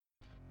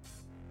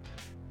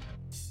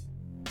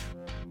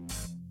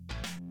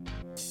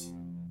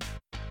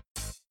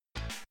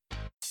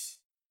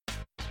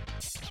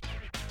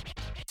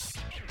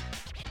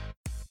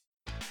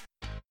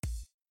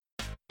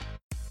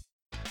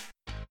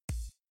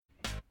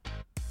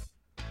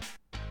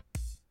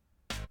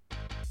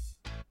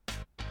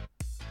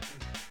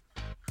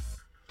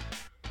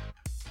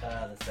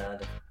The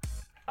sound of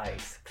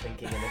ice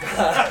clinking in the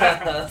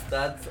glass.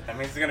 That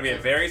means it's going to be a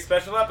very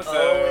special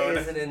episode.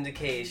 Always an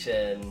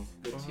indication.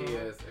 The tea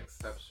is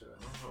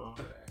exceptional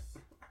today.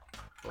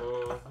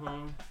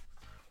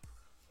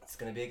 It's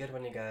going to be a good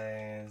one, you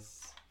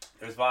guys.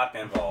 There's vodka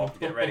involved.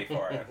 Get ready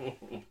for it.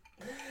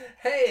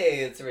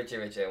 Hey, it's Richie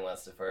and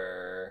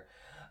Westifer.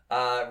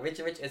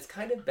 Richie, it's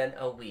kind of been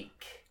a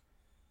week.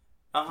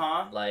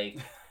 Uh-huh. Like,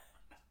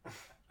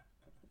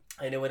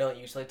 I know we don't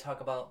usually talk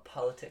about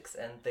politics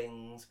and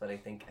things, but I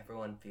think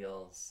everyone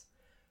feels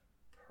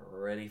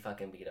pretty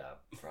fucking beat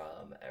up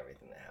from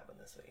everything that happened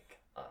this week,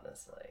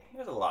 honestly.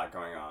 There's a lot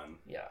going on.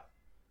 Yeah.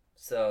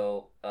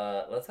 So,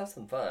 let's have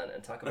some fun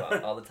and talk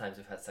about all the times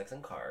we've had sex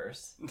in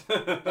cars.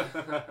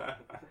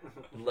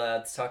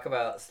 Let's talk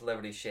about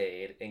celebrity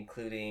shade,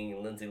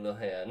 including Lindsay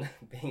Lohan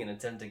being an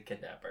attempted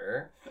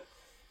kidnapper.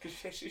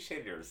 Because she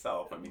shaded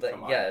herself. I mean, But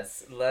come on.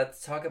 yes,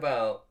 let's talk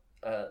about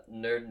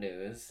nerd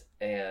news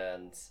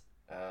and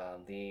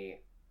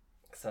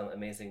some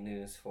amazing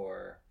news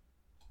for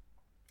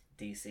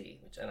DC,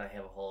 and I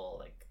have a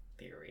whole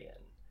theory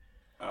and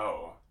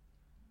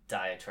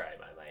diatribe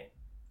I might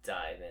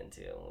dive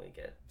into when we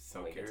get So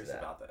when we curious get to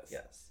that. about this.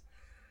 Yes.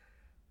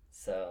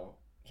 So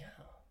yeah.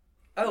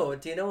 Oh,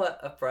 do you know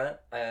what? Up front,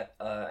 I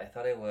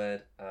thought I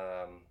would.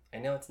 I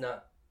know it's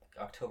not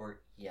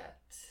October yet.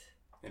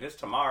 It is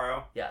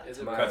tomorrow. Yeah, Is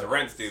it tomorrow. Because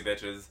rent's due,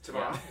 bitches.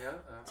 Tomorrow? Yeah.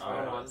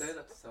 Tomorrow, Oh. Monday?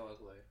 That's so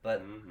ugly.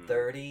 But Mhm.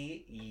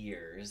 30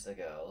 years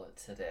ago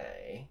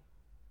today,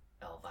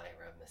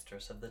 Elvira,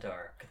 Mistress of the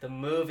Dark, the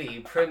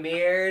movie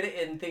premiered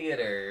in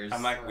theaters.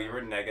 I'm like, we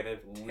were negative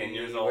 10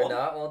 years We old. were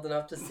not old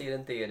enough to see it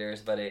in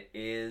theaters, but it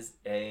is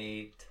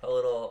a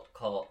total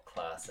cult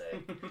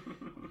classic.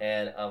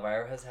 And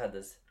Elvira has had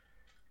this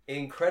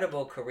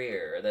incredible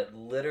career that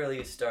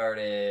literally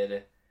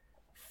started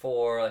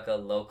for a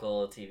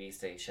local TV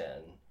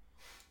station.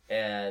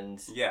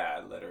 And Yeah,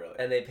 literally.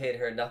 they paid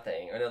her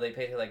nothing. Or no, they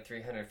paid her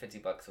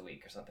 $350 a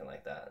week or something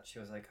like that. She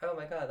was like, oh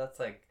my god, that's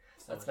my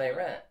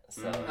rent.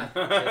 So Mhm.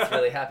 she was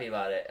really happy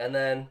about it. And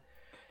then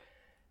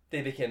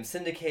they became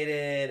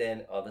syndicated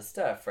and all this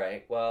stuff,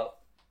 right? Well,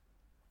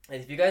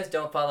 if you guys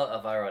don't follow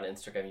Elvira on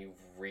Instagram, you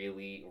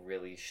really,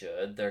 really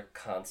should. They're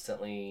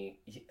constantly...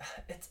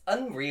 It's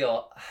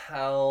unreal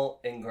how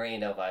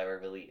ingrained Elvira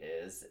really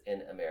is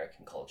in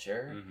American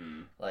culture.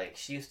 Mhm.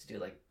 She used to do,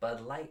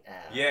 Bud Light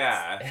ads.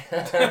 Yeah.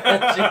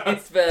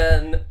 She's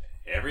been...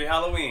 Every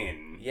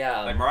Halloween.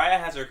 Yeah. Like Mariah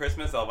has her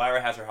Christmas,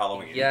 Elvira has her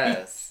Halloween.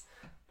 Yes.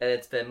 And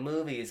it's been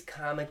movies,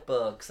 comic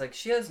books.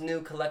 She has new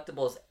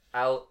collectibles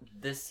out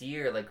this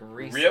year,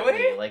 recently.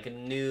 Really?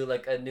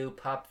 A new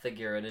pop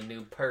figure and a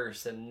new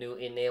purse and new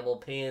enamel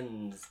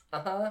pins.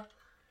 Uh-huh.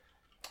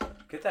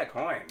 Get that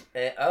coin.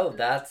 And,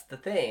 that's the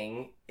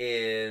thing,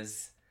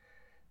 is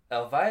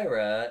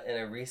Elvira, in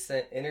a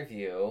recent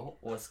interview,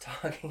 was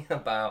talking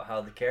about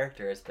how the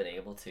character has been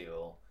able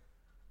to,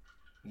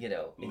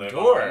 Live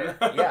endure.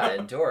 on.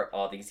 Endure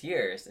all these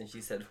years. And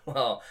she said,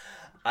 well,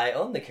 I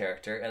own the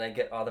character and I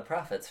get all the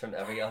profits from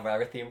every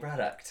Elvira themed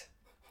product.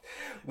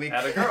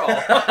 Atta girl.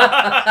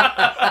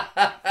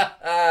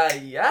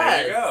 Yes.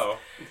 There you go.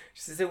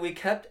 She said, we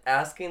kept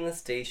asking the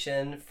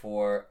station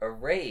for a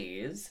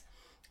raise.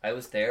 I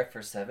was there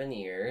for 7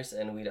 years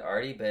and we'd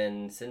already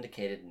been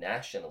syndicated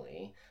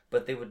nationally,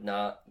 but they would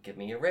not give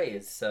me a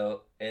raise.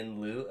 So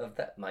in lieu of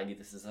that, mind you,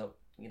 this is a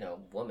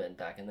woman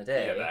back in the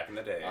day. Yeah, back in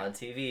the day. On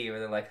TV, where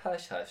they're like,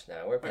 hush, hush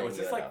now, we're Wait, paying was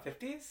you this enough.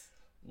 50s?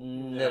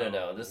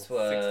 No. This 60s?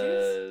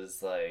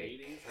 was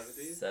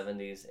 80s,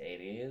 70s,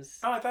 80s.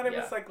 Oh, I thought it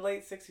Yeah. was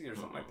late 60s or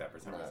something like that for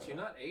some No. reason. Do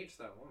not age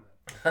that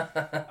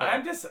woman.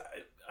 I'm just,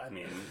 I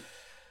mean,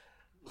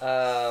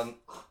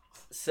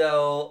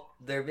 So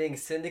they're being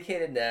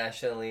syndicated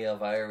nationally.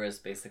 Elvira is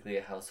basically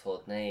a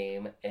household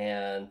name,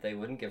 and they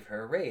wouldn't give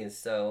her a raise.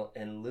 So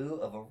in lieu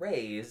of a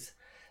raise,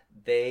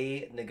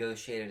 they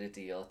negotiated a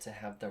deal to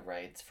have the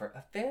rights for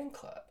a fan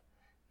club,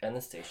 and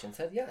the station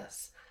said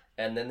yes.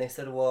 And then they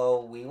said,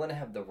 well, we want to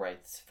have the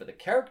rights for the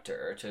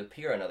character to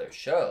appear on other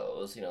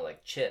shows,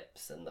 like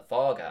Chips and The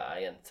Fall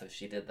Guy, and so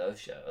she did those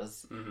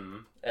shows. mm-hmm.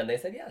 And they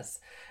said yes.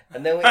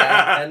 And then we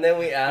asked,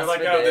 They're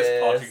like, for oh, this this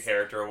paltry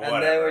character or whatever.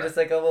 and then we're just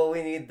like, oh, well,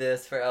 we need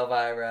this for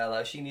Elvira.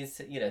 Like, she needs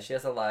to, she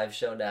has a live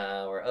show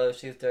now, or oh,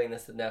 she's doing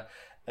this and now,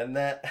 and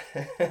that,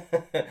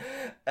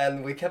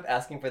 and we kept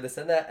asking for this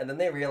and that, and then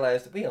they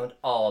realized we owned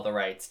all the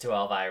rights to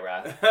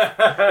Elvira.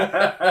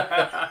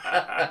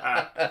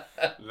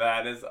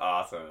 That is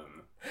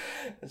awesome.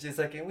 And she's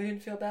like, and we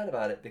didn't feel bad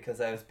about it because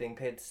I was being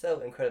paid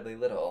so incredibly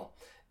little.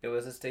 It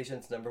was the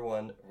station's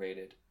 #1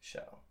 rated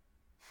show.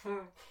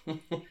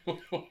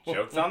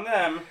 Joke's on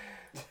them.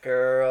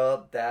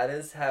 Girl, that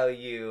is how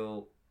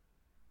you...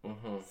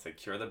 Mm-hmm.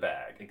 Secure the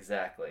bag.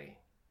 Exactly.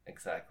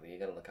 You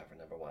gotta look out for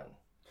 #1.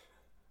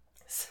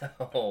 So,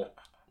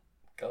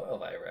 go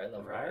Elvira. I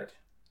love her. Right?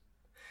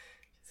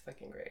 She's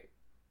fucking great.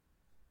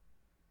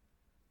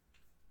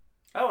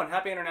 Oh, and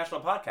happy International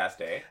Podcast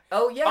Day.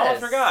 Oh, yes. Oh, I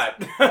forgot.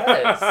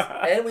 Yes.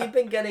 And we've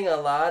been getting a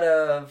lot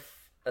of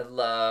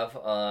love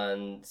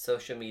on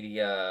social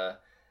media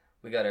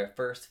We got our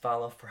first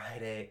Follow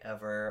Friday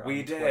ever. We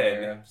on did.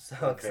 Twitter. I'm so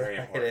Very excited.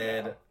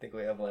 important now. I think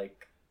we have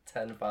like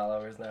 10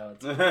 followers now.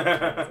 It's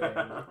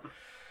amazing.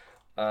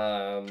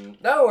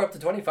 No, we're up to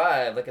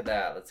 25. Look at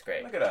that. That's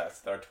great. Look at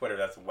us. Our Twitter,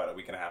 that's what, a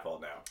week and a half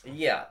old now.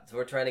 Yeah, so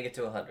we're trying to get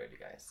to 100, you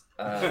guys.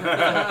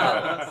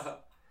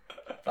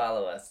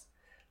 Follow us.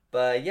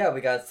 But yeah, we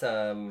got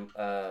some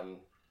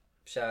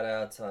shout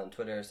outs on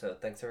Twitter. So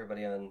thanks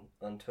everybody on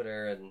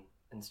Twitter and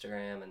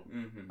Instagram. And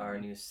Mm-hmm. our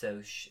new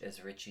soc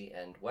is Richie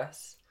and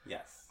Wes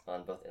Yes.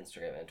 on both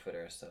Instagram and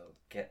Twitter. So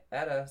get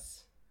at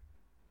us.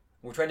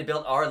 We're trying to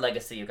build our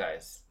legacy, you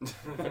guys.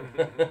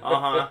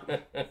 Uh-huh.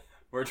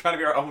 We're trying to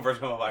be our own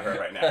version of Live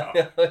right now.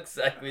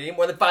 Exactly. We need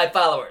more than 5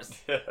 followers.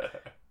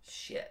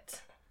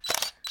 Shit.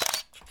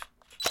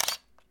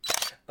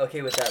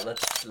 Okay, with that,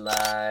 let's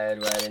slide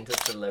right into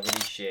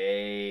Celebrity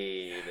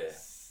Shade.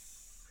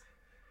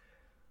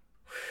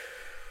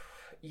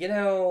 You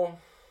know,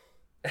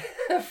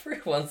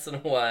 every once in a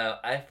while,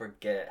 I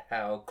forget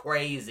how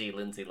crazy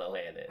Lindsay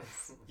Lohan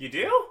is. You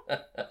do?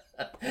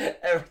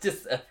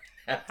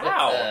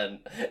 How?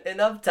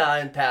 Enough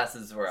time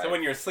passes where So I've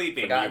when you're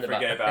sleeping, you forgotten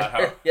forget about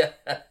how... Yeah.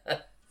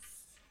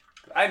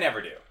 I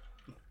never do.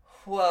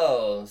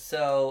 Whoa.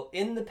 So,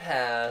 in the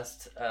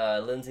past,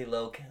 Lindsay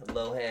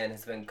Lohan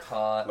has been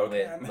caught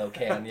Locan? with...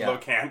 Locan, yeah.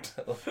 Locant.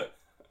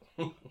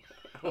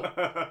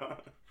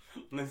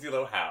 Lindsay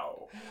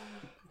Lohan.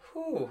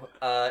 Whew.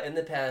 In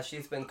the past,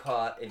 she's been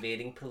caught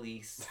evading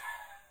police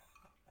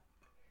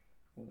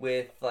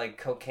with, like,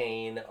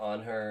 cocaine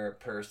on her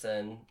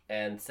person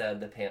and said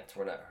the pants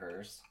were not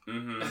hers.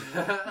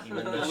 Mm-hmm.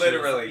 Even though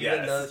Literally, Even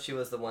yes. though she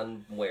was the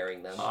one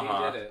wearing them. She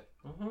Uh-huh. did it.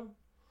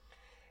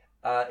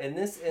 Mm-hmm. In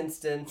this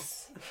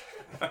instance...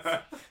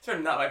 These are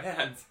not my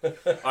pants.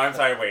 Oh, I'm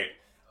sorry, wait.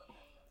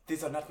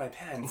 These are not my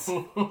pants.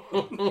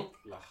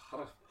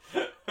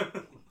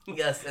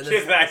 Yes, and She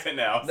has an accent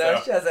now. now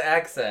So. she has an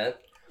accent.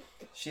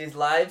 She's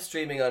live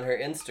streaming on her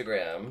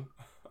Instagram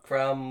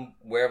from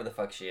wherever the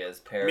fuck she is,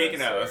 Paris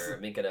or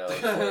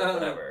Mykonos or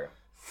whatever.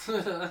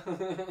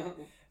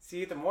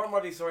 See, the more and more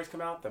of these stories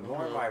come out, the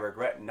more and more I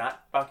regret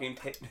not fucking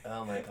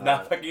Oh my god.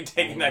 not fucking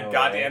taking that No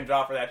goddamn way.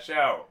 job for that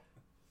show.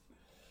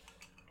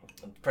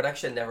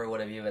 Production never would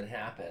have even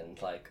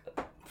happened. Like,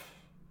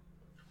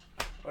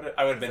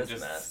 I would have been This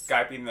just mess.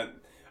 Skyping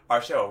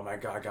our show. Oh my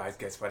god, guys,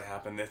 guess what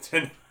happened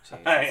tonight?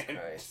 Jesus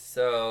Christ.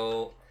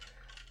 So,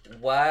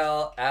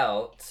 while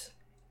out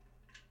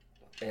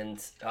in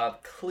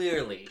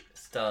clearly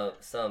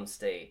some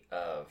state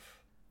of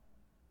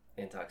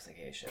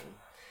intoxication,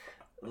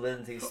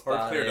 Lindsay Or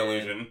spotted... clear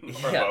delusion.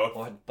 Or yeah, both.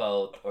 or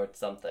both, or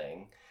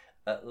something.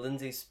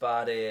 Lindsay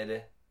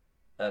spotted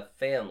a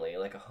family,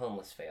 like a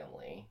homeless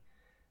family.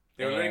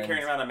 They were literally And-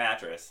 carrying around a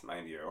mattress,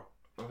 mind you.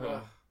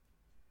 Mhm.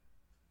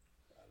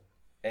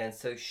 And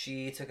so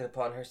she took it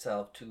upon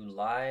herself to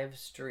live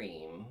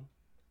stream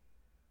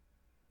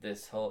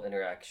this whole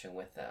interaction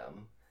with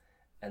them,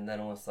 and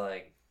then was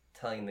like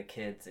telling the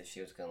kids if she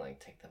was gonna like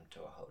take them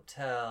to a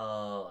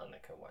hotel and they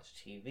could watch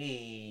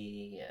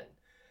TV and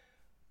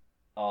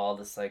all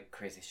this like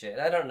crazy shit.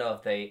 And I don't know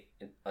if they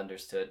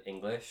understood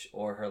English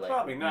or her like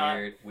Probably not.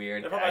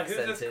 weird They're probably like, who's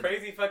accented. this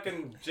crazy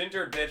fucking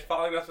ginger bitch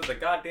following us with a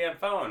goddamn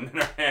phone in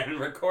her hand,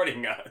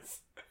 recording us,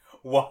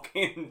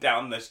 walking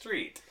down the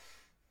street?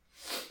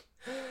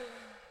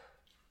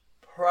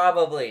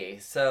 Probably.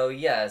 So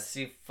yes,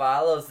 she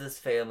follows this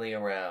family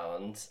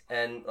around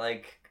and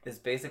like is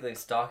basically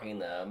stalking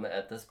them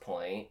at this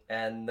point.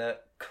 And the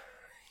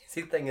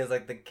crazy thing is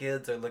like the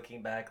kids are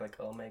looking back like,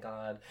 oh my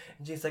god,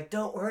 and she's like,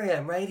 don't worry,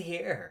 I'm right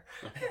here.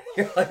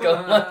 You're like,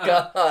 oh my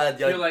god.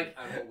 You're like,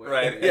 I'm aware.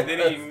 Right, Yeah. and then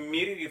he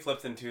immediately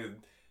flips into,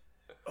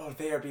 oh,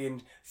 they are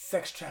being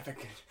sex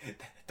trafficked.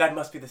 That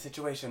must be the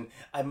situation.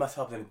 I must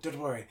help them. Don't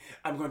worry.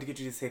 I'm going to get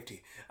you to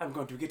safety. I'm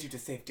going to get you to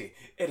safety.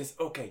 It is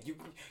okay.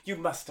 You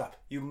must stop.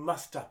 You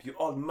must stop. You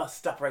all must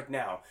stop right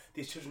now.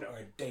 These children are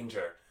in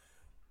danger.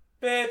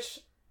 Bitch.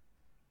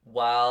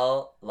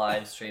 While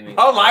live streaming.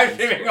 How on live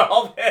streaming Instagram.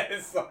 all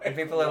this? Like, And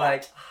people are what?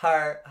 like,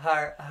 heart,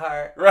 heart,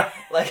 heart. Right.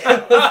 Like,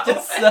 it was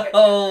just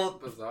so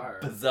Bizarre.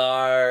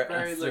 bizarre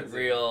Very and Lindsay.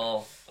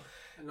 surreal.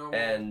 Normal.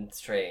 And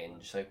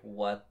strange. Like,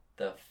 what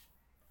the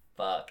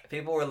fuck?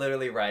 People were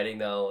literally writing,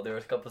 though. There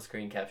was a couple of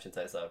screen captions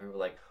I saw. People were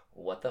like,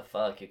 what the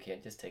fuck? You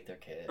can't just take their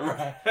kid.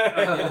 Right.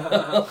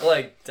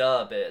 Like,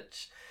 duh,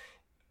 bitch.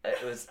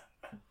 It was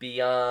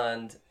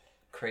beyond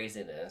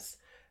craziness.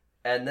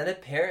 And then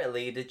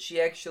apparently, did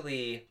she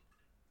actually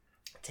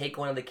take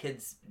one of the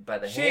kids by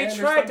the She hand or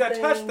tried to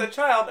touch something? the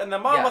child, and the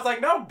mom Yeah. was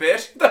like, no,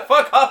 bitch, get the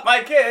fuck off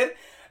my kid.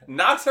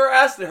 Knocks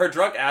her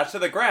drunk ass to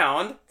the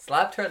ground.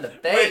 Slapped her in the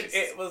face. Which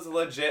it was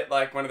legit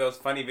like one of those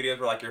funny videos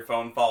where like your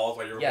phone falls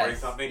while you're recording Yes,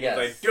 something. yes.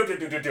 It's like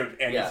do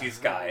and Yeah. you see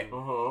Sky.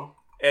 Mm-hmm.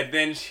 And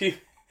then she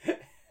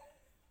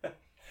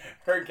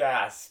her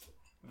gasp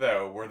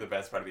though were the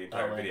best part of the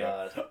entire Oh my video.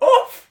 god.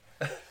 Oof!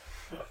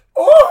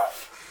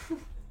 Oof!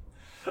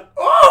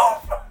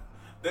 Oof!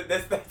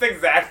 That's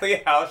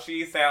exactly how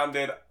she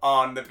sounded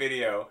on the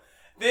video.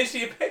 Then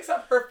she picks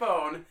up her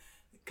phone,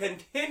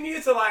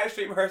 continues to live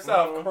stream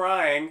herself Mhm.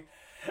 crying.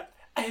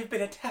 I have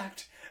been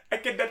attacked. I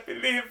cannot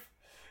believe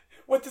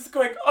what is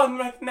going on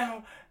right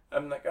now.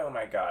 I'm like, oh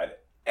my god.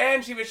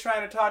 And she was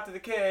trying to talk to the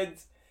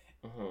kids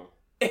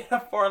in a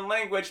foreign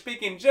language,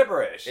 speaking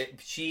gibberish.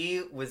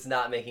 She was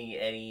not making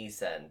any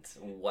sense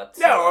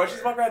whatsoever. No,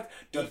 she's walking around,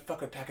 don't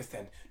fuck with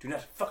Pakistan. Do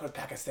not fuck with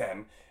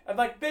Pakistan. I'm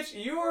like, bitch,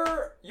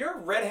 your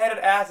redheaded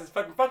ass is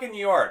fucking New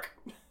York.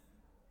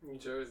 New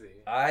Jersey.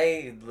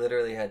 I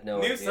literally had no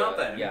Knew idea.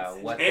 something. Yeah,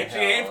 what And the she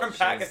hell ain't from was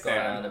Pakistan.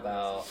 going on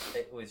about.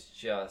 It was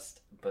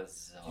just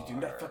bizarre. You do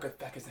not fuck with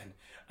Pakistan.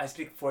 I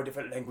speak 4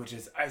 different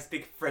languages. I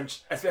speak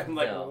French. I'm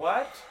like, No.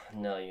 what?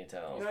 No, you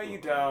don't. No, you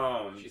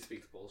don't. She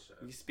speaks bullshit.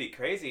 You speak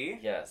crazy.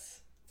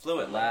 Yes.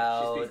 Fluently.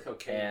 Loud She speaks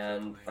cocaine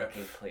and fluently.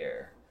 fucking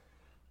clear.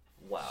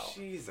 Wow.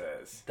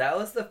 Jesus. That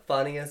was the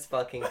funniest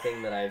fucking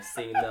thing that I've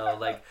seen, though.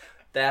 Like,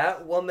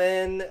 that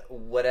woman,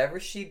 whatever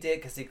she did,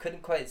 because you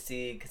couldn't quite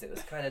see because it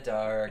was kind of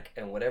dark,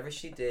 and whatever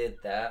she did,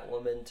 that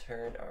woman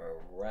turned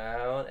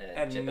around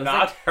and it was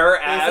knocked her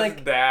it was ass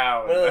like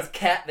down. one of those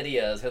cat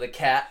videos where the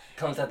cat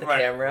comes at the Like,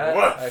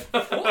 camera.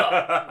 woof.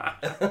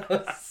 It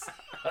was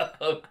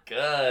so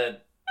good.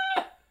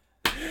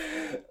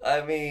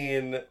 I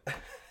mean,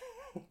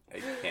 I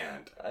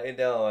can't. I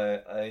know.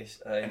 I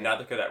And not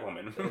look at that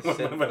woman.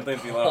 shouldn't With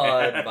Lindsay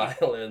applaud Lohan.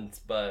 violence,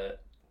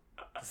 but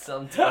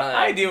sometimes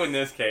I do in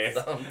this case.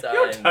 Sometimes. You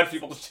don't touch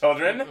people's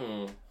children.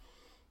 Mm-mm.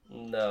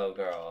 No,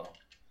 girl.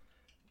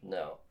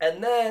 No.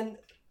 And then,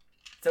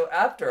 so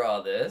after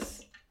all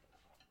this,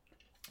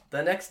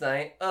 the next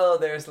night, oh,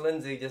 there's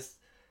Lindsay just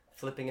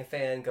flipping a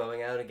fan,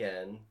 going out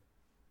again.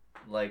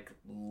 Like,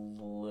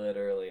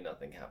 literally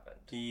nothing happened.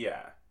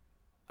 Yeah.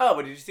 Oh,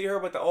 but did you see her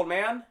with the old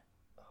man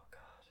Oh,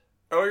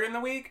 God. earlier in the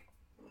week?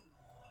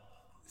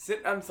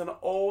 Sitting on some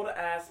old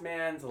ass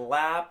man's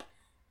lap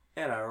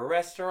in a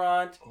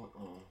restaurant.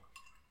 Mm-mm.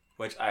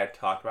 Which I've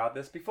talked about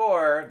this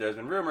before. There's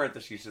been rumors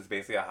that she's just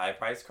basically a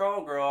high-priced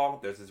call girl.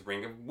 There's this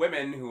ring of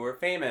women who are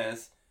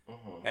famous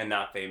Mm-hmm. and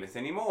not famous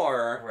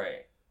anymore,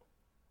 Right.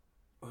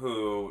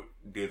 who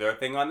do their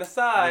thing on the You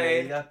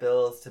side. got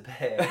bills to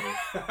pay.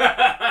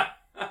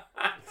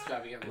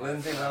 Extravagant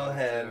Lindsay lifestyle,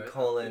 Lohan, so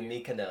colon,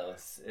 you-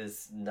 Mykonos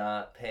is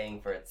not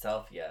paying for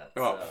itself yet.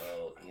 Oh.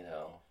 So, you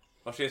know.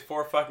 Well, she has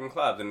 4 fucking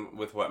clubs, and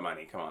with what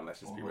money? Come on, let's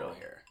just be real Mhm.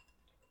 here.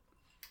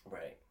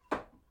 Right.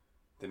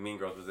 The Mean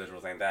Girls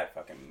residuals ain't that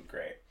fucking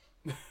great.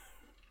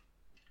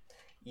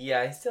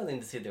 Yeah, I still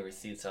need to see the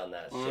receipts on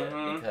that shit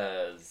Mhm.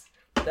 because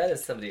that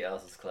is somebody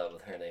else's club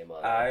with her name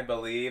on it. I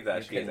believe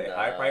that You she's can, a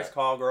high-priced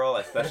call girl,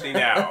 especially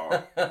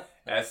now.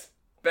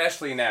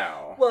 Especially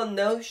now. Well,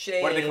 no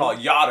shame. What do they call it?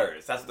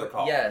 Yachters. That's what they're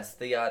called. Yes,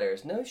 the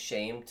yachters. No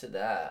shame to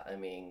that. I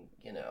mean,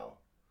 you know,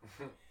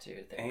 do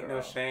your thing, Ain't girl.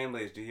 no shame,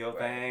 ladies. Do your Right.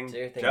 thing. Do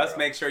your thing, Just girl.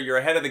 make sure you're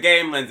ahead of the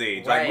game, Lindsay.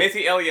 Like Right.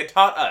 Missy Elliott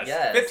taught us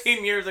Yes.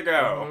 15 years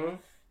ago. Mhm.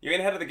 You ain't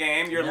ahead of the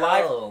game. You're No.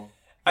 live.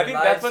 I You're think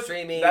live that's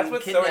streaming what's so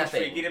kidnapping.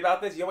 intriguing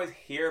about this. You always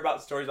hear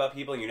about stories about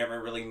people and you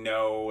never really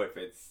know if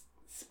it's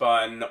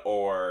spun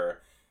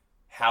or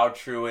how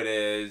true it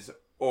is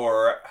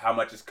or how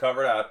much is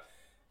covered up.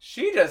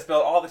 She just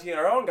spilled all the tea on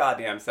her own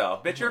goddamn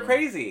self. Bitch, you're Mhm.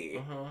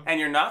 crazy. Mhm. And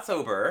you're not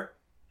sober.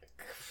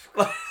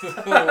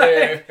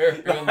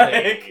 Literally.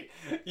 Like,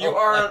 you Oh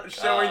are my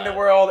showing the God.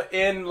 world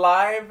in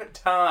live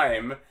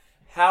time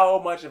how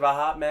much of a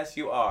hot mess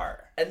you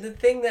are. And the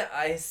thing that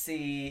I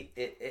see,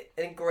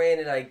 and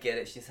granted, I get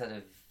it. She's had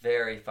a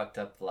very fucked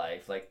up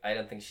life. Like, I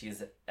don't think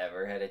she's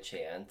ever had a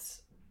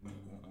chance.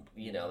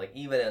 You know, like,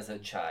 even as a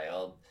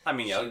child. I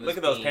mean, yeah, She was look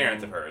at those being-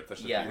 parents of hers.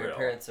 Let's just Yeah, be her real.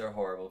 parents are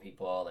horrible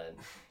people, and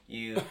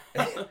you.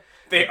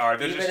 They are.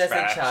 They're even just as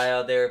trash. a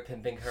child, they were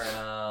pimping her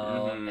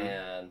out, Mhm.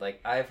 and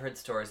like I've heard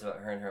stories about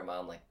her and her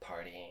mom like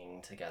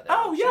partying together.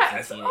 Oh when she was a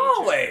yes, teenager.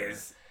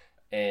 always.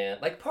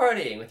 And like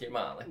partying with your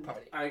mom, like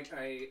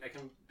partying. I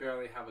can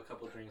barely have a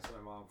couple drinks with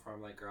my mom before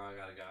I'm like, girl, I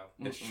gotta go.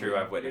 It's Mm-mm. true.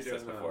 I've witnessed You're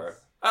this doing before. those.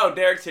 Oh,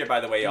 Derek's here, by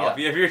the way, y'all.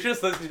 Yeah. If you're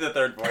just listening to the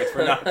third voice,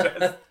 we're not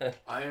just.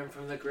 I am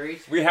from the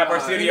great. We have our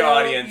God. studio You know,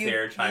 audience you-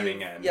 here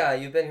chiming you- in. Yeah,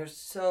 you've been here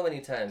so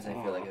many times. I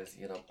feel Mhm. like there's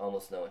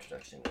almost no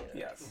introduction needed.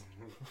 Yes.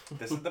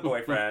 This is the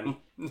boyfriend.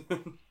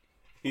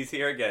 He's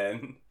here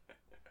again.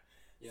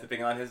 Yeah.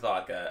 Sipping on his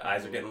vodka.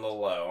 Eyes are getting a little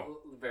low.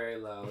 Very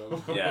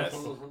low. Yes.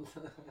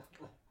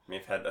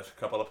 We've had a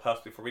couple of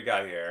puffs before we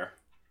got here.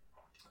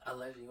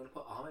 Allegedly, you want to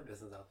put all my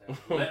business out there.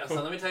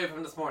 So let me tell you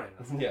from this morning.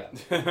 Yeah.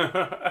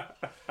 Oh,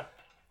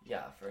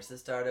 Yeah. First, it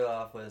started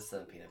off with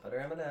some peanut butter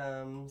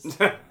M&Ms.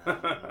 A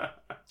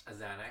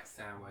Xanax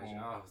sandwich.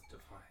 Oh,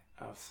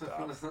 it was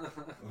stop.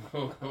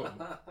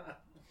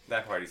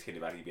 That party's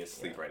kidding about. He'd be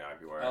asleep right now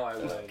if you were. Oh, I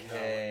would.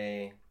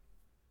 Okay.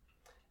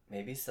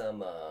 Maybe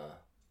some.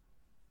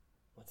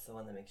 What's the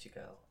one that makes you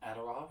go?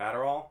 Adderall?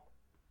 Adderall?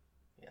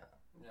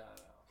 No.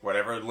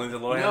 Whatever Lindsay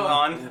Lohan's No.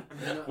 on.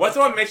 No. What's the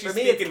one that makes you For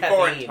me, speak it's in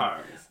foreign caffeine.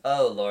 tongues?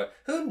 Oh Lord,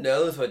 who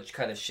knows what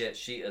kind of shit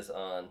she is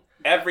on?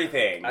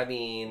 Everything. I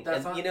mean, That's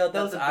and not- you know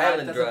those that's a bad-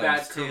 island that's a bad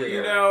drugs too. career.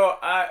 You know,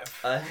 I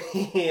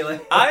mean,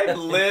 like, I've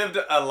lived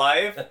a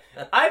life.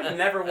 I've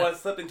never once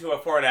slipped into a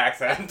foreign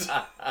accent.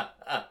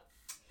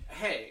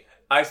 Hey.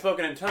 I've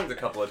spoken in tongues a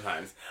couple of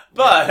times.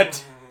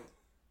 But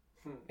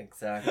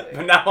Exactly.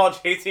 But not while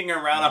chasing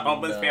around a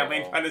homeless No. family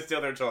and trying to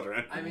steal their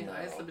children. I mean,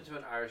 I No. slip into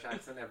an Irish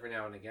accent every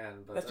now and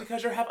again, but That's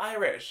because you're half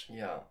Irish.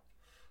 Yeah.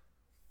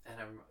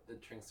 and the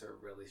drinks are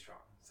really strong.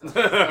 So it's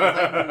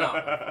like,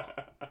 no.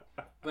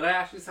 But I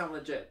actually sound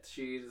legit.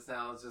 She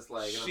sounds just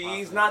like an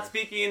She's imposter. not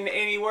speaking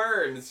any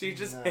words. She's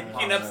just No.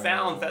 making up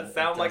sounds that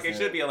sound like it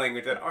doesn't- should be a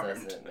language that It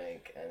aren't. doesn't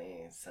make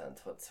any sense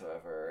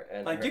whatsoever.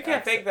 And Like, her you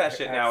can't fake that her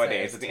shit accent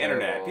nowadays is with the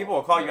internet. terrible. People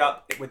will call you Yeah.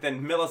 out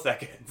within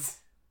milliseconds.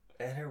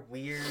 And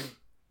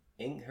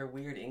her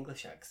weird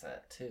English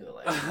accent too.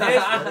 Like,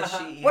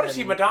 What is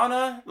she,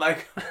 Madonna?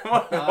 Like,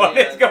 what Oh,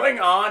 is yeah. going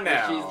on But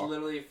now? she's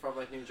literally from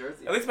like New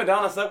Jersey. At least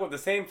Madonna stuck with the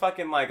same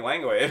fucking, like,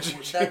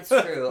 language. That's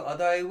true.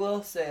 Although I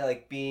will say,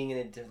 like, being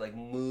in a like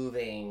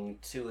moving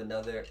to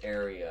another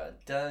area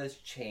does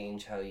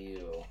change how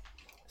you.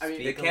 I mean,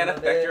 speak It a can little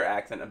affect bit. your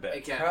accent a It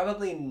bit. can.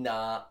 Probably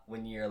not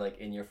when you're like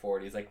in your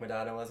 40s, like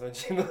Madonna was when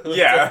she moved.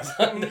 Yeah, to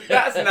London.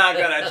 that's not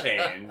gonna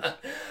change.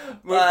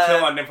 Moved But- to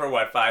London for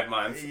what, 5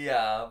 months?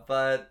 Yeah,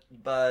 but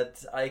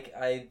I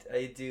get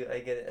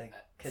it. I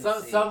can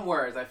see. Some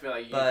words I feel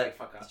like you But like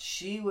fuck up.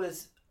 she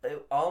was,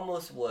 it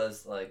almost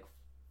was like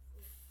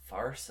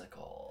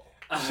farcical.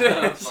 She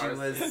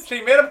was-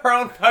 She made up her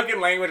own fucking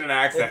language and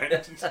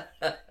accent.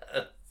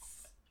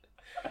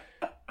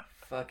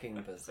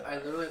 Fucking bizarre. I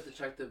literally have to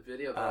check the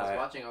video that I was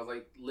watching. I was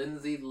like,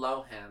 Lindsay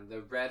Lohan,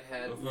 the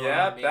redhead. from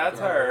Yep, Mean that's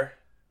Girls. her.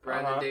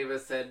 Brandon Uh-huh.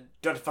 Davis said,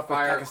 Don't fuck with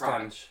 "Fire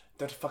Pakistan. crotch."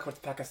 Don't fuck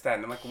with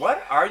Pakistan. I'm like,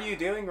 what are you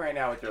doing right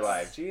now with your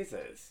life?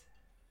 Jesus.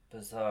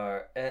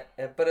 Bizarre.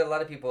 But a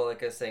lot of people,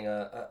 like I was saying,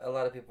 a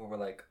lot of people were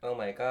like, oh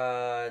my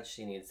god,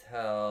 she needs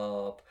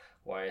help.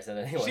 Why isn't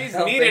anyone She's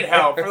helping needed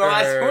help for the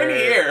last her?" 20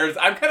 years.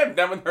 I'm kind of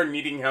done with her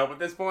needing help at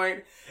this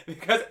point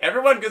because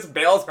everyone just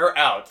bails her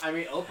out. I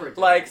mean, Oprah did.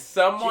 Like She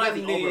got someone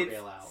the Oprah needs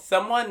bailout.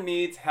 someone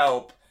needs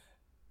help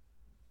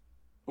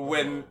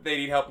when they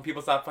need help and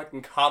people stop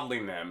fucking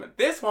coddling them.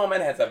 This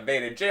woman has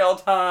evaded jail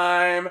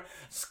time,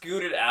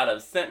 scooted out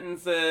of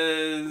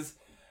sentences,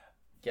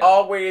 Yeah.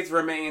 always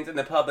remains in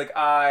the public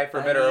eye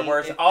for I better or mean,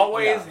 worse, if-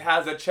 always yeah.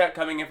 has a check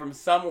coming in from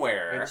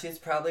somewhere. And she's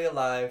probably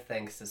alive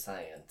thanks to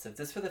science. If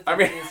this were the 50s I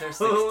mean, or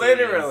 60s,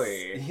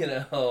 literally. you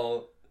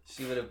know,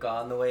 she would have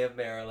gone the way of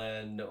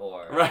Maryland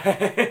or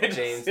Right?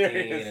 James Dean or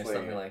Seriously.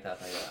 something like that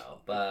by now.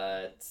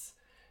 But,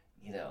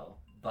 you know,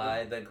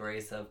 by the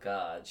grace of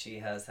God, she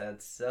has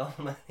had so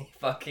many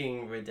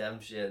fucking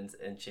redemptions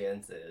and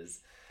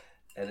chances.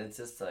 And it's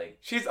just like...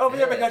 She's over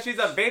there bitch. because she's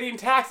evading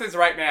taxes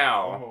right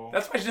now. Mhm.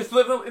 That's why she doesn't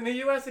live in the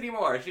U.S.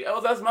 anymore. She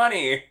owes us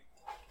money.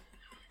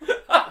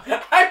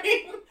 I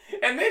mean,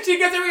 and then she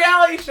gets a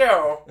reality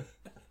show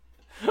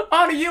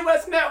on a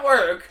U.S.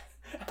 network.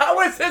 How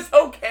is this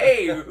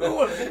okay? Who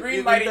was You green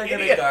think lighting they're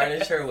gonna idiot?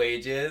 garnish her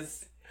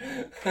wages?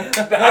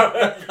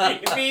 That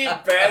would be the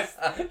best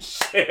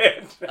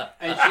shit.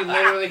 And she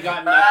literally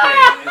got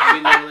nothing. And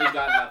she literally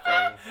got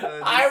nothing. So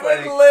it's I just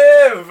would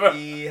like, live.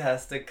 he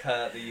has to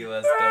cut the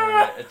U.S.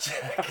 government a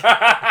check.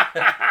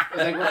 It's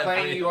like, we're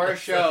playing your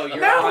show.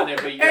 You're on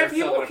it, but you're and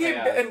still people gonna keep.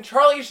 pay us. And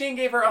Charlie Sheen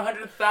gave her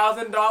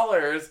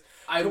 $100,000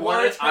 I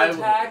towards her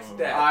tax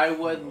debt. I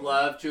would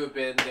love to have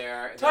been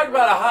there. Talk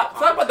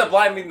about the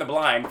blind leading the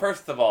blind.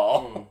 First of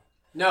all,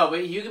 No,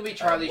 but you can be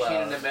Charlie Well,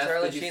 Sheen in a mess,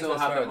 Charlie but you Sheen's still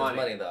was have the smart with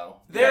money. his money, though.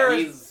 There- Yeah,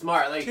 There's he's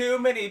smart. Like, too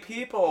many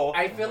people.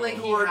 I feel like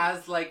he who are-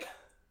 has like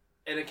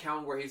an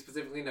account where he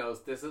specifically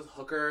knows this is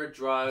hooker,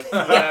 drugs,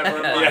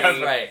 whatever. Yeah, money. that's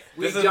right.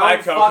 We This is don't my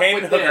fuck cocaine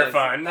with hooker this.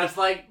 fund. That's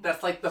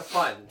like the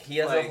fun. He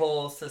has Like, a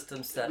whole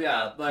system set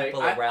yeah. up. Like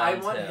People I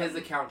around want him. his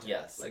account.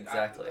 Yes, Like,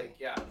 exactly.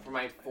 yeah, for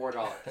my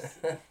 $4.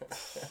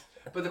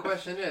 But the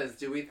question is,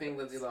 do we think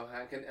Lindsay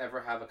Lohan can ever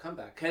have a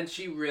comeback? Can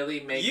she really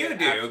make You it?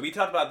 do. We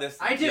talked about this.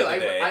 I the do. other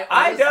day. I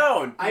I honestly-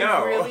 don't. I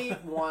no. really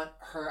want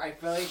her. I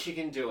feel like she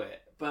can do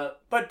it,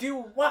 but But do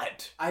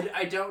what?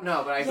 I don't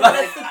know. But I feel Yeah, like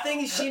that's the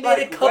thing. She made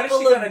Like, a what is couple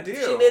she of. gonna do?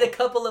 She made a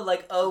couple of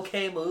like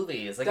okay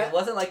movies. Like That- it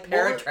wasn't like what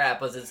Parent were- Trap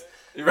was his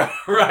Right.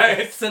 what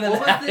was the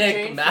cinematic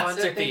Jane Fonda thing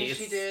masterpiece.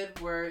 she did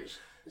where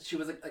she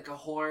was like a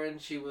whore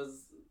and she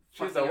was She's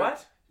fucking a her-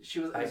 what? She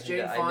was, it I was Jane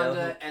know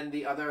Fonda and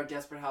the other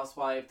Desperate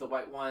Housewife, the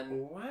white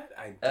one. What?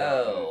 I don't.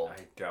 Oh.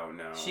 I don't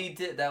know. She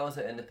did. That was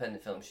an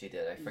independent film she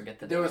did. I forget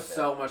the There name was of it.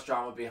 so much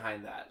drama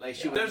behind that. Like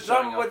she Yeah. was There's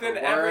showing drama up within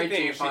for work. everything.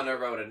 Jane She- Fonda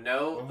wrote a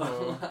note.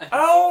 Mhm.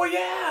 Oh I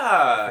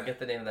yeah. forget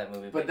the name of that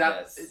movie, But but, that,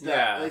 yes.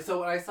 Yeah. like, so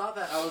when I saw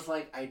that, I was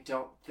like, I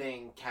don't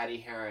think Cathy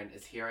Heron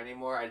is here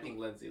anymore. I think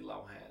Lindsay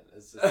Lohan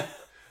is just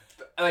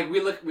like we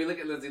look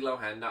at Lindsay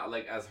Lohan not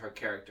like as her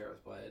character,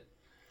 but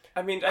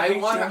I mean, I I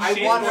think want her- I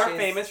she's want more her-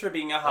 famous for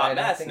being a I hot don't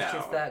mess think now.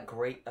 she's that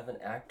great of an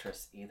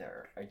actress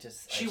either. I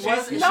just she I was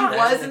just- she not.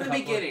 was a in the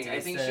couple of beginning. I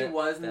think she decent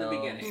was in the films.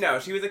 beginning. No,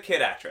 she was a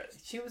kid actress.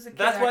 She was a kid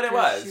That's what it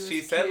actress. was.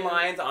 She said cute.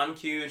 lines on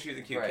cue, and she was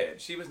a cute Right.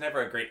 kid. She was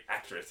never a great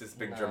actress. This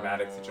big No.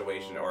 dramatic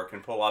situation, or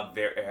can pull off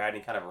any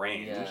kind of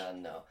range, Yeah,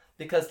 no.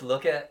 Because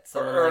look at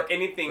someone or like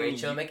anything.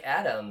 Rachel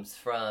McAdams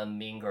from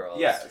Mean Girls,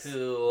 Yes.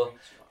 who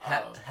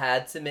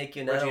had to make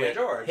you not Regina only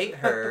George. hate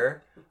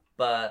her,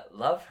 but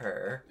love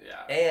her.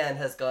 Yeah. And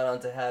has gone on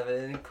to have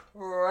an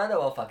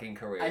incredible fucking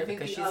career I think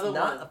because the she's other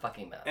not one- a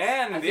fucking mouse.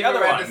 And I the think other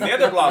Miranda one, the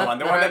other blonde one,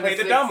 the one that Miranda made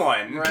the Six- dumb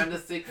one. Miranda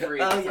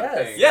Siegfried. Oh, or yes.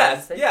 something.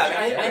 Yes, yeah,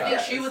 I Yeah. think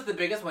she was the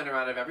biggest winner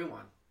out of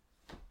everyone.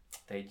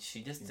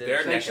 She just did.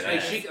 They're it. neck and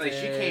neck. She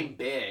came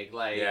big.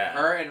 Like Yeah.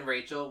 her and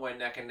Rachel went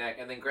neck and neck,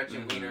 and then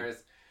Gretchen Mhm. Wieners.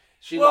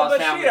 She Well, lost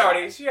but Family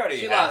she already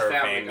Guy. had lost her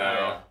Family fame Guy.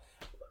 though.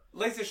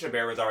 Lacey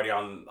Chabert was already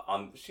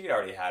on. She'd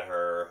already had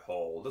her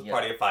whole. This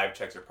party of 5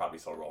 checks are probably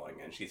still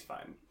rolling, and she's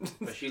fine.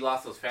 But she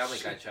lost those Family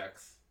Guy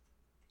checks.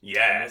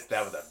 Yes,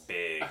 that was a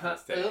big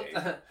mistake.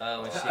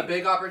 Oh, and A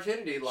big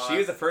opportunity lost. She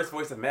was the first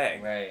voice of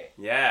Meg. Right.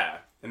 Yeah,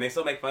 and they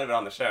still make fun of it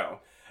on the show.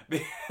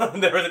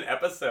 There was an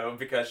episode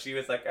because she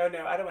was like, "Oh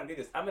no, I don't want to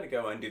do this. I'm going to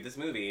go and do this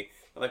movie."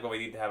 They're like, "Well, we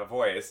need to have a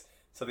voice,"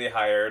 so they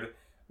hired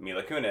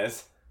Mila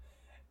Kunis.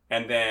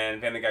 And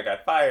then Family Guy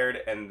got fired,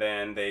 and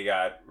then they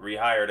got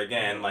rehired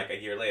again, like a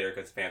year later,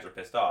 because fans were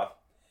pissed off.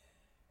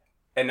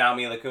 And now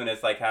Mila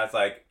Kunis has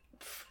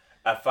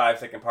a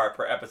 5-second part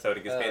per episode.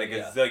 It gets paid a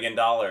gazillion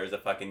dollars a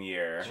fucking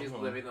year. She's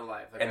living the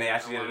life. And they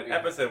actually did an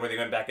episode where they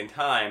went back in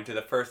time to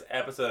the first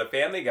episode of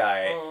Family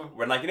Guy,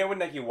 when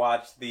when you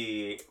watch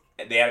the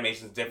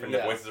animation's different, the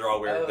voices are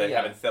all weird, they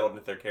haven't settled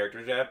into their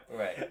characters yet.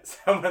 Right.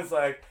 Someone's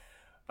like,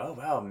 "Oh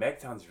wow, Meg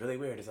sounds really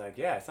weird." It's like,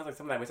 yeah, it sounds like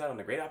someone that missed out on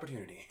a great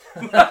opportunity.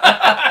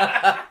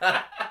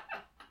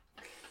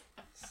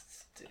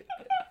 Stupid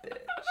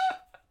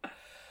bitch.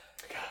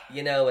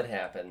 You know what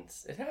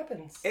happens. It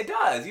happens. It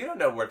does. You don't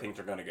know where things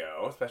are going to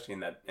go, especially in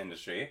that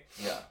industry.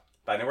 Yeah.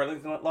 But I know where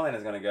Lindsay Lohan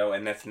is going to go,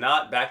 and that's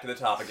not back to the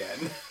top again.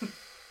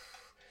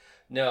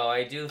 No,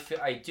 I do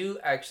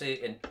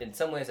actually, in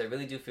some ways, I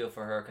really do feel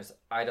for her because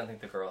I don't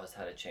think the girl has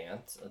had a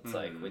chance. It's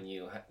like when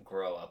you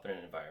grow up in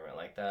an environment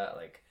like that,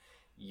 like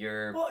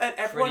you're and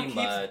everyone pretty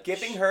keeps much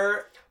giving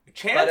her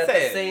chances. But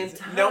at the same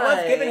time, no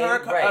one's giving her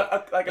a but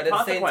consequence. at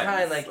the same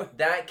time, like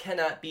that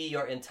cannot be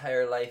your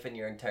entire life and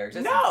your entire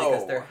existence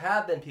because there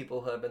have been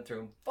people who have been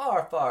through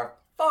far, far,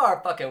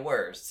 far fucking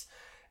worse.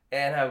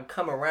 And have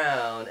come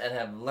around and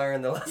have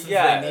learned the lessons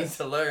they need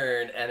to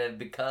learn and have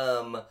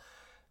become,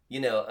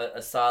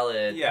 a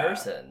solid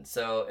person.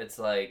 So it's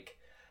like,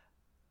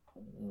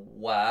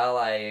 while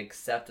I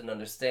accept and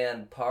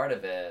understand part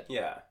of it,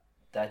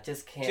 that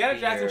just can't Janet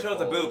be Jackson your shows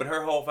whole... a boob, but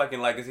her whole fucking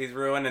legacy's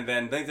ruined, and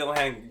then Lindsay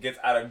Lohan gets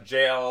out of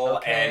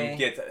jail and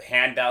gets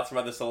handouts from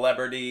other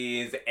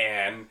celebrities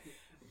and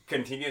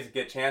continues to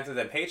get chances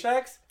and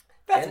paychecks.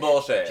 That's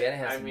bullshit. Janet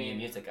has some new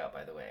music out,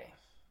 by the way.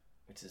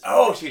 Which is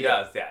she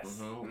does, yes.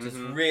 Which is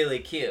really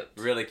cute.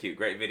 Really cute.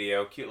 Great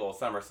video. Cute little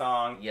summer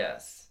song.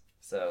 Yes.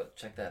 So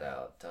check that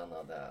out.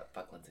 Download that.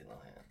 Fuck Lindsay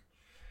Lohan.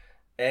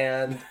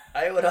 And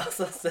I would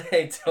also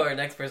say to our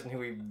next person who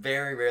we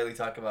very rarely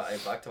talk about, I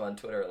blocked him on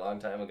Twitter a long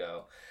time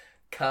ago,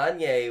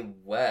 Kanye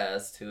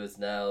West, who is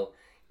now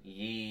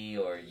Yee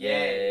or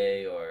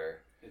Ye or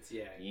it's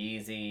Ye.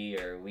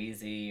 Yeezy or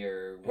Weezy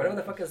or whatever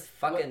the fuck his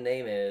fucking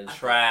name is.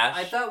 Trash.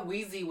 I thought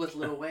Weezy was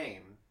Lil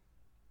Wayne.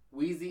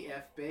 Weezy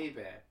F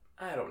Baby.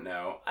 I don't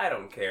know. I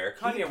don't care.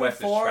 Kanye He West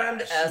is performed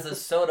trash. as a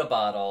soda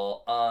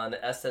bottle on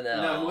SNL.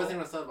 No, he wasn't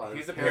even a soda bottle. He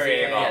was a Perrier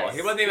Perrier bottle. Yes.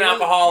 He wasn't even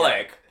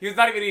alcoholic. He was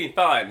not even eating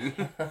fun. He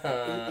wasn't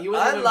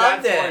I even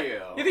loved bad for it.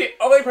 you. You're the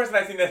only person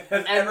I've seen that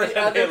has And ever the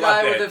said they other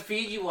guy loved with it. the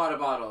Fiji water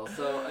bottle.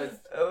 So it's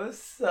It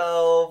was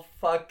so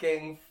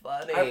fucking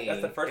funny.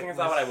 That's the first thing I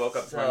saw when I woke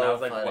up this morning.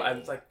 I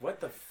was like,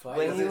 what the fuck?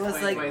 When is he this was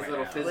thing like, right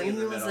now? when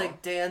he was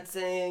like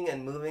dancing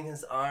and moving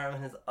his arm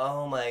and his,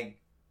 oh my,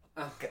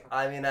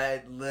 I mean,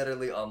 I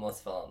literally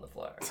almost fell on the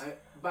floor.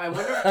 But I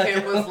wonder if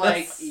Kim was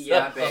like, So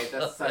yeah, babe,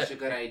 that's such a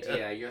good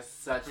idea. You're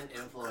such an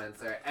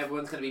influencer.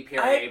 Everyone's going to be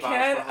I Perrier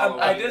bottles for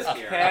Halloween I just this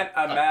year. can't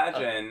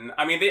imagine.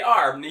 I mean, they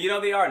are. You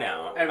know, they are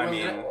now.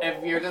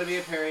 If you're going to be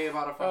a Perrier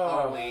bottle for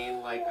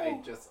Halloween, like,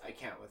 I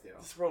can't with you.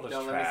 This world is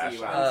Don't trash. let me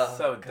see you I'm out.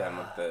 so done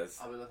with this.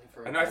 I'll be looking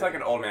for I know I sound like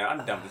an old man.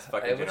 I'm done with this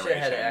fucking I wish generation.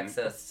 I had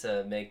access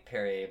to make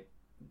Perrier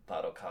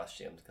bottle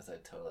costumes because I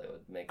totally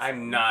would make.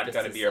 I'm not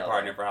going to be your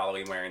partner them. for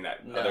Halloween wearing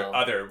that No,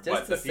 other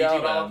just the to Fiji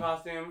sell bottle them.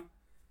 costume.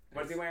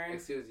 What is he wearing?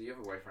 Excuse me, you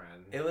have a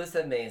boyfriend. It was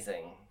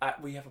amazing.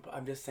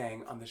 I'm just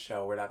saying on the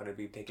show we're not going to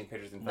be taking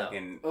pictures and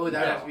fucking. Oh, that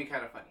would have to be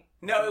kind of funny.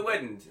 No, it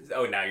wouldn't.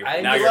 Oh, now you're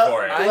I'm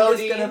for it. I'm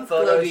just gonna Glodines,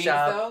 Photoshop.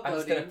 though, I'm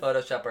just gonna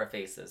Photoshop our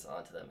faces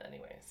onto them,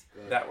 anyways.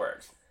 That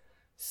works.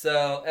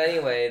 So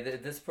anyway,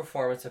 this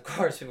performance, of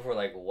course, people were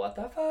like, "What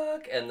the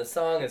fuck?" And the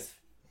song is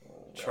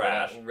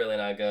Trash. really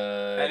not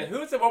good. And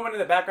who's the woman in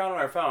the background on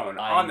her phone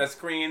on the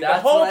screen?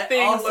 That's the whole what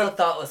thing I also looked,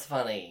 thought was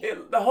funny.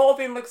 the whole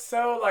thing looks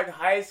so like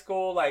high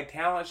school, like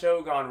talent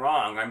show gone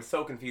wrong. I'm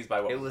so confused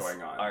by what was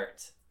going on.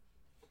 Art.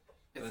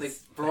 It's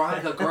like,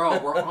 Veronica, girl,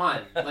 we're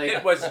on. Like,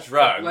 it was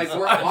drugs. Like,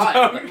 we're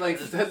on. Like,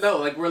 no,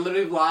 like, we're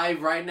literally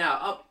live right now.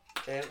 Oh.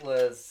 It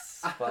was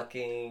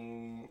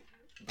fucking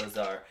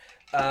bizarre.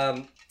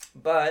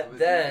 But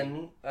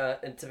then,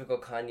 in typical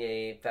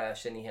Kanye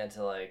fashion, he had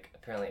to, like,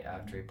 apparently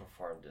after he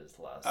performed his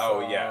last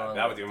song... Oh, yeah.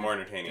 That was even more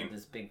entertaining. Did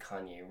this big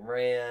Kanye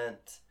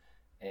rant,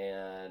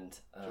 and...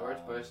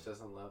 George Bush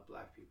doesn't love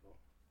black people.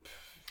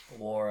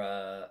 Wore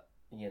a,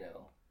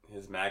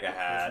 His MAGA His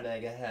hat.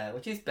 mega hat,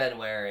 which he's been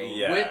wearing.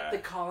 Yeah. With the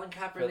Colin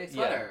Kaepernick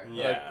sweater.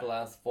 Yeah. Like the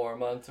last 4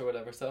 months or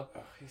whatever. So Oh,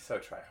 he's so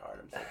try hard.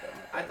 I'm so done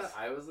with I this. thought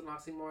I was an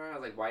oxymoron. I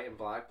was like white and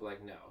black, but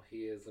like no, he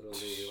is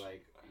literally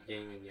like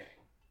yin and yang.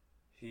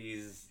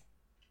 He's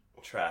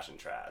trash and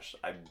trash.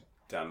 I'm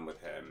done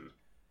with him.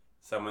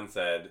 Someone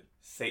said,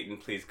 Satan,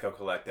 please go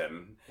collect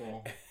him.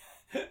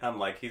 I'm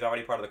like, he's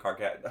already part of the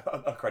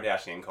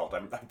Kardashian cult.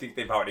 I think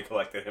they've already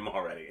collected him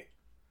already.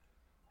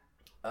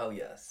 Oh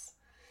yes.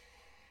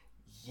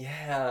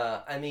 Yeah,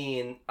 I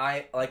mean,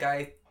 I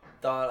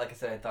thought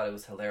it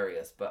was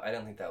hilarious, but I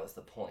don't think that was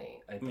the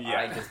point.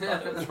 I just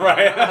thought it was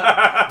Right.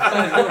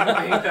 I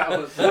don't think that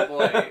was the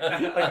point.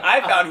 Like,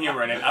 I found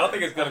humor in it. I don't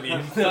think it's supposed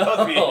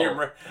to be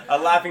a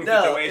laughing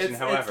situation,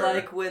 however. It's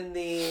like when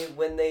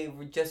they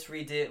just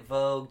redid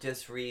Vogue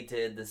just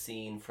redid the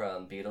scene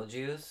from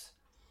Beetlejuice.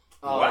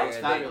 Oh, What? it's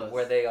fabulous.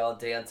 Where they all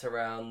dance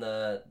around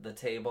the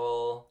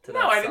table to that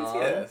No, song. I didn't see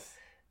this.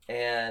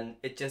 And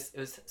it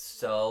was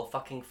so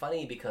fucking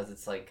funny because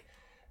it's like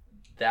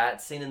that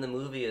scene in the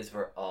movie is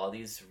where all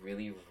these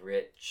really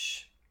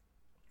rich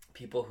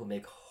people who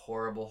make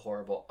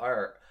horrible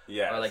art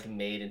Yes. are like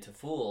made into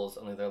fools,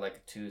 only they're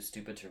like too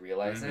stupid to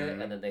realize it, and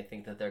then they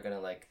think that they're gonna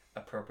like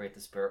appropriate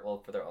the spirit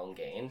world for their own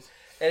gain.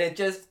 And it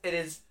is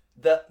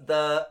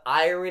the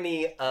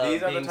irony of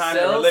These are the being times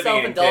that we're so living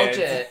in,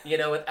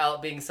 self-indulgent,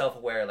 without being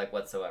self-aware like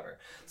whatsoever.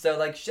 So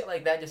like shit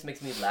like that just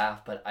makes me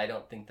laugh, but I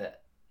don't think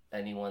that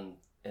anyone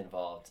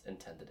involved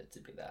intended it to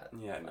be that.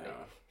 Yeah, funny. no.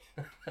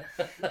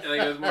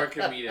 Like it was more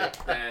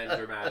comedic than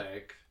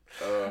dramatic.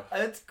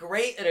 It's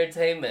great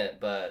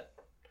entertainment, but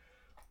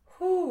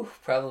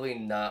probably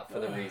not for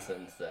the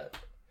reasons that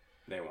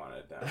They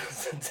wanted that. it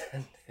was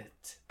intended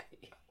to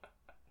be.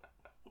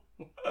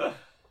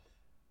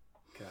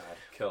 God,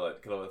 kill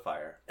it with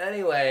fire.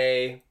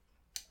 Anyway,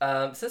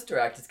 Sister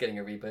Act is getting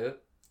a reboot,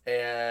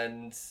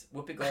 and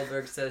Whoopi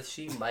Goldberg says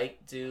she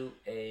might do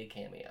a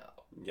cameo.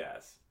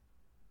 Yes.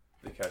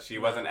 Because she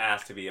wasn't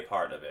asked to be a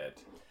part of it.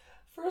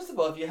 First of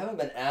all, if you haven't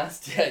been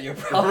asked yet, you're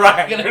probably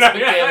Right. going to do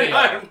a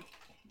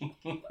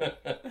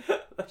cameo.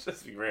 Let's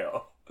just be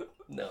real.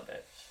 No,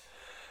 bitch.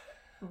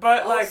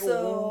 But,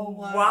 Also,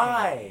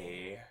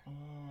 why?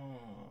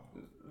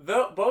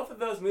 Both of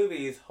those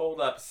movies hold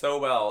up so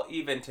well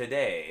even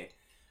today.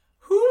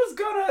 Who's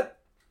gonna...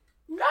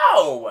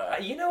 No!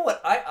 You know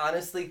what? I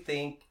honestly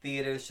think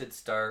theaters should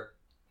start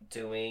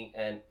doing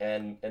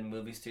and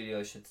movie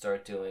studios should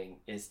start doing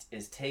is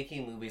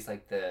taking movies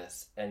like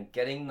this and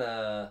getting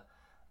the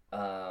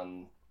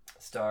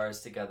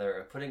stars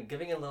together or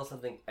giving a little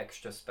something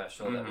extra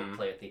special that will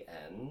play at the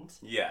end.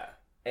 Yeah.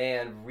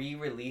 And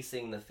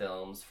re-releasing the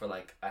films for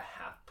like a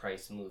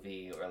half-price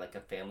movie or like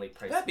a family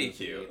price That'd be movie.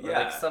 cute, Or yeah.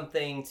 like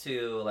something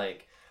to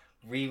like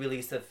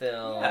re-release a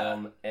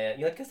film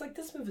and because like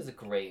this movie is a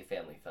great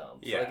family film.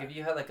 So like if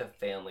you had like a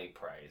family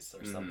price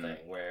or something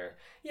where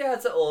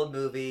it's an old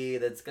movie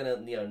that's gonna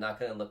not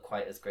gonna look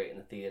quite as great in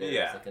the theater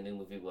as like a new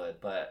movie would,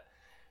 but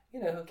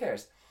who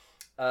cares?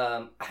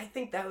 I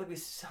think that would be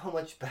so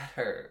much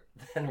better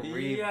than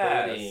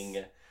rebooting.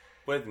 Yes.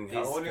 With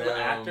no new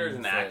actors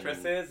and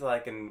actresses,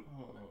 like in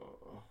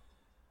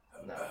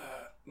no.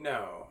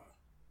 No.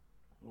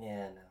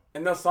 Yeah, no.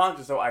 And those songs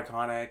are so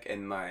iconic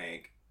and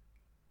like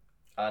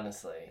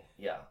Honestly,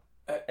 yeah.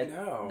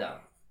 no. No.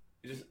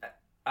 Just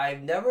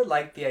I've never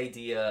liked the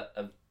idea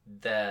of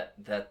that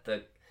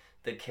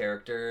the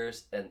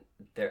characters and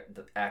the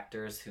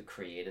actors who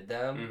created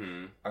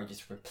them are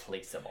just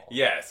replaceable.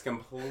 yes,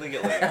 completely.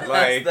 As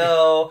Like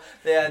though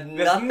they had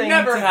this nothing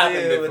never to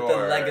happened do with the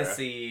before.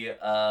 legacy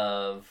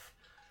of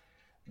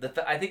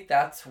I think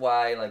that's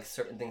why like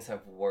certain things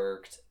have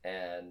worked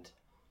and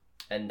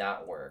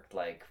not worked.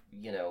 Like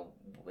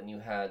when you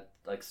had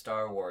like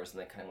Star Wars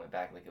and they kind of went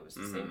back like it was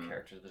the same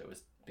characters, but it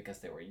was because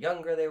they were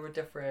younger, they were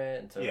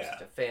different, and so it was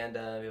such a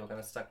fandom, people kind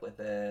of stuck with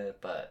it,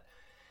 but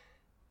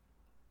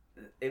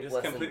it just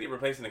wasn't completely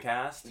replacing the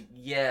cast.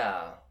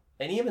 Yeah,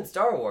 and even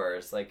Star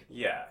Wars, like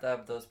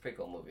those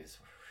prequel movies,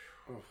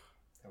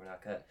 they were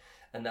not good,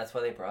 and that's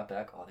why they brought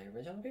back all the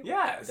original people.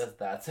 Yes, because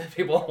that's what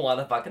people want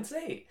to fucking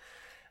see.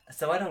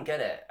 So I don't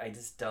get it. I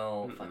just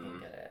don't fucking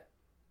get it.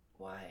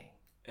 Why?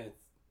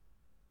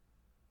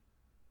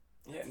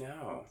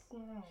 No.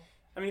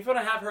 I mean, if you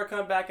want to have her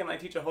come back and like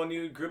teach a whole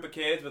new group of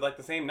kids with like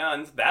the same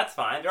nuns, that's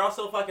fine. They're all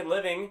still fucking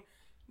living.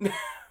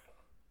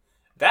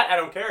 That I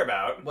don't care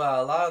about.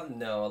 Well, a lot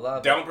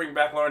of Don't bring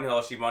back Lauryn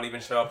Hill. She won't even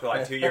show up till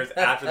like 2 years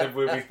after the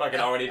movie's fucking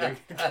already been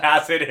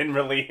casted and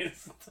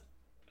released.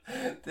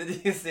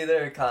 Did you see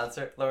their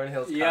concert? Lauryn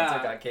Hill's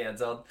concert got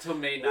canceled Till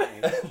May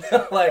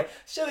 9th. Like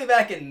she'll be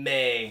back in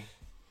May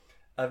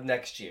of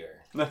next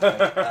year.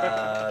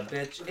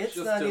 Bitch, it's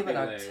She'll not still even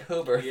be late.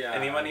 October. Yeah.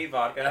 Anyone need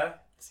vodka?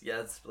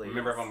 Yes, please.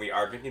 Remember when we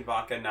are drinking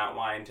vodka, not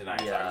wine tonight,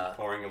 so Yeah. I'm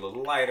pouring a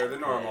little lighter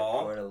than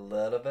normal. Pour it a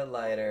little bit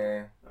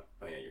lighter.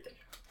 Oh yeah, you're good.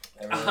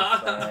 Everyone's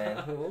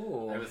fine.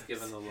 Ooh. I was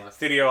given the look.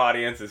 Studio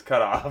audience is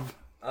cut off.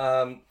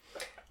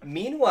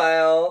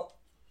 Meanwhile,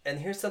 and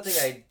here's something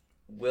I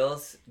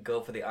will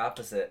go for the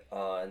opposite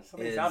on. So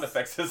many sound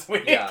effects this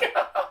week. Yeah,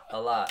 a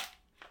lot.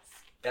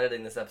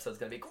 editing this episode is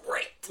gonna be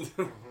great.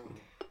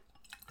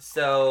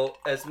 So,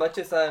 as much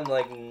as I'm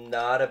like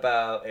not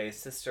about a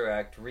Sister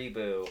Act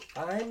reboot,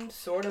 I'm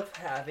sort of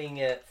having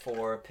it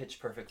for Pitch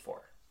Perfect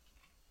 4.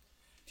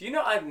 Do you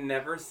know I've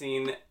never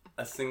seen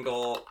a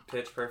single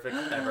Pitch Perfect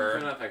ever?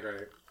 They're not that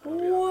great.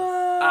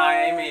 What?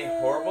 I'm a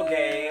horrible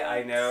gay,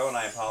 I know, and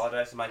I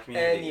apologize to my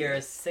community. And you're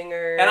a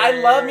singer. And I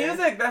love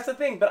music, that's the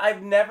thing, but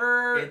I've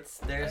never...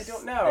 I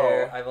don't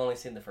know. I've only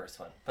seen the first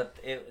one, but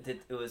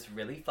it was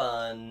really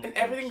fun. And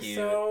everything's cute.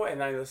 so,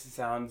 and I know this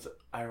sounds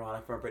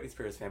ironic for a Britney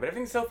Spears fan, but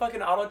everything's so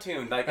fucking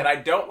auto-tuned. Like, and I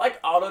don't like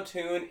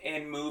auto-tune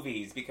in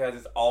movies because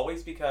it's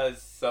always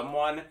because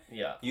someone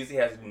usually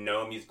has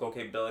no musical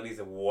capabilities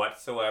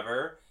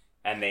whatsoever,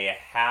 and they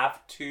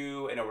have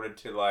to in order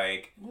to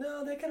like...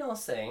 No, they can all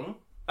sing.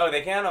 Oh,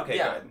 they can? Okay,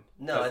 yeah. good.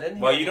 No, I didn't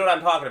hear Well, you know what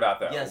I'm talking about,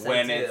 though. Yes,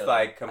 when I do. it's,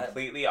 like,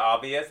 completely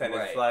obvious, and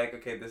right. it's like,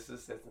 okay, this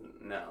is...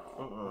 No.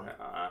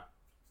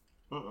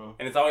 Mm-mm.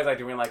 And it's always, like,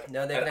 doing, like,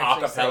 no, an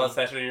acapella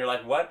session, and you're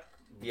like, what?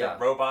 Yeah.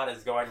 The robot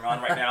is going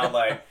on right now?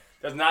 Like,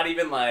 there's not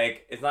even,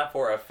 like... It's not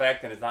for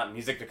effect, and it's not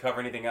music to cover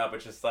anything up.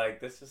 It's just,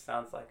 like, this just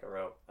sounds like a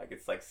robot. Like,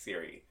 it's like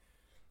Siri.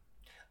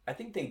 I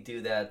think they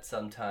do that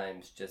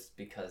sometimes just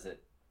because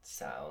it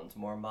sounds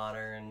more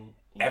modern.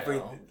 I've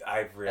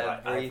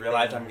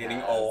realized I'm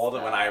getting old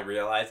when I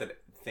realize that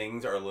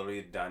things are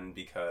literally done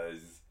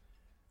because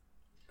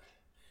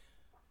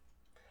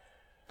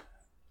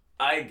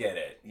I get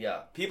it.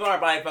 Yeah. People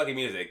aren't buying fucking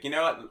music. You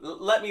know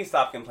what? Let me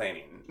stop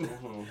complaining.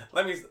 Mm-hmm.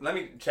 let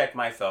me check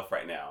myself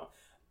right now.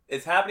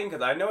 It's happening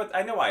because I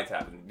know why it's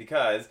happening.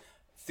 Because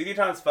studio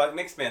time's fucking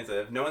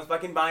expensive. No one's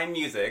fucking buying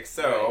music.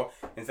 So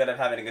instead of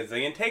having a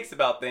gazillion takes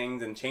about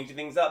things and changing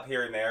things up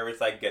here and there,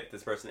 it's like get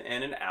this person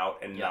in and out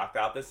and knock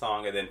out the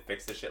song and then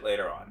fix the shit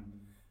later on.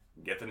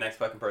 Get the next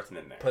fucking person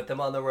in there. Put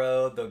them on the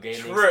road. They'll gain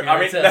True. the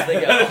experience as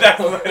they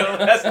go.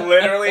 That's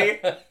literally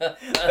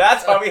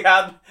that's why we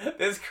have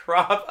this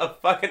crop of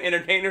fucking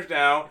entertainers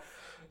now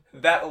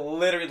that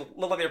literally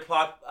look like they're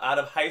plopped out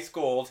of high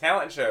school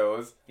talent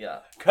shows. Yeah.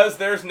 Because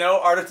there's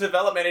no artist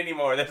development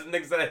anymore. That doesn't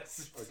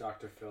exist. Or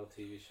Dr. Phil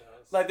TV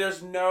shows. Like,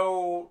 there's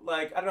no,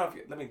 like, I don't know if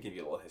you, let me give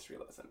you a little history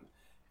lesson.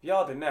 If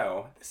y'all didn't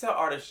know, this is how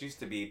artists used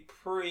to be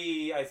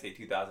I'd say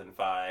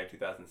 2005,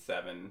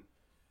 2007.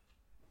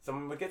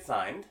 Someone would get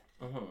signed.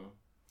 Mm-hmm.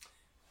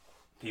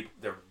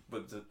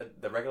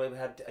 The regular label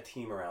had a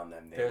team around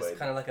them. There's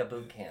kind of like a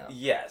boot camp.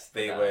 Yes,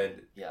 they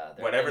would. Yeah.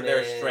 Whatever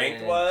their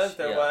strength was,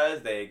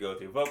 they go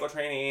through vocal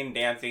training,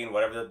 dancing,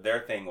 whatever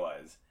their thing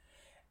was.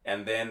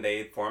 And then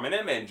they form an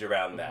image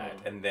around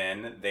that. And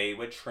then they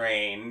would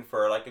train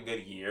for like a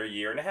good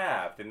year and a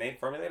half. Then they'd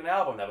formulate an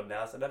album that would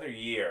last another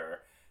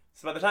year.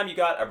 So by the time you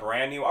got a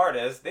brand new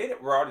artist, they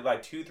were already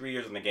like 2-3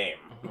 years in the game.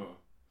 Mm-hmm.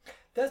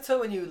 That's why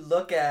when you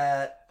look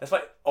at... That's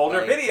why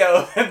older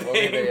video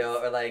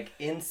or like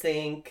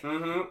NSYNC,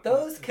 mm-hmm.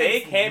 those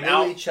kids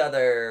knew each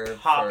other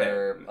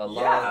for a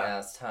long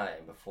ass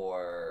time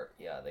before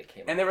they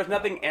came And there was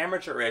nothing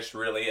amateurish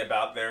really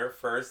about their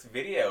first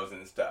videos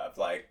and stuff,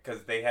 like,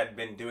 because they had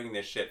been doing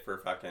this shit for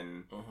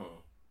fucking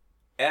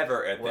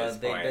ever at this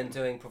point. Well, they've been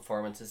doing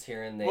performances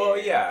here and there. Well,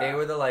 yeah. They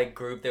were the like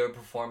group, they would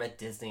perform at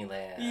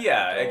Disneyland.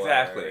 Yeah,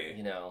 exactly.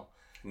 You know.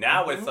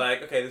 Now it's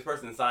like, okay, this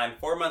person signed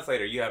 4 months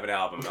later, you have an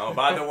album. Oh,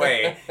 by the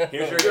way,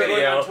 here's your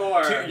video.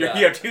 You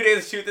have 2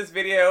 days to shoot this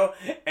video,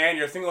 and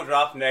your single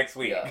drops next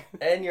week. Yeah.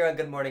 And you're on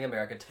Good Morning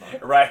America tomorrow.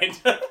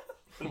 Right.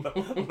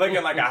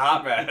 Looking like a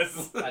hot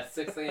mess. At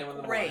 6 a.m. in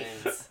the morning.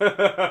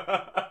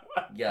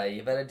 Yeah,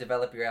 you better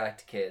develop your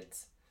act,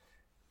 kids.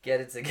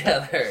 Get it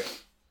together.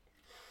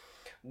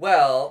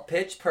 Well,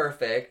 Pitch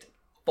Perfect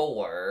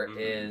 4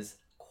 is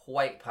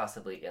quite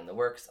possibly in the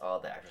works. All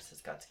the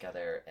actresses got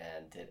together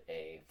and did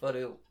a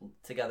photo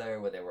together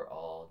where they were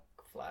all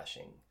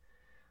flashing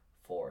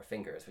 4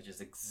 fingers, which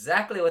is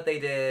exactly what they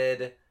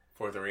did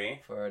for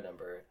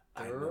number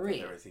 3. I didn't know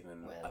there was even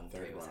a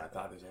third one. I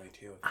thought there was only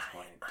 2 at this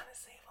point.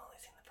 Honestly, I've only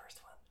seen the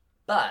first one.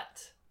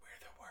 But we're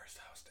the worst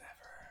host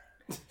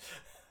ever.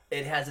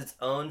 It has its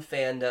own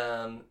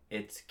fandom.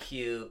 It's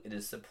cute. It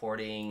is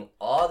supporting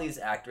all these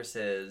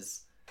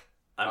actresses.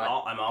 I'm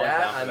always down for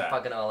that. I'm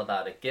fucking all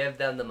about it. Give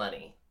them the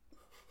money.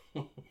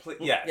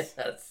 Yes.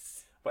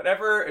 Yes.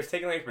 Whatever is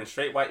taken away from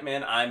straight white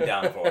men, I'm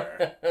down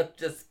for.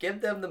 Just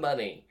give them the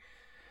money.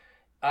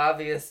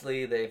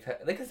 Obviously,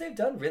 because they've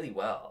done really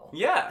well.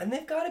 Yeah. And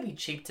they've got to be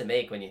cheap to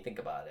make when you think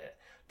about it.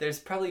 There's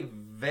probably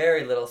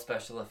very little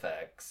special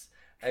effects.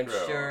 I'm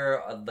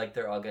sure like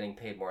they're all getting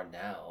paid more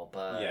now,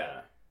 but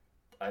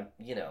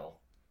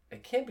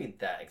it can't be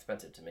that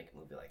expensive to make a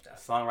movie like that.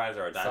 Songwriters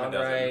are a dime a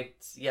dozen.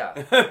 Yeah.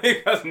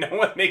 Because no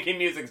one's making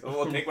music, so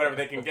we'll take whatever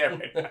they can get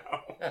right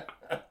now.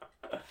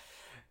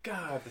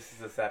 God, this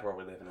is a sad world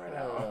we live in right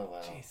now. Oh,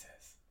 wow.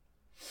 Jesus.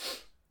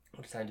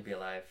 What a time to be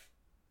alive.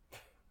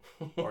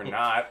 Or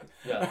not.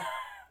 Yeah.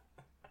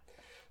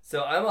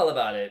 So I'm all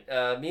about it.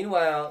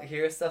 Meanwhile,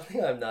 here's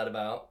something I'm not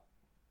about.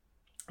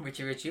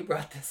 Richie Rich, you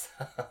brought this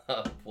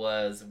up.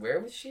 Where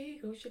was she?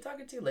 Who was she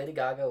talking to? Lady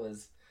Gaga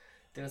was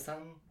doing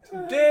something?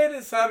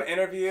 Did some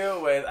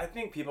interview with, I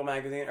think, People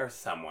Magazine or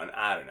someone.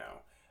 I don't know.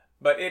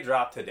 But it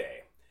dropped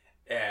today.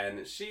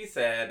 And she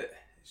said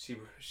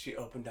she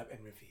opened up and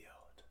revealed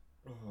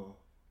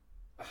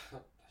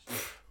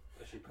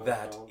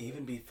that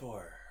even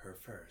before her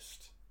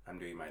first, I'm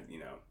doing my,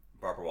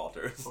 Barbara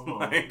Walters,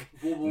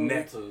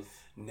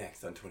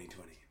 next on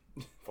 2020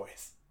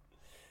 voice.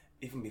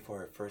 Even before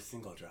her first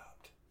single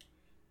dropped,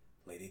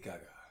 Lady Gaga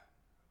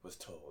was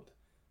told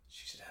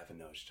she should have a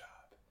nose job.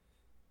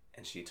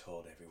 And she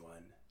told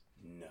everyone,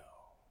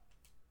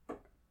 no.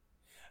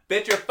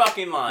 Bitch, you're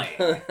fucking lying.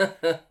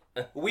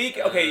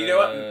 Okay, you know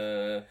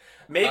what?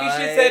 Maybe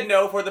she said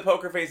no for the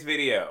Poker Face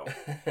video.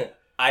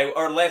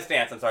 Or Let's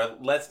Dance, I'm sorry.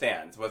 Let's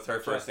Dance was her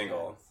first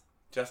single.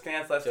 Just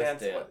Dance, Let's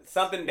Dance?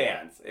 Something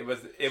Dance. It was.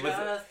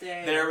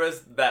 There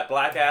was that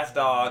black ass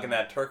dog and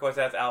that turquoise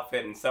ass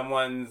outfit in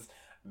someone's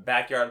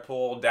backyard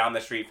pool down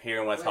the street here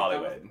in West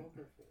Hollywood.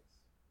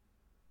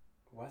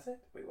 Was it?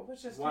 Wait, what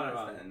was Just Dance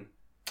then?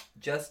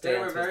 Just They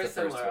Dance were very was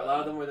the first similar. one. A lot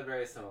of them were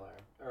very similar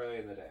early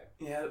in the day.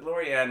 Yeah,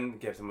 Lorianne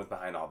Gibson was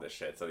behind all this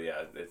shit, so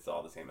yeah, it's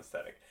all the same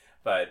aesthetic.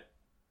 But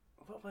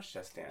what was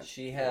Just Dance?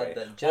 She had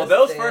the Just Well,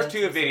 those Dance first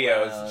two was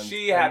videos, around,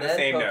 she had and the then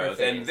same Poker nose,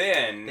 Face. and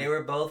then They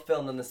were both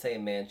filmed in the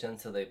same mansion,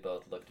 so they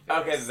both looked very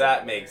okay, similar.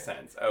 that makes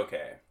sense.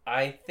 Okay,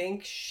 I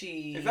think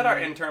she... is that our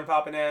intern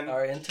popping in?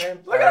 Our intern...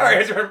 Look at our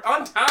intern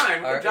on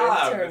time. Our Good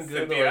job, intern Google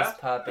Cynthia. is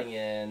popping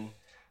in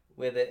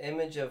with an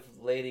image of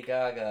Lady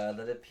Gaga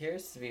that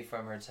appears to be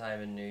from her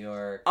time in New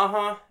York.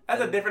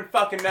 That's a different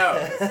fucking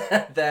nose.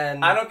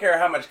 Then I don't care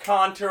how much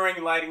contouring,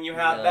 lighting you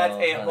have. No, That's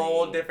a honey.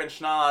 whole different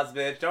schnoz,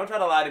 bitch. Don't try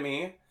to lie to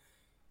me.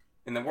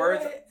 In the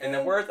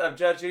words of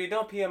Judge Judy,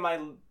 don't pee on my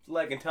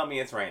leg and tell me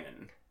it's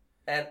raining.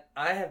 And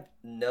I have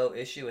no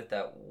issue with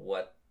that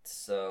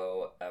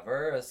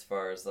whatsoever, as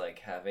far as like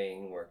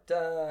having work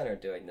done or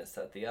doing this,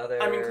 that, the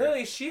other. I mean,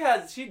 clearly she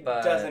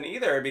doesn't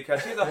either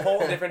because she's a whole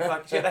different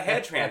she had a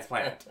head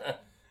transplant.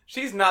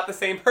 She's not the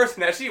same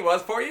person as she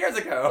was 4 years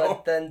ago.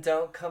 But then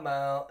don't come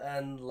out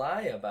and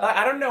lie about it.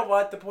 I don't know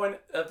what the point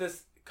of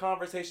this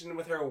conversation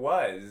with her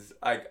was.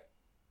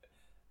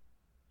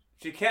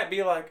 She can't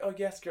be like, oh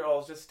yes,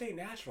 girls, just stay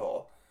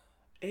natural.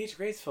 Age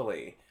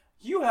gracefully.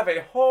 You have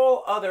a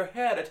whole other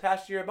head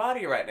attached to your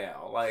body right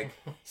now. Like,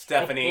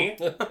 Stephanie.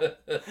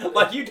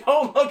 Like, you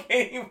don't look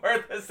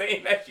anywhere the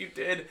same as you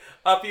did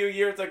a few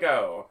years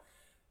ago.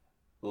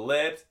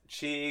 Lips,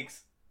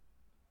 cheeks,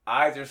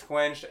 eyes are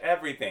squinched,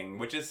 everything,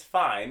 which is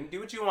fine.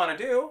 Do what you want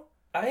to do.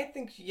 I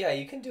think, yeah,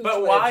 you can do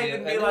But what you why wanna do,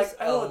 didn't and be like,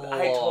 there's oh, a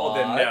I told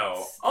them no,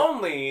 lot.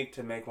 only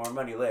to make more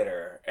money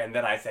later. And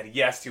then I said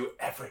yes to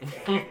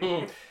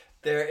everything.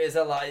 There is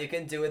a lot you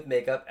can do with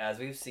makeup, as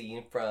we've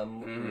seen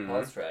from Mhm.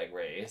 RuPaul's Drag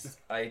Race.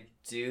 I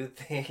do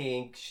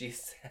think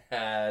she's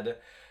had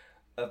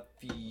a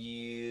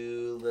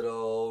few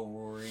little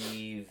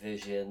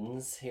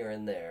revisions here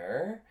and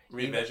there.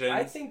 Revisions?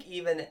 I think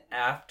even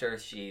after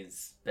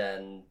she's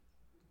been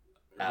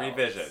out.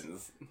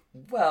 Revisions.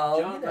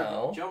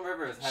 Well, Joan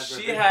Rivers had She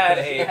revisions. had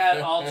She a- had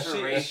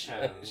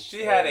alterations.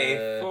 She had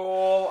a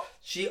full...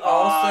 She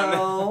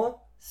also,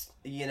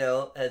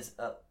 has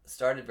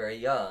started very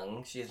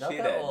young. She's not She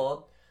that did.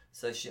 old,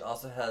 so she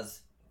also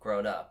has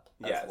grown up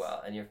as Yes.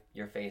 well. And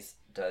your face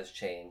does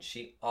change.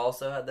 She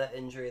also had that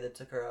injury that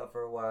took her out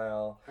for a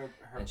while, Her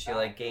and she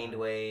gained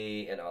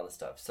weight and all this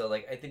stuff. So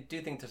I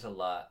do think there's a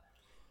lot,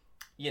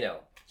 She going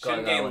didn't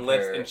on gain with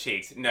lips her. and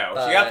cheeks. No,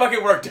 But she got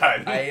fucking work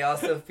done. I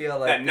also feel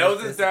like that nose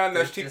there's is done,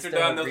 those there's cheeks are just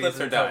no done, those lips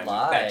are reason to done.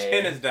 That lie.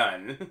 chin is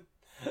done.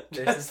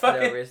 There's Just just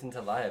fucking... no reason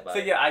to lie about So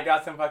it. yeah, I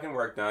got some fucking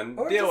work done.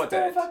 Or Deal just with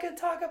don't it. fucking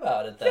talk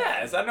about it then.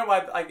 Yes, I don't know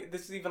why.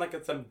 This is even like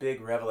some big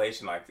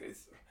revelation.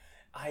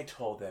 I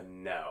told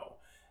them no,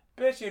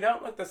 bitch. You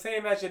don't look the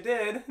same as you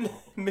did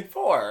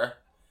before.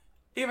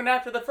 Even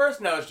after the first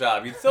nose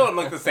job, you still don't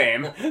look the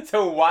same.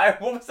 So why?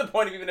 What was the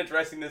point of even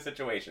addressing this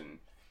situation?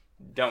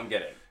 Don't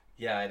get it.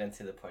 Yeah, I didn't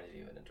see the point of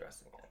even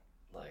addressing it.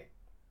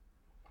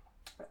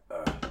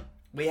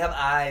 We have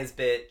eyes,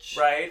 bitch.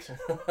 Right?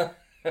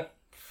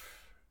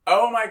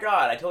 Oh my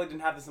god! I totally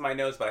didn't have this in my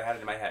notes, but I had it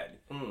in my head.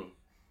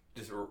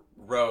 Just a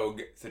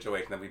rogue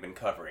situation that we've been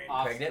covering.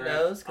 Off Pregnant script,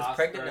 nose? Because off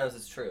pregnant script.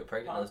 nose is true.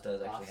 Pregnant nose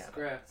does actually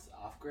happen.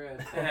 Off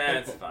grid.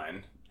 It's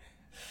fine.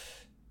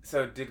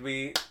 So did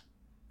we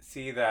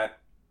see that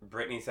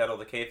Britney settled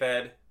the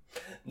K-Fed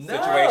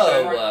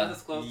situation? No!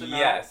 Disclosed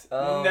Yes.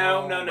 Oh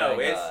No. my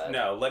It's God.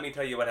 no. Let me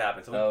tell you what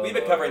happened. So Oh, we've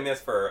been Lord. covering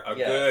this for a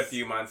Yes. good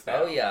few months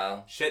now. Oh,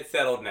 yeah. Shit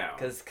settled now.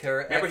 Because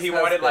her Remember, he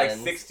wanted like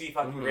ex-husband- 60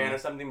 fucking grand or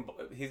something.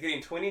 He's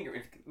getting 20.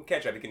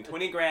 Catch up. He's getting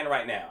 20 grand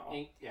right now.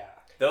 Yeah.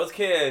 Those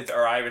kids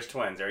are Irish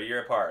twins. They're a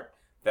year apart.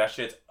 That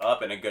shit's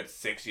up in a good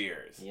 6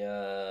 years.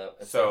 Yeah.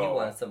 So So- he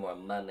wants some more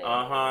money.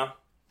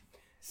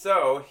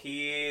 So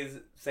he's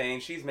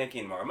saying she's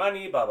making more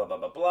money, blah, blah, blah,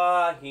 blah,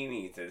 blah. He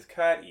needs his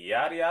cut,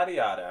 yada, yada,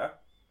 yada.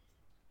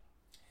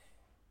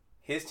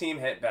 His team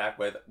hit back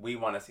with, we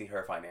want to see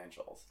her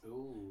financials.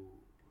 Ooh.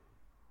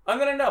 I'm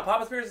going to know.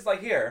 Papa Spears is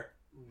like, here.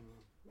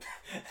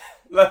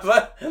 Now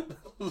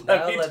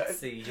me let's tell-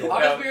 see.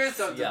 Papa Spears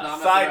does Yeah. not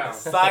mess around.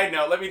 Side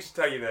note, let me just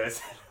tell you this.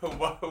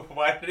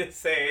 Why did it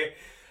say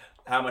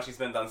how much she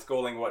spends on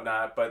schooling and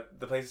whatnot, but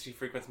the places she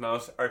frequents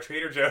most are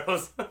Trader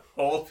Joe's,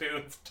 Whole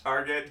Foods,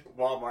 Target,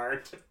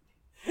 Walmart,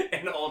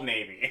 and Old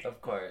Navy.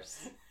 Of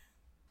course.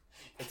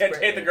 Can't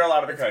take the girl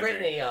out of the country.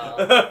 Britney,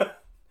 y'all.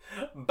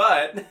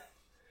 But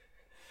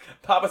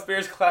Papa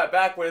Spears clapped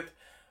back with,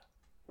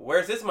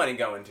 where's this money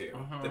going to?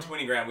 Mm-hmm. The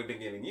 20 grand we've been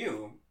giving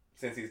you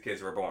since these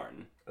kids were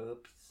born.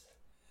 Oops.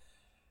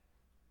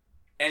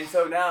 And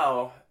so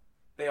now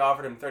they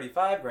offered him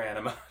 35 grand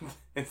a month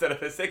instead of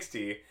the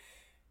 60.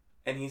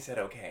 And he said,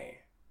 okay.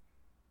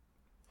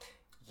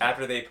 Yeah.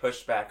 After they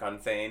pushed back on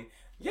saying,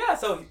 yeah,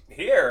 so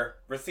here,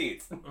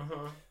 receipts.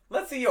 Mm-hmm.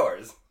 Let's see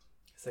yours.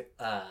 It's like,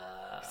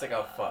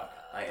 oh, fuck.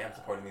 I am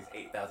supporting these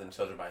 8,000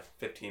 children by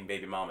 15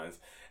 baby mamas.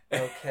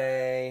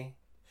 Okay.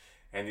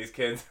 And these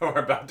kids are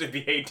about to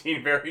be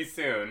 18 very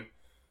soon.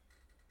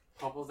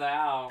 Couples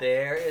out.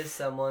 There is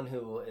someone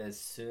who, as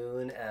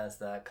soon as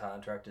that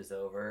contract is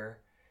over,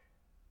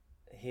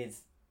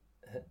 he's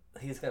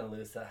gonna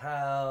lose the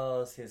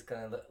house. He's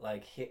gonna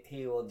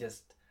he will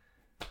just.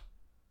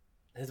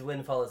 His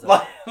windfall is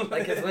over.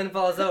 Like his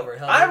windfall is over.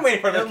 I'm waiting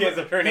for the kids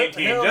to turn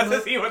 18 just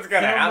to see what's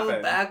gonna happen. He'll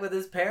move back with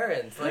his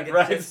parents. Like it's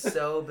right. just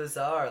so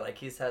bizarre. Like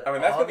he's had. I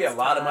mean, that's all gonna be a this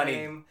lot of time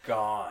money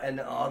gone, and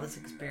all this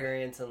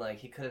experience, and like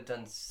he could have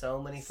done so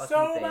many fucking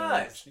so things.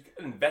 much. You could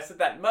have invested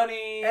that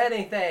money.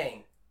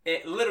 Anything.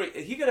 It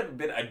literally, he could have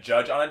been a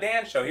judge on a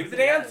dance show. He was a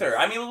dancer.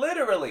 I mean,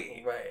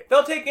 literally. Right.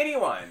 They'll take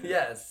anyone.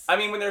 Yes. I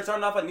mean, when they're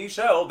starting off a new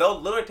show, they'll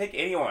literally take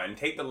anyone.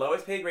 Take the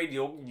lowest paid grade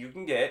you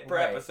can get per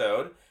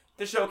episode.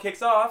 The show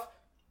kicks off.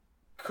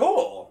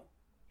 Cool.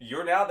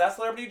 You're now that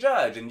celebrity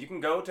judge, and you can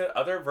go to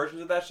other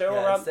versions of that show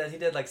around. Instead, he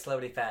did like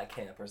Celebrity Fat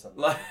Camp or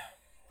something.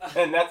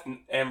 And that's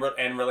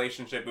and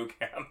Relationship Boot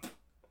Camp.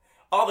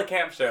 All the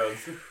camp shows.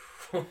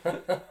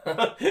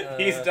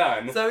 He's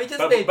done. So he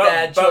just made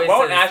bad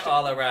choices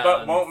all around.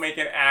 But won't make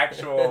an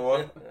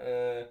actual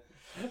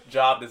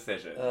job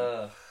decision.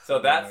 So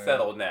that's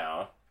settled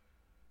now.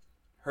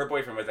 Her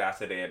boyfriend was asked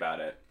today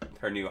about it.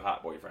 Her new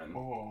hot boyfriend.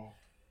 Oh.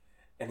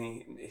 And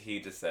he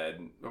just said,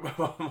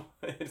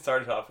 it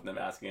started off with them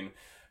asking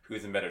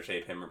who's in better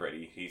shape, him or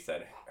Brittany. He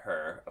said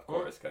her, of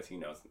course, because he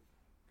knows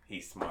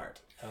he's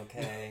smart.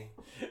 Okay.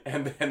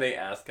 And then they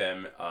asked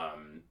him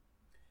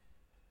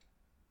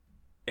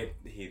if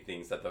he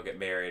thinks that they'll get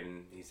married,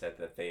 and he said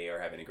that they are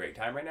having a great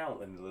time right now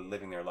and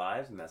living their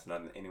lives, and that's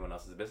not anyone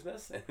else's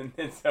business. And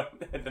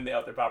then the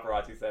other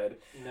paparazzi said,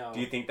 no. Do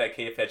you think that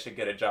K-Fed should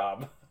get a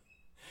job?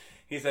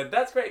 He said,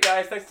 that's great,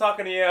 guys. Thanks for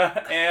talking to you.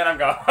 And I'm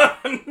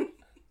gone.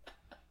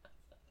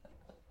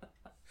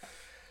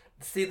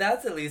 See,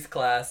 that's at least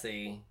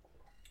classy.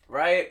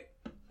 Right?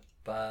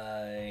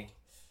 Bye.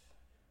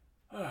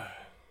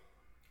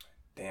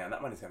 Damn,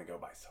 that money's going to go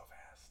by so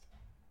fast.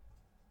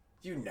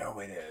 You know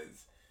it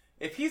is.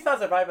 If he's not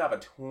surviving off of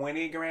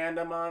 20 grand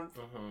a month,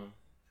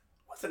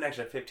 what's an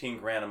extra 15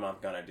 grand a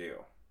month going to do?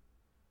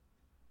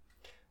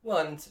 Well,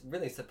 and it's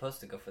really supposed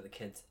to go for the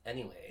kids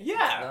anyway.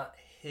 Yeah. It's not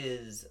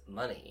his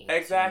money.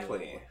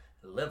 Exactly.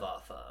 To live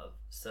off of.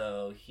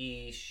 So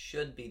he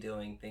should be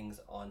doing things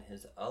on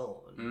his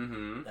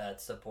own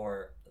that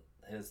support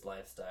his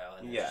lifestyle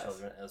and his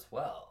children as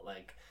well.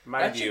 Like,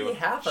 mind that should you, be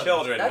half of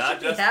children, that not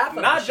should just be half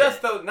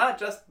of not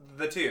just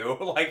the two,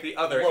 like the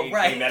other 18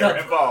 right. that are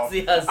involved.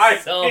 He has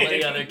so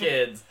many other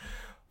kids.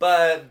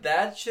 But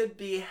that should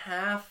be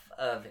half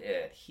of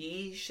it.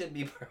 He should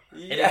be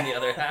providing the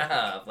other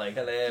half. Like,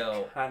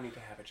 hello. I need to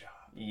have a job.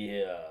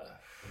 Yeah.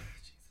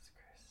 Jesus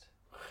Christ.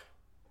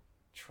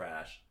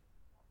 Trash.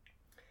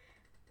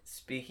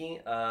 Speaking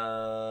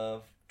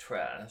of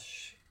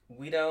trash,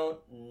 we don't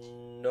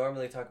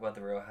normally talk about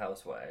the Real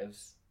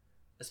Housewives,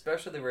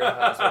 especially the Real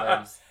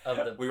Housewives of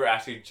the... We were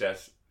actually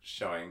just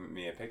showing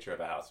me a picture of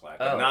a housewife,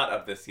 but not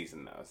of this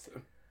season, though.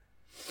 So.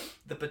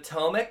 The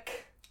Potomac?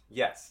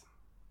 Yes.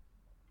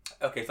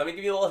 Okay, so let me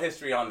give you a little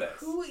history on this.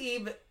 Who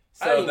even...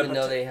 I didn't even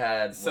know they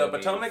had... So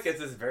Potomac is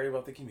this very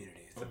wealthy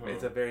community.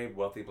 It's a very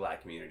wealthy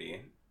black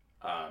community.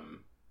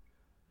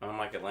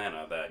 Unlike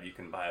Atlanta, that you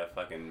can buy a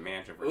fucking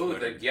mansion for... Ooh,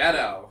 the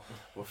ghetto.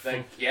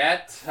 The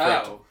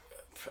ghetto.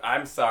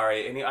 I'm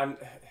sorry.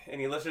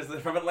 Any listeners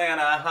from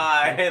Atlanta,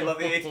 hi, I love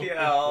the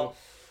ATL.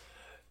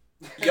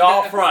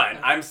 Y'all front.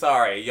 I'm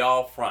sorry.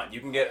 Y'all front.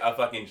 You can get a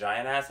fucking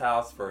giant-ass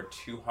house for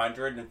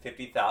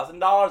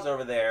 $250,000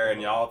 over there,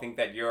 and y'all think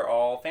that you're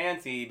all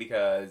fancy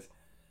because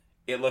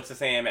it looks the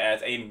same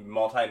as a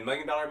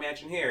multi-million-dollar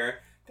mansion here.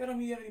 That don't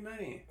mean you have any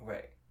money.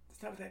 Right.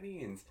 That's not what that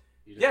means.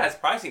 Yeah, its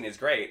pricing is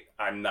great.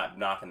 I'm not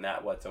knocking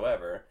that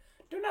whatsoever.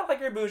 Do not like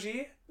you're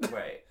bougie.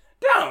 Right.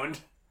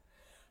 Don't.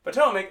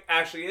 Potomac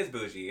actually is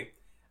bougie,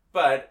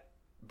 but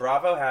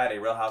Bravo had a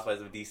Real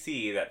Housewives of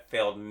DC that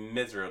failed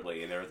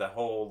miserably. There was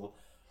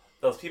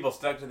those people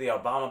stuck to the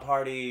Obama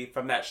party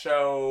from that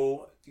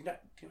show.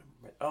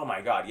 Oh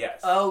my God,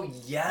 yes. Oh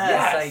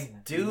yes. I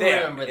do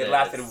remember this. It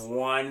lasted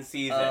one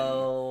season.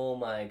 Oh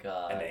my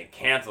God. And they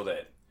canceled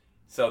it.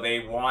 So they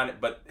wanted,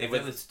 but it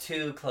was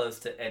too close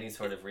to any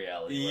sort of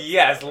reality.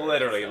 Yes,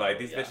 literally. So, like,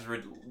 these bitches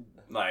were,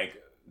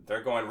 like,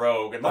 they're going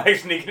rogue and like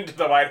sneaking into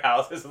the White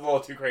House. This is a little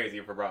too crazy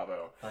for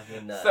Bravo.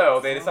 Fucking nuts. So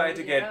they decided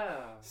to get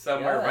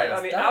somewhere Yes, right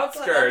on the that's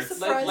what I'm outskirts.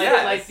 surprised.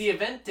 Like the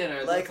event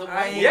dinner. Like the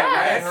I, one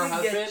Yes. her I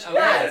husband. get, Okay,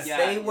 yes, yeah,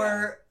 they yeah.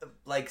 were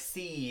like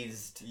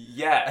seized.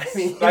 Yes. I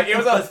mean, like it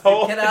was a you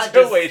whole cannot just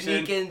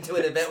situation. sneak into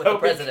an event with So the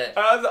president.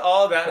 because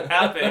all that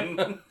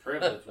happened,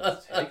 Privilege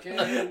was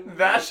taken.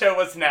 that show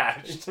was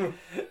snatched. Hey,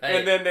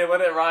 And then they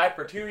let it ride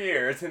for 2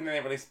 years, and then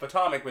they released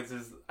Potomac, which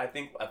is, I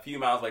think, a few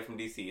miles away from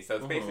D.C. So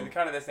it's basically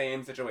kind of the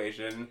same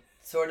situation.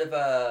 sort of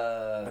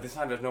But this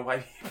time there's no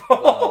white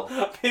people.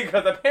 Well.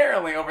 Because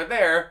apparently over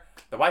there,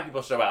 the white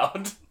people show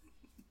out.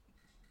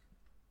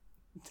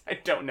 I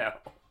don't know.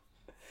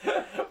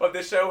 But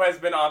this show has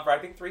been on for, I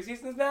think, 3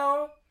 seasons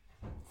now?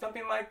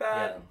 Something like yeah.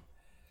 that.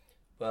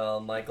 Well,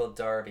 Michael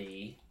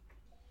Darby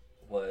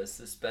was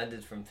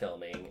suspended from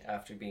filming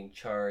after being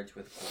charged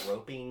with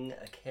groping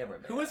a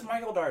cameraman. Who is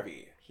Michael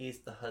Darby? He's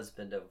the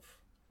husband of.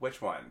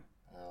 Which one?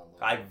 Oh,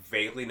 Lord. I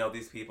vaguely know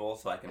these people,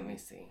 so I Let can... me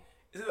see.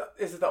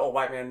 Is it the old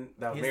white man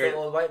that was He's married, the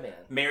old white man.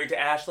 married to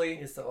Ashley?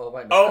 He's the old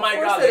white man. Oh Of my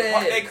course god,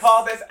 it they is.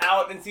 called this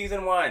out in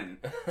season 1.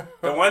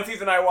 The one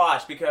season I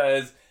watched,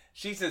 because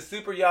she's this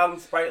super young,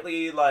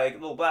 sprightly, like,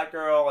 little black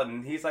girl,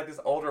 and he's like this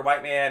older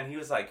white man. He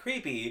was like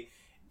creepy,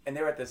 and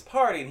they were at this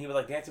party, and he was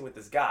like dancing with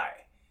this guy.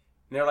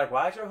 And they're like,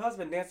 why is your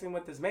husband dancing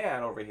with this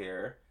man over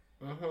here?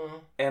 Mm-hmm.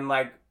 And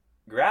like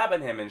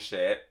grabbing him and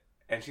shit.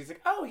 And she's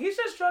like, oh, he's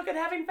just drunk and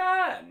having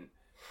fun.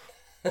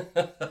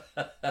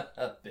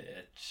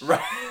 Bitch.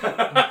 Right.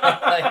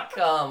 Like,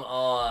 come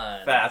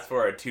on. Fast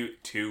forward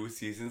two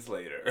seasons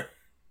later.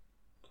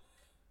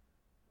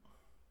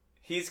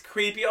 He's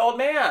creepy old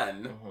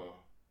man. Mm-hmm.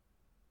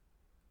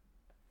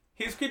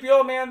 He's creepy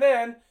old man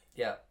then.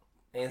 Yeah.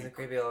 He's a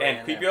creepy old And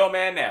man. creepy now. old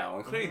man now.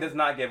 And clearly does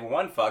not give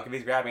one fuck if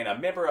he's grabbing a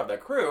member of the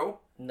crew.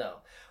 No.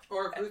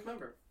 Or a cruise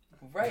member.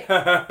 Right.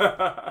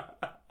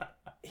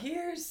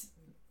 Here's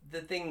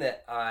the thing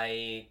that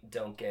I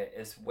don't get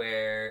is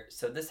where,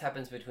 so this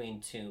happens between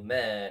two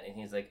men, and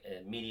he's like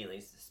immediately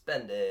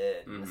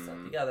suspended, and this, that,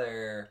 and the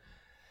other.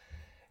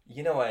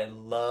 You know, I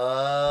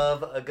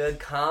love a good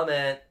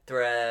comment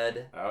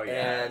thread. Oh,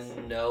 yes.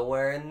 And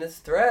nowhere in this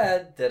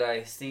thread did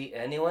I see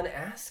anyone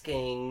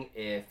asking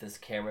if this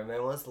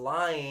cameraman was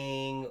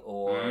lying,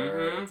 or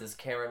if this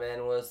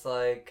cameraman was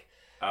like,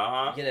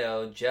 you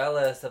know,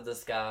 jealous of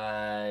this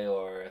guy,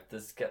 or if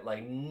this guy,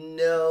 like,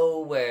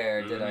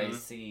 nowhere did I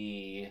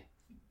see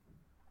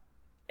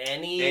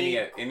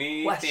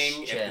anything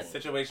question. if the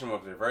situation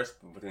was reversed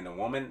between a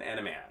woman and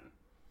a man.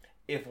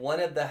 If one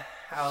of the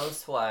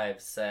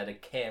housewives said a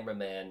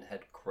cameraman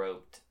had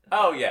groped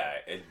Oh, them, yeah,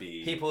 it'd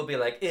be... people would be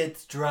like,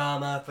 it's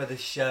drama for the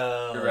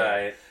show.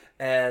 Right.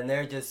 And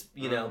they're just,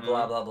 you know,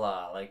 blah, blah,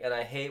 blah. Like, and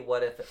I hate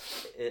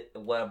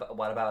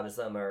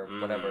whataboutism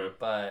or whatever,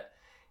 but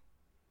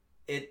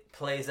it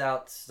plays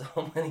out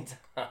so many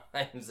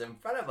times in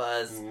front of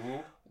us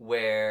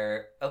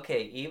where,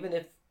 okay, even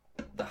if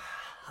the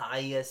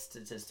highest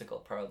statistical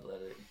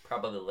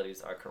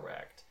probabilities are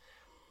correct,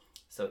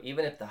 so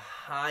even if the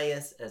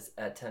highest is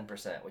at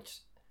 10%, which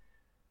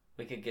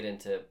we could get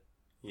into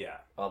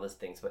all these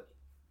things, but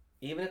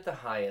even if the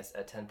highest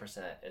at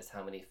 10% is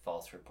how many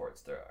false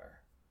reports there are,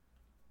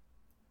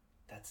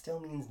 that still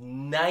means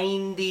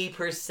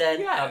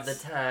 90% of the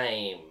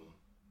time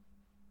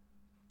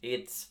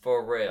it's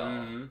for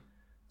real.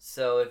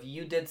 So if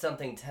you did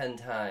something 10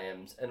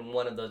 times and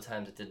one of those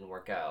times it didn't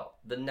work out,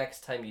 the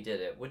next time you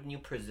did it, wouldn't you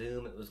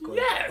presume it was going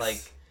to,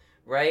 like,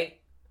 right?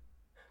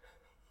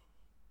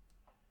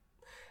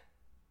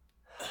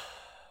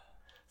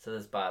 So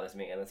this bothers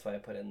me, and that's why I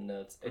put it in the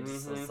notes.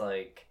 It's just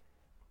like,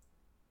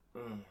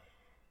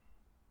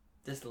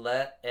 just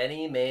let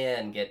any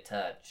man get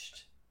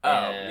touched.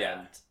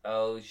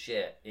 Oh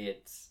shit,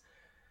 it's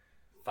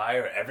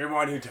fire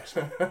everyone who touched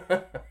me.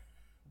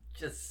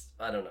 just,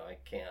 I don't know, I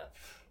can't.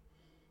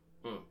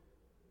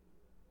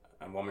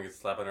 A woman gets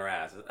slapped on her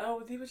ass.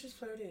 Oh, he was just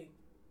flirting.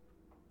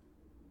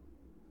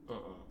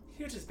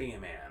 He was just being a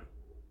man.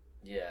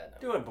 Yeah, no.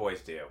 Do what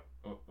boys do.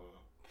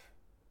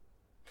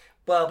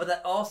 Well, but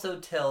that also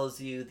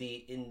tells you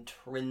the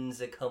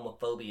intrinsic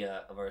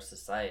homophobia of our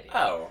society.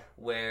 Oh.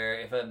 Where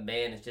if a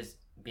man is just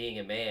being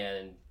a man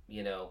and,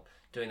 you know,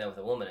 doing that with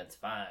a woman, it's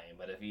fine.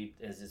 But if he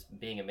is just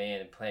being a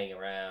man and playing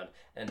around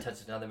and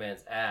touches another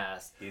man's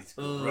ass, He's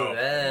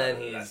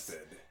then he's, molested.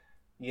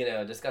 you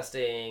know,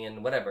 disgusting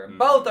and whatever.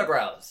 Both are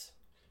gross.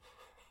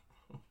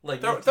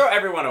 Like Throw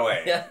everyone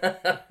away. Yeah.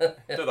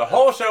 Throw the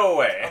whole show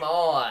away. Come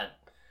on.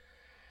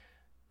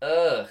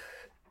 Ugh.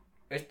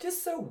 It's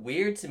just so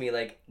weird to me.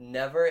 Like,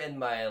 never in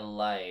my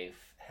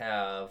life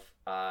have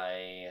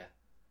I,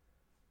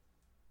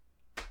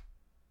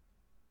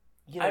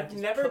 you know, I've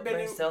just never put been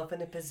myself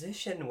in a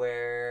position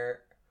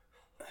where,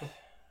 I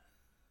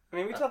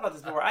mean, we talked about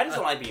this before. I just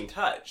don't like being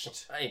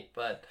touched. right,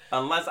 but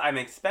Unless I'm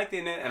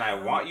expecting it and I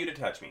want you to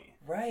touch me.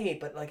 right,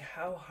 but like,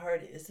 how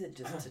hard is it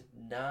just to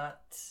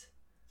not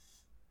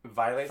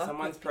Violate fuck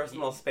someone's with people?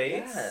 personal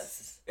space?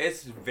 Yes,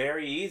 It's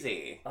very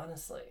easy.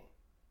 honestly,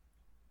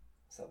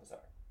 so bizarre.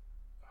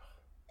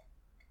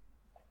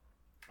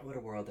 What a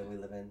world that we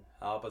live in.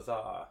 How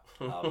bizarre.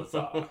 How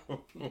bizarre.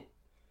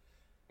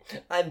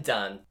 I'm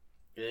done.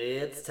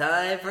 It's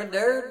time for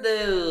Nerd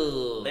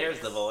News. There's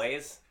the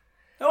voice.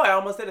 Oh, I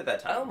almost did it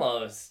that time.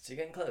 Almost. You're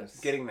getting close.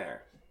 Getting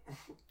there.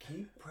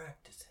 Keep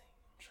practicing.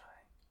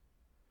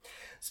 Try.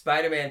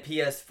 Spider-Man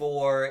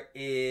PS4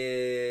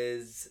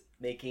 is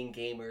making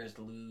gamers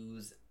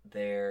lose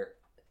their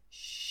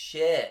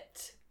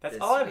shit. That's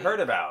this all I've week. heard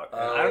about.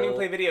 I don't even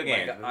play video my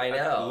games. God, I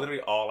That's know.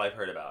 literally all I've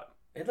heard about.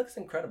 It looks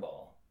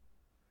incredible.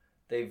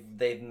 They've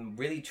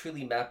really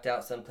truly mapped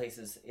out some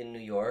places in New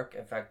York.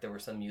 In fact, there were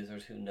some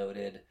users who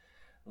noted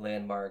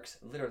landmarks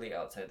literally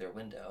outside their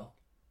window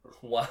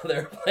while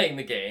they're playing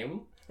the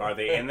game. Are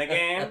they in the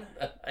game?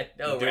 I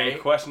know, Doing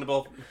right?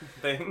 questionable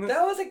things?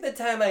 That was like the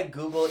time I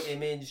Google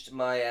imaged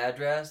my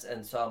address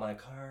and saw my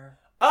car.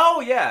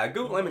 Oh, yeah.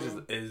 Google Images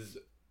is...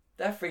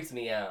 That freaks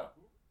me out.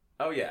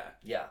 Oh, yeah.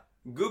 Yeah.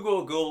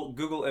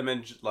 Google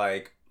image,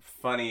 like,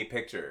 funny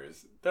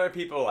pictures. There are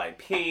people, like,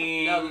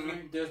 peeing. No,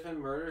 there's been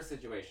murder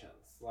situations.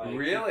 Like,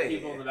 Really?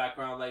 People in the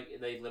background, like,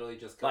 they literally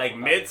just go Like,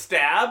 without-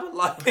 mid-stab?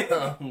 Like...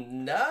 Oh,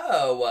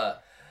 no.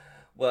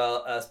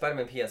 Well,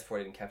 Spider-Man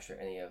PS4 didn't capture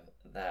any of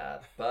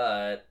that,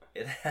 but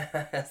it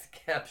has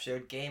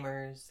captured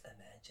gamers'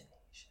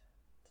 imagination.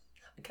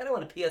 I kind of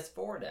want a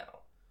PS4 now.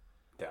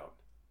 Don't.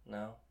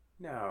 No?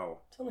 No.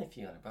 It's only a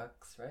few $100,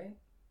 right?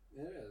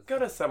 It is. Go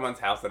to someone's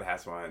house that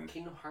has one.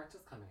 Kingdom Hearts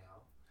is coming out.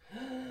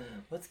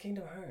 What's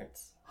Kingdom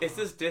Hearts? Is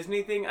this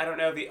Disney thing? I don't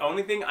know. The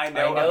only thing I I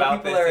know know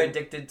about people this... are and-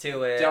 addicted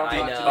to it. Don't I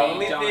talk know. to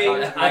me. Only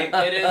Don't thing talk to me.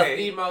 I- It is okay.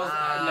 the most...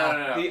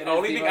 no. The It is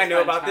only thing most I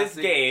know about this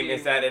fantastic game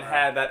is that it ever.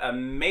 had that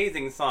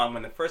amazing song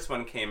when the first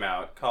one came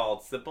out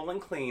called Simple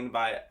and Clean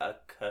by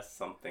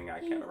something. I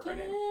can't remember her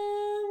name.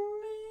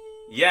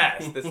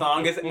 Yes, the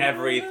song is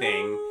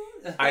everything.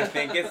 I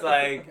think it's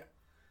like...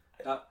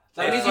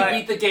 That It's means like- you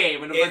beat the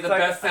game and it was the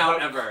best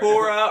sound ever.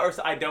 Sakura, or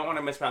I don't want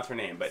to mispronounce her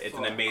name, but it's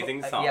an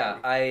amazing song. Yeah,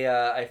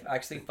 I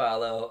actually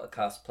follow a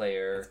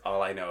cosplayer That's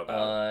all I know about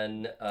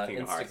on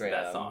Kingdom Hearts is Instagram.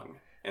 that song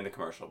in the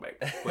commercial way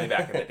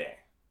back in the day.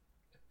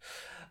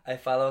 I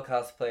follow a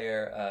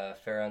cosplayer,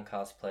 Farron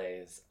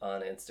Cosplays,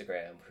 on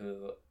Instagram,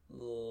 who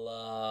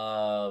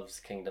loves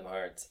Kingdom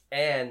Hearts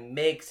and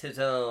makes his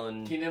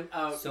own Kingdom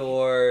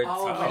swords,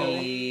 Oh, really?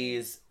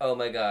 keys. Oh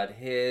my god,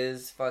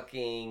 his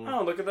fucking...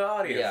 Oh, look at the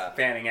audience Yeah.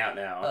 fanning out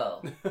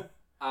now. Oh.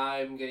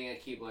 I'm getting a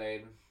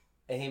Keyblade.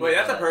 And he Wait, made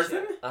that's all a that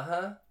person? shit.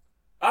 Uh-huh.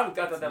 I thought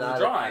that was not a a-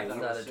 drawing. it's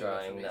not a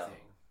drawing, no.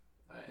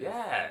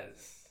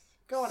 Yes.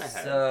 Go on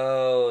ahead.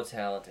 So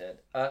talented.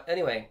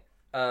 Anyway,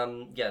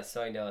 yeah,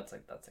 so I know that's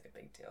like a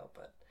big deal,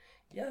 but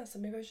yeah, so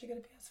maybe I should get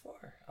a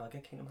PS4. I'll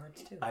get Kingdom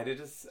Hearts too. I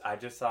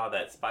just saw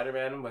that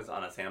Spider-Man was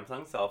on a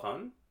Samsung cell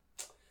phone,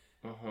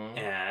 Mm-hmm.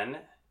 and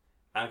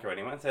I don't care what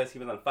anyone says, he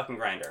was on fucking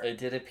Grindr. It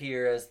did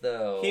appear as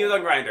though He was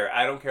on Grindr.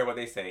 I don't care what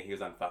they say, he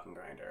was on fucking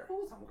Grindr.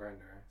 Who was on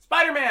Grindr?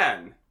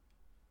 Spider-Man!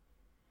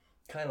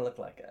 kind of looked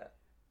like it.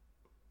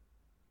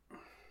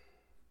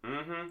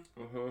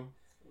 Mm-hmm. Mm-hmm.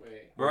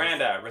 Wait.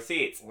 Miranda,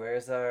 receipts.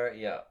 Where's our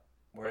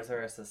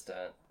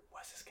assistant?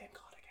 What's this game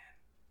called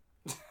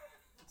again?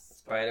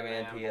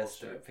 Spider-Man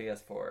bullshit.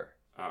 PS4.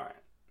 Alright.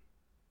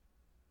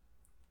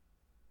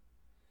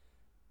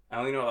 I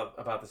only know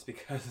about this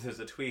because there's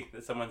a tweet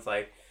that someone's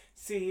like,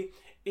 see,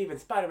 even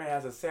Spider-Man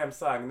has a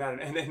Samsung,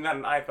 not an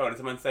iPhone. And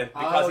someone said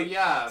because Oh, he,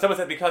 yeah. someone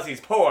said because he's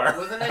poor.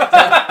 Wasn't it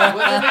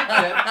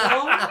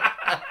Deadpool?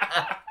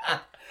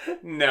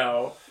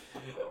 No.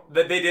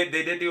 But they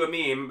did do a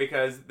meme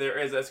because there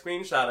is a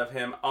screenshot of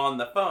him on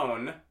the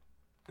phone,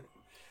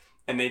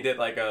 and they did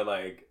like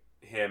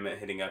him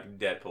hitting up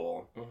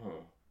Deadpool. Mm-hmm.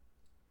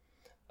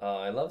 Oh,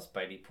 I love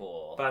Spidey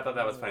Pool. But I thought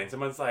that was funny.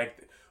 Someone's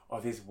like, "Oh,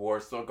 these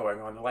wars still going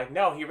on." They're like,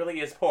 "No, he really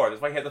is poor.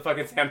 That's why he has the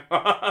fucking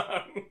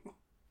Samsung."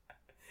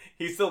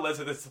 He still lives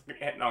with his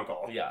aunt and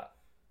uncle. Yeah.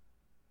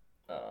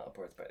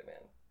 Poor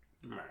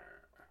Spider-Man.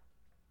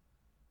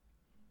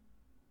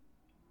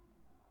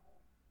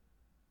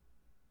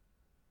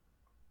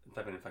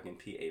 Type in fucking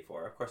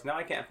PA4. Of course, now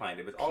I can't find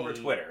it. It was all over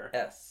Twitter.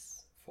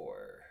 PS4.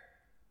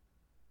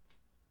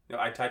 No,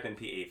 I typed in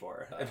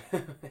PA4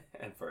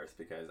 at first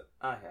because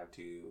I have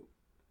too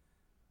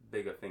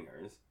big of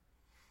fingers.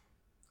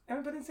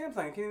 And but in Samsung,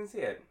 I can't even see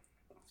it.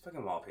 It's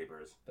fucking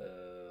wallpapers. Boo.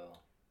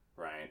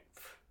 Right.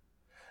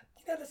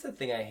 You know, that's the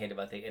thing I hate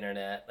about the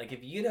internet. Like,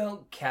 if you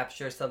don't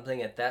capture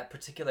something at that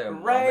particular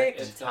Right. moment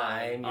in It's done.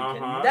 time, you Uh-huh.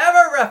 can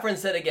never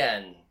reference it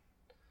again.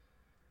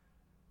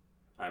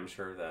 I'm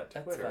sure that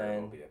That's Twitter will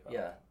fine. be a problem.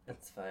 Yeah,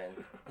 that's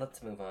fine.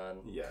 Let's move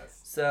on.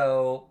 Yes.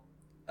 So,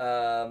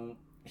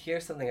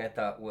 here's something I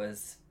thought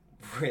was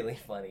really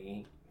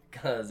funny.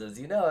 Because, as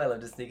you know, I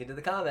love to sneak into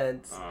the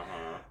comments.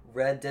 Uh-huh.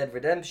 Red Dead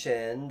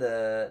Redemption,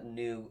 the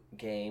new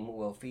game,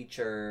 will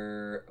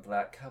feature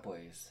Black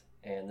Cowboys.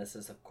 And this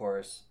is, of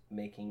course,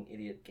 making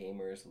idiot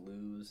gamers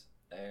lose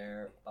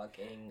their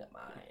fucking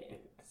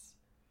minds.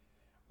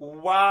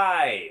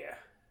 Why?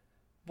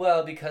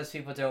 Well, because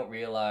people don't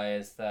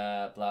realize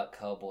that Black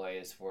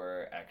Cowboys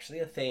were actually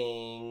a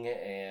thing,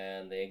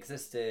 and they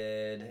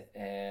existed,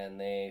 and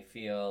they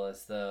feel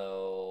as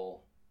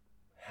though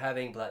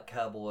having black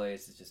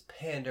cowboys is just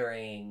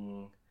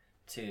pandering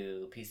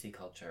to PC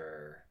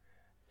culture.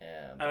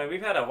 And I mean,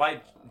 we've had a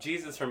white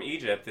Jesus from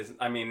Egypt.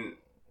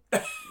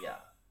 yeah.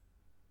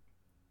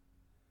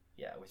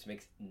 Yeah, which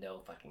makes no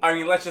fucking sense. I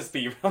mean, let's just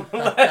be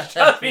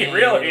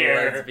real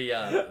here. Let's be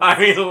honest. I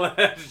mean,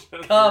 let's just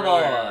Come be real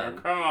on.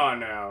 here. Come on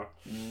now.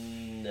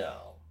 No.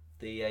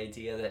 The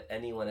idea that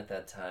anyone at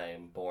that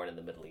time born in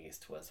the Middle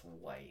East was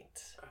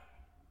white.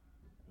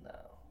 No.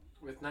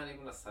 With not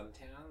even a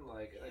suntan,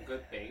 like a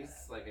good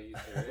base, like are you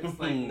serious?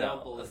 Like No.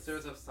 no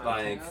blisters of suntan.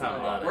 Like,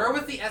 come on. Where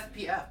was the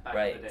SPF back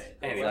Right. in the day?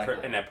 And, Exactly.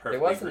 and a There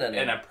wasn't perfectly, any.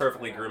 and a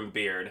perfectly groomed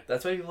beard.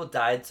 That's why people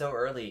died so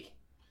early.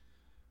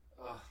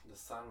 Ugh, the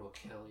sun will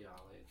kill y'all.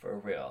 For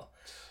real.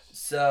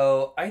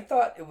 So I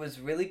thought it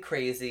was really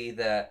crazy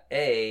that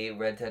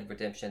Red Dead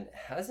Redemption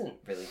hasn't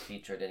really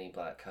featured any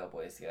black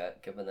cowboys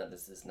yet, given that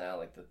this is now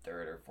like the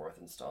third or fourth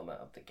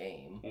installment of the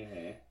game.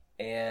 Mm-hmm.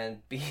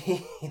 And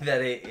B,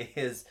 that it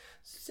is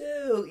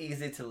so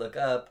easy to look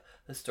up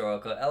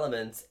historical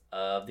elements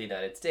of the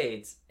United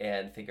States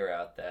and figure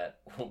out that,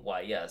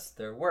 why, yes,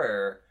 there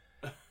were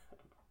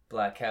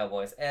black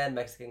cowboys and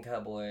Mexican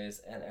cowboys,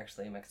 and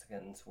actually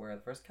Mexicans were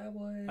the first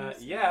cowboys.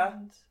 Yeah.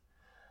 And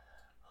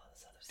all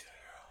this other stuff.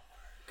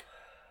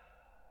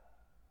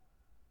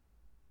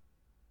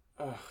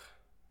 Ugh.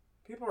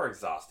 People are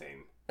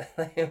exhausting.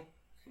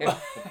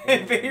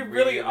 They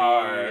really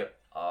are.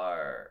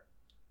 Are.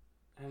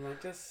 I'm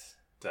like, just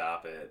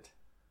stop it.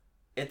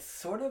 It's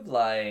sort of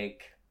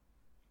like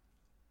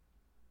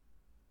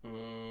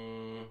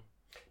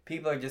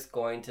people are just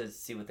going to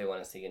see what they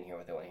want to see and hear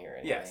what they want to hear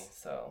anyway. Yes.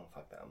 So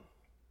fuck them.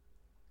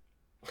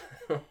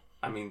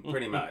 I mean,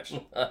 pretty much.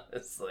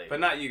 Honestly. But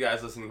not you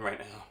guys listening right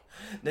now.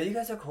 No, you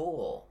guys are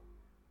cool.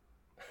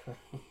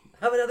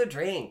 Have another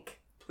drink.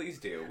 Please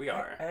do. We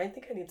are. I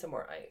think I need some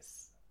more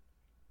ice.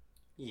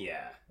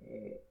 Yeah.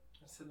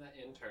 Let's send that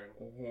intern.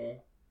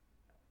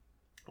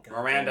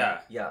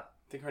 Miranda. Yeah. I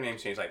think her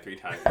name's changed like 3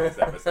 times in this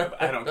episode.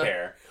 I don't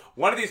care.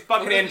 One of these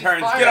fucking Well, he's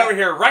interns, fired. get over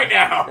here right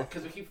now.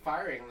 Because we keep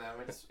firing them.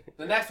 It's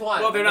the next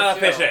one. Well, they're number not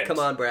 2. efficient. Come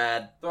on,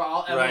 Brad. They're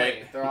all Emily.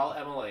 Right. They're all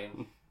Emily.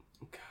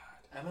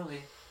 God.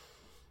 Emily.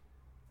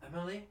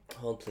 Emily?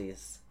 Hold,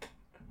 please.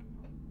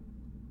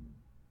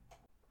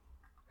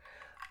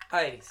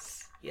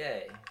 Ice.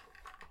 Yay.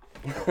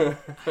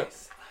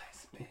 Nice,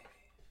 baby.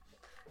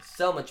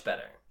 So much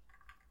better.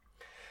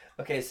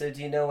 Okay, so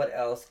do you know what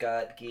else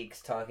got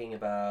geeks talking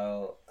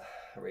about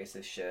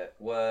racist shit?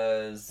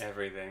 Was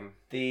Everything.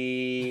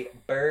 the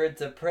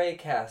Birds of Prey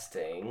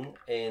casting,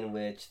 in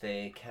which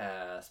they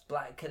cast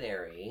Black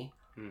Canary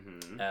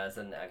Mm-hmm. as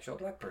an actual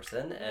black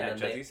person, and Yeah, then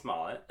Jesse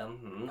Smollett.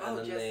 and Oh,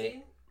 then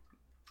Jessie?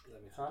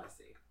 Love me some Huh?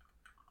 Jessie.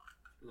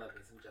 Love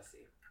me some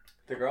Jessie.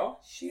 The girl?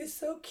 she's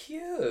so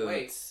cute.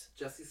 Wait,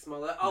 Jessie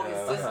Smollett? Oh, his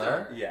No.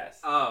 sister. Yes.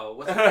 Oh,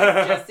 what's her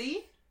name?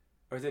 Jessie?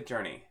 Or is it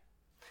Journey?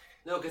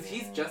 No, because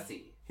he's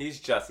Jessie. He's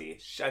Jesse.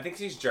 I think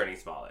she's Journey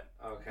Smollett.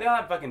 Okay. They all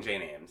have fucking J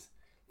names.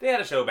 They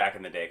had a show back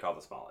in the day called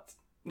The Smollets.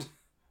 Okay.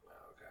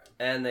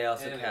 And they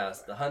also Anyway.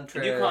 cast the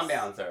Huntress. Can you calm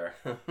down, sir?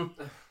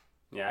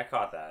 Yeah, I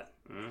caught that.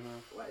 Mm-hmm.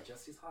 Why?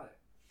 Jessie's hot.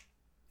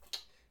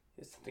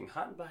 It's something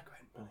hot and black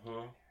right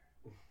now.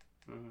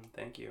 Mhm.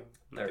 Thank you.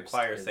 Let the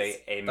choir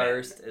say amen.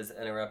 Thirst is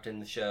interrupting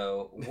the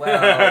show. Well,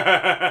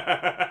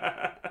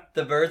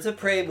 the Birds of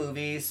Prey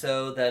movie,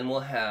 so then we'll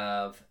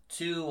have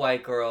 2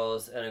 white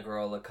girls and a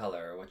girl of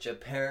color, which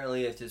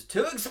apparently is just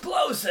too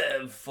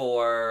explosive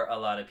for a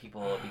lot of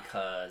people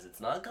because it's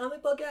not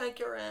comic book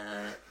accurate.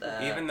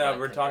 Even though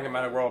we're talking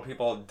about a world where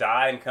people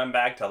die and come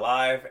back to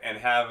life and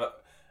have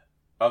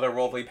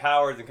otherworldly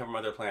powers and come from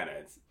other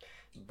planets.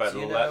 But Do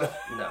you know?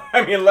 No.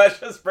 I mean,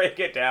 let's just break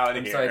it down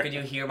I'm here. sorry, could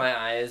you hear my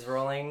eyes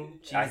rolling?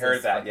 I Jesus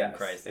heard that, fucking yes.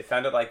 Christ. It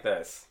sounded like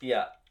this.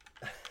 Yeah.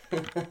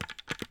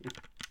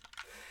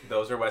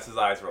 Those are Wes's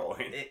eyes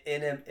rolling.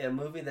 In a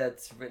movie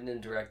that's written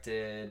and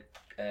directed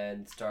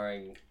and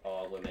starring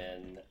all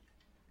women,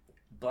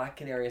 Black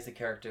Canary is a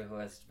character who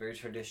has very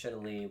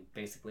traditionally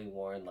basically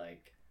worn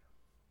like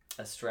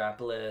a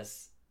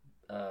strapless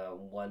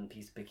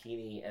one-piece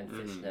bikini and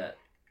fishnet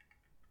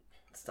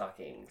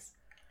stockings.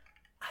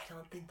 I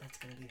don't think that's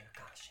going to be her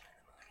costume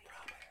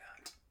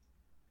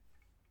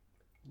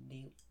in the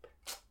movie.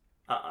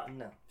 Nope.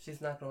 No,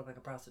 she's not going to look like a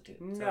prostitute.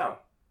 No. Sorry.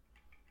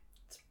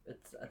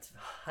 It's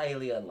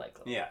highly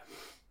unlikely. Yeah.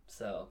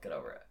 So get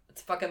over it.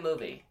 It's a fucking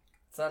movie.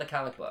 It's not a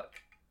comic book.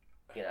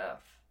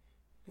 Enough.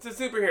 It's a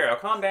superhero.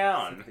 Calm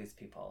down. Sick of these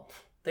people.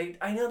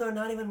 I know they're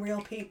not even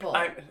real people.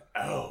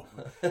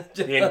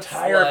 The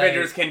entire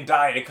Avengers can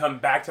die and come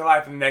back to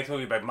life in the next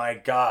movie, but my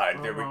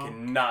God, there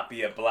cannot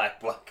be a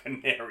black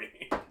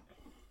canary.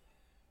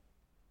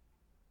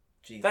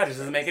 Jesus That just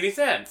doesn't make any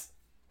sense.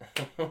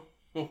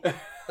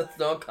 That's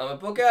not comic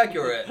book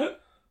accurate.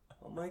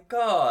 Oh my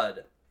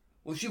God.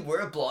 Will she wear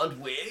a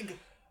blonde wig?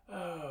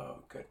 Oh,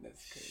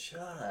 goodness. Shut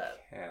up.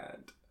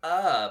 Can't.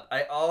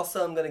 I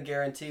also am going to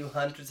guarantee you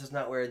Huntress does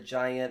not wear a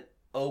giant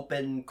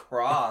open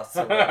cross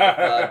or whatever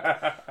the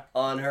fuck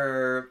on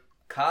her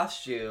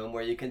costume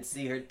where you can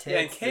see her tits. Yeah,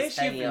 in case just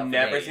hanging you've out for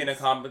never days. seen a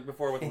comic book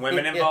before with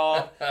women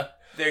involved,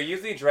 they're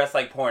usually dressed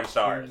like porn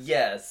stars.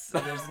 Yes.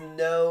 There's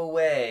no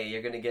way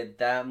you're going to get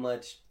that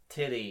much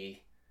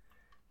titty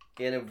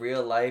in a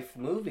real life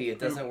movie. It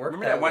doesn't work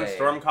Remember that that one way.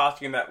 Storm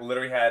costume that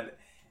literally had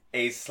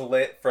a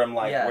slit from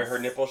like Yes. where her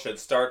nipple should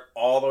start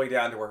all the way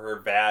down to where her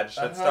vag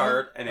should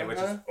start, and it was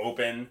just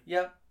open?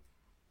 Yep.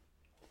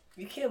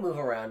 You can't move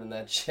around in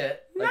that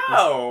shit.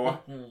 No!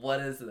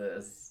 What is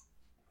this?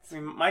 I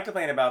mean, Mike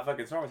complained about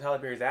fucking Storm with Halle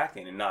Berry's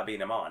acting and not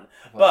being him on.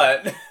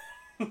 Well,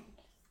 But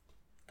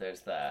there's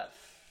that.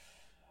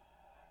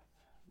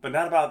 but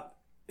not about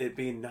it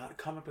being not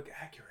comic book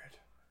accurate.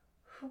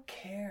 Who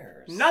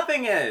cares?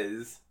 Nothing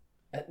is.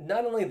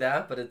 Not only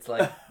that, but it's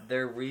like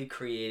they're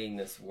recreating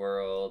this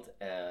world,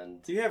 and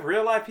You have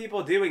real life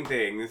people doing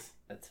things.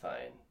 it's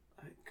fine.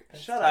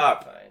 It's Shut totally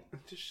up. Fine.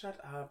 Just shut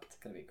up. It's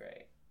gonna be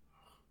great.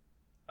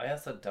 I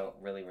also don't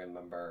really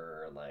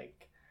remember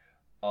like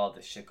all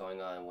the shit going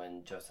on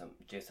when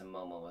Jason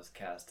Momoa was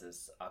cast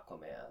as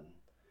Aquaman.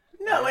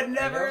 No, I it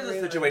never don't is a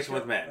really- situation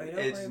with I men. don't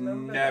It's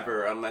remember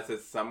never, that. unless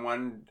it's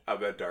someone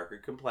of a darker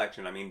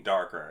complexion, I mean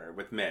darker,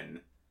 with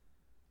men.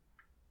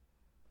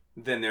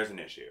 Then there's an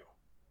issue.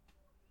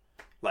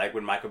 Like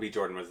when Michael B.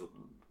 Jordan was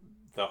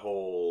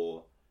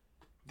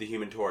the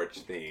Human Torch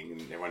thing,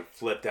 and everyone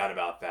flipped out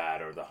about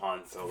that, or the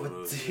Han Solo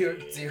movie.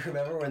 Do you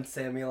remember when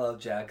Samuel L.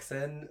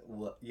 Jackson,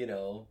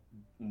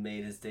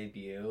 made his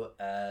debut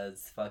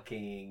as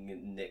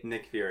fucking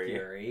Nick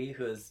Fury.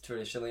 who has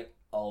traditionally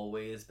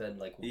always been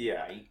like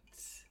Yeah. white?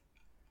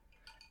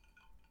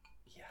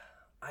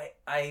 Yeah,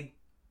 I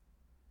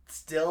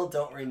still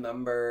don't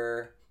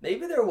remember.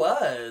 Maybe there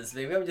was.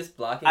 Maybe I'm just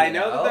blocking. I it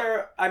know out. that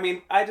there. I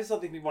mean, I just don't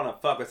think people want to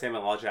fuck with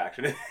Samuel L.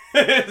 Jackson.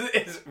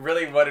 is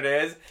really what it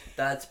is.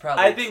 That's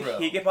probably. I think true.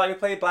 he could probably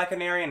play Black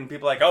Canary, and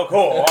people are like, oh,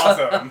 cool,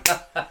 awesome.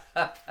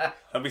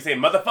 I'll be saying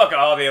motherfucker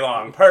all day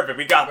long. Perfect,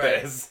 we got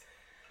Right. this.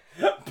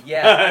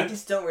 Yeah, I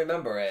just don't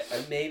remember it.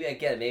 And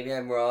maybe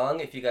I'm wrong.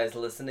 If you guys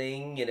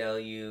listening,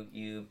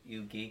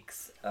 you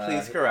geeks,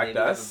 Please correct maybe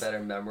us. Have a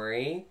better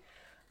memory.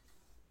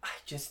 I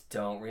just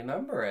don't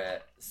remember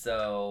it.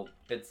 So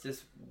it's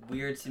just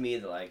weird to me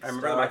that like I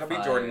remember the Michael B.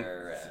 Jordan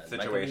Starfire and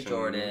situation. Michael B.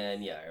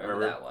 Jordan, yeah, I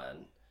remember that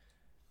one.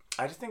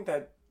 I just think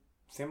that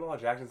Samuel L.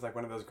 Jackson's like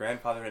one of those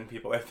grandfather-in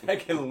people that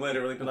can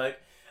literally be like,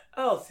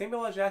 oh,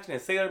 Samuel L. Jackson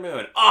is Sailor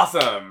Moon.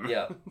 Awesome!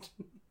 Yeah,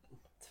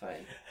 it's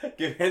fine.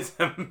 Give him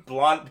some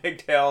blonde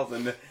pigtails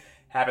and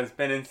have him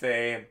spin and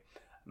say,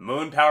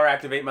 moon power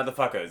activate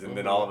motherfuckers, and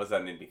then all of a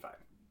sudden it'd be fine.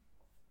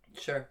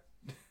 Sure,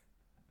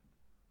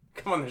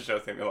 Come on the show,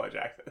 Samuel L.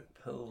 Jackson.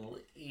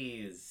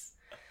 please.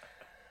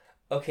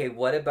 Okay,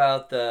 what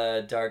about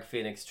the Dark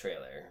Phoenix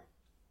trailer?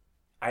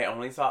 I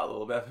only saw a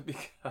little bit of it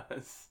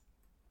because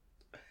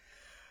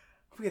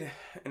we had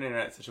an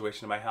internet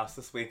situation in my house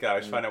this week. I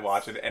was trying to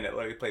watch it, and it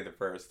literally played the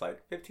first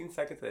 15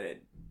 seconds, and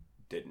it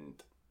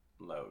didn't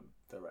load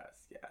the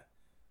rest. Yeah.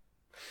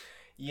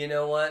 You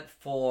know what?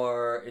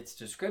 For its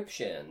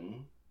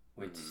description,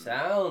 which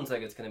sounds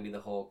like it's going to be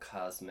the whole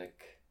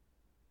cosmic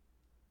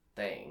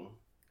thing,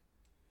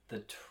 the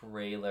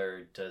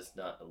trailer does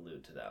not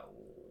allude to that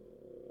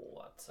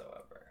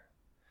whatsoever.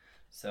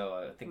 So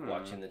I think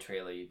watching the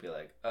trailer, you'd be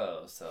like,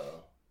 oh,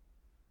 so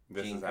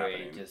This Jean is Grey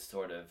happening. just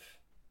sort of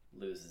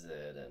loses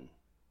it and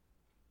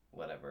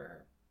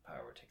whatever, her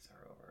power takes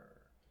her over.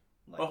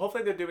 Like, Well,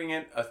 hopefully they're doing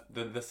it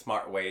the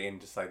smart way and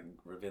just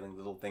revealing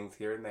little things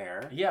here and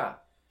there. yeah.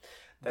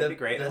 That'd be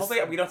great. Hopefully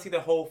we don't see the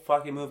whole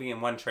fucking movie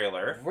in one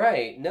trailer.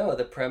 Right. No,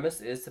 the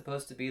premise is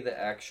supposed to be the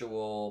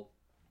actual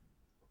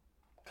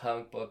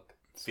comic book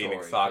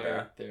Phoenix story.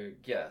 Saga.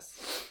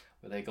 Yes.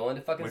 Where they go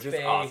into fucking Which space.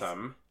 is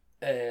awesome.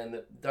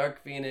 And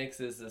Dark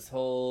Phoenix is this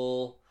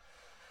whole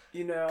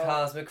You know,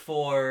 cosmic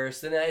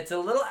force. And it's a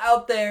little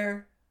out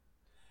there,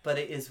 but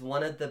it is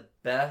one of the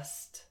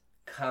best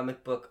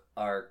comic book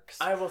arcs.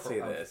 I will say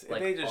of, this. If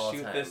like, they just all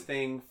shoot time. this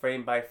thing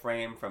frame by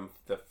frame from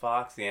the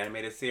Fox, the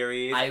animated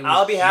series, I was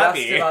I'll be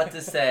happy. just about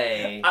to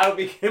say. I'll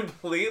be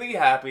completely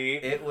happy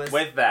It was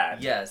with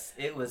that. Yes,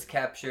 it was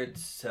captured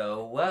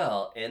so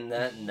well in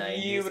that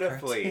 90s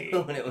Beautifully.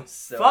 cartoon. It was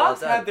so Fox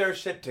well done. had their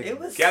shit It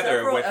was together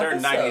several with their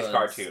 90s episodes.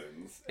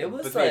 cartoons. It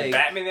was Between like-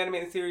 Batman the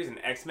animated series and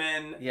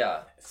X-Men,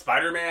 Yeah.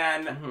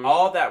 Spider-Man, Mhm.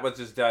 all that was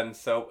just done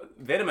so...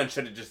 Venom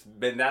should have just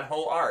been that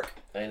whole arc.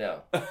 I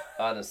know.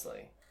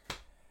 Honestly.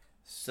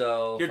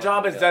 So Your fucking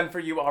job is good. done for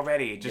you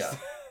already. Just Yeah.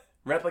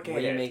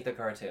 replicate it. Remake the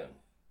cartoon.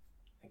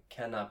 It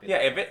cannot be.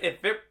 Yeah, that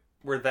if it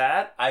were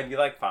that, I'd be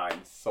like,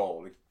 fine,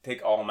 sold.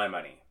 Take all my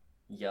money.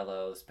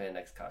 yellow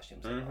spandex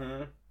costumes.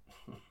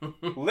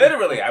 Mm-hmm.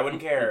 Literally, I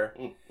wouldn't care.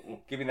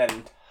 Give me that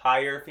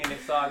entire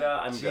Phoenix Saga,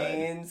 I'm good.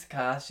 Jean's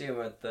costume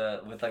with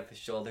the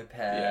shoulder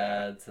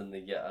pads and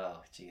the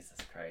oh Jesus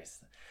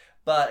Christ.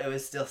 But it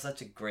was still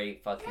such a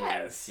great fucking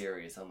Yes.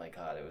 series. Oh my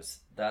god,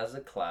 that was a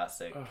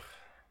classic. Ugh.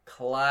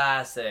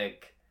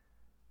 Classic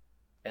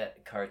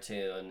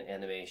cartoon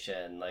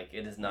animation. Like,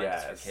 it is not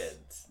just Yes. for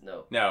kids.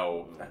 No.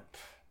 No.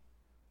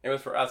 It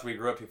was for us. We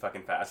grew up too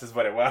fucking fast, is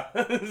what it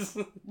was.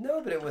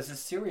 No, but it was a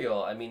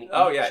serial. I mean,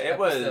 Oh, yeah, each it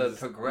was. episode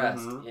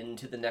progressed Mhm.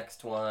 into the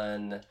next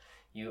one.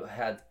 You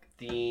had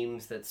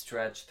themes that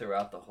stretched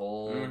throughout the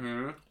whole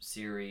Mm-hmm.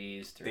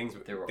 series. Things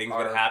there were would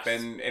arcs.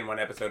 happen in one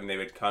episode, and they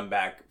would come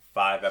back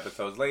 5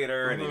 episodes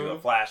later, and they do a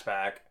Mhm.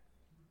 flashback.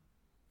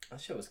 That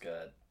show was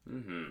good.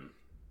 Mm-hmm.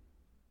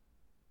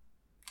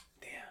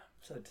 Damn.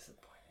 So disappointed.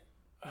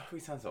 Oh,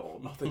 we sound so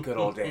old. Oh, the good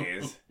old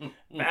days.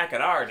 Back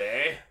in our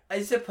day.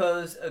 I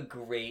suppose a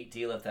great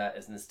deal of that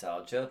is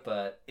nostalgia,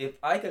 but if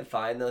I could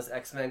find those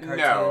X-Men cartoons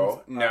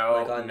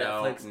like on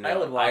Netflix, I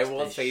would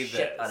watch the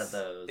shit out of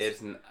those.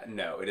 It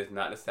is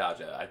not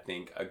nostalgia. I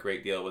think a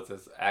great deal was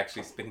just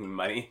actually spending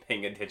money,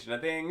 paying attention to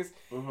things.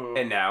 Mhm.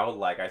 And now,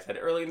 like I said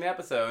early in the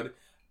episode,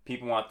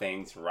 people want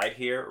things right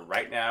here,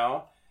 right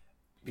now.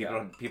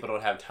 People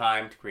don't have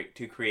time to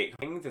create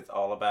things. It's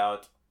all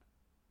about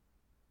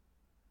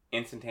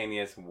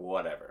instantaneous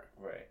whatever.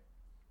 Right.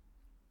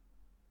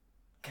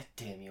 God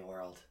damn you,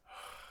 world.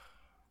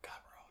 God,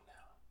 we're old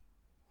now.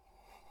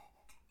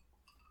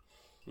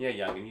 Yeah,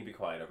 youngin, you be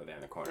quiet over there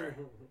in the corner.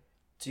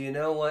 Do you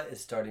know what is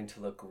starting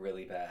to look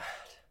really bad?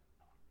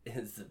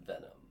 Is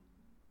Venom.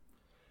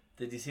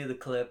 Did you see the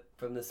clip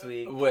from this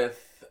week?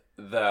 With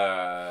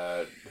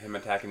him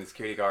attacking the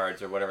security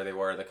guards or whatever they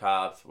were, the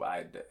cops.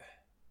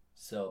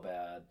 So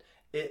bad.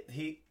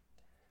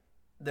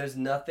 There's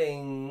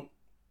nothing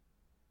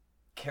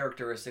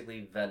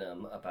characteristically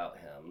Venom about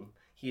him.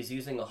 He's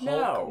using a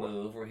Hulk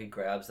move where he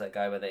grabs that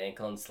guy by the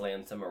ankle and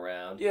slams him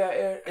around. Yeah,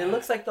 it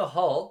looks like the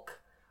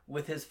Hulk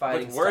with his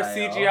fighting with worse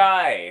style.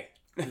 CGI.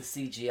 The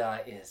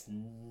CGI is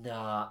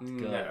not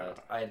good. No.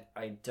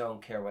 I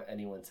don't care what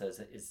anyone says.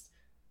 It is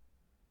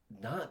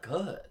not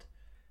good.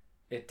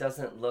 It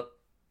doesn't look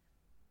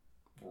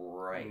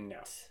right.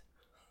 No.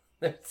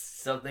 There's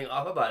something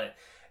off about it.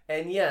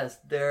 And yes,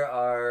 there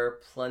are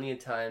plenty of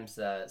times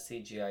that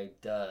CGI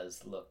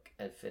does look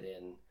and fit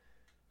in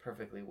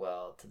perfectly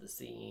well to the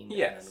scene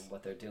and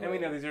what they're doing. And we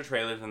know these are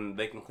trailers and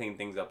they can clean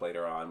things up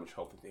later on, which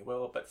hopefully they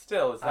will, but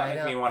still, it's not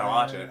making me want to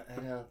watch it. I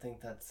don't think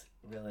that's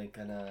really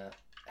gonna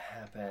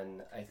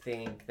happen. I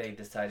think they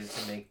decided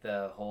to make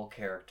the whole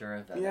character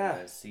of Venom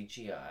as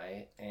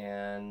CGI,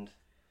 and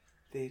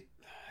I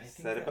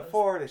said it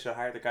before, they should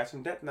hire the guys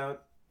from Death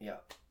Note. Yeah.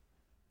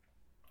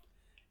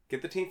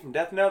 Get the team from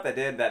Death Note that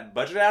did that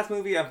budget-ass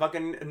movie on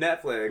fucking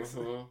Netflix.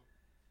 Mm-hmm.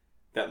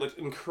 That looked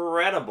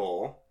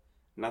incredible.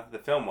 Not that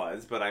the film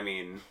was, but I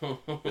mean,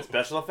 the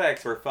special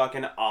effects were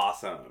fucking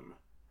awesome.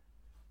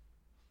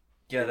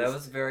 Yeah, that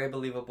was very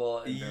believable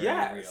and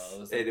very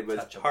real. It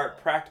was part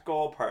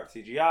practical, part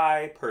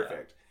CGI,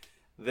 perfect.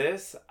 Yeah.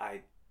 This,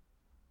 I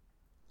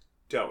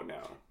don't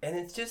know. And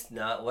it's just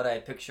not what I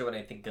picture when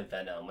I think of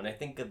Venom. When I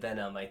think of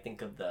Venom, I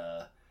think of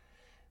the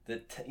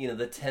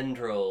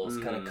tendrils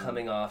kind of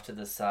coming off to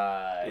the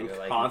side, and or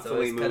like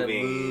constantly it's always kind of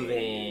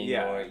moving.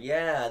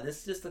 Yeah,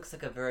 This just looks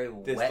like a very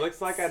This wet.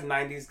 looks like a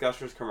 '90s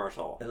Gushers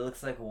commercial. It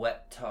looks like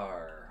wet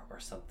tar or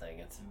something.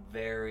 It's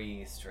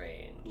very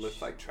strange.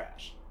 Looks like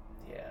trash.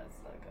 Yeah, it's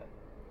not good.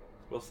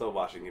 We're still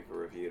watching it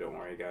for review. Don't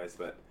worry, guys.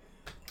 But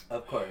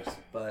of course,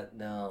 but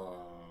no,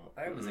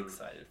 I was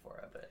excited for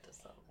it, but it does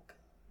not look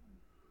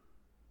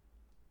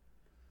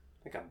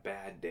like a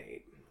bad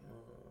date.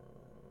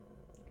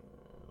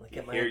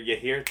 You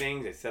hear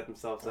things, they set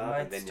themselves up,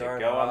 and then you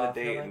go on the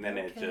date, and then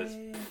it just...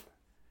 You're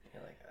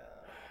like,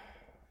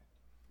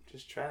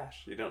 just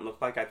trash. You don't look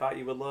like I thought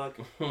you would look.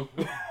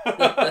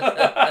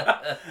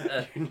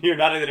 You're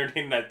not as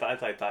entertaining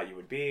as I thought you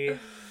would be.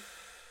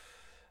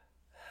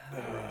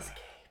 Escape.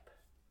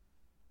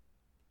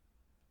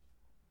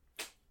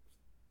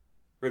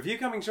 Review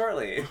coming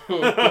shortly.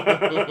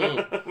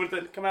 Would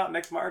it come out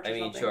next March or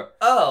something? Sure.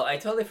 Oh, I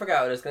totally forgot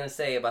what I was going to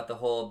say about the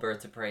whole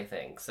Birds of Prey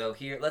thing. So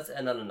here, let's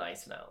end on a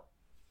nice note.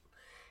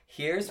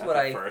 Here's what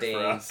I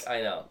think.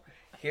 I know.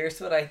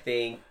 Here's what I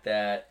think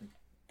that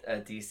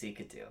DC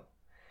could do.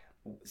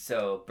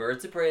 So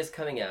Birds of Prey is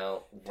coming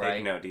out, right?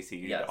 Take note, DC.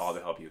 You need all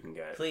the help you can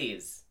get.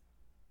 Please.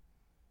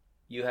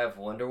 You have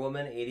Wonder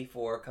Woman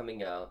 84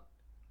 coming out.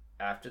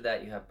 After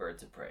that, you have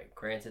Birds of Prey.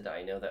 Granted,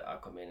 I know that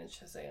Aquaman and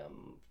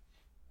Shazam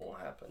will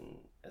happen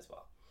as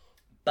well.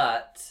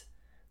 But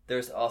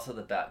there's also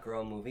the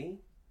Batgirl movie,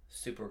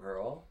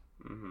 Supergirl.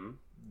 Mm-hmm.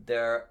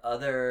 There are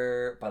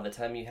other... By the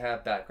time you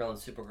have Batgirl and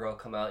Supergirl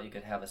come out, you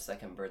could have a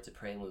second Birds of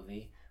Prey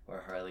movie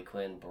where Harley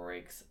Quinn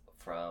breaks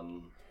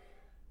from,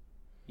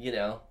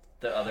 the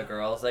other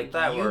girls. Like,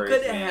 you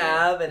could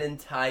have an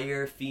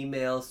entire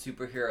female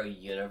superhero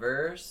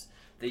universe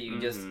that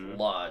you just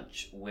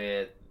launch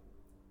with,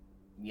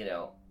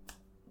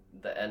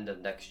 the end of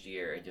next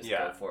year and just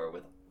go forward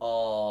with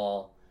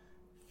all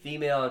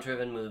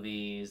female-driven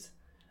movies,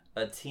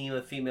 a team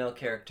of female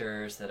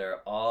characters that are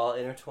all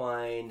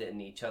intertwined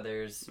in each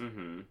other's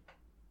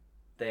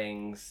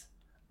things.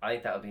 I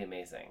think that would be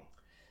amazing.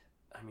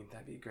 I mean,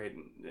 that'd be great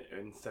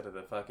instead of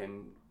the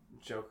fucking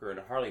Joker and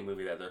Harley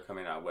movie that they're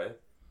coming out with.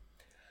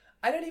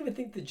 I don't even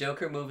think the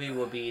Joker movie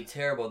will be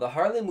terrible. The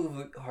Harley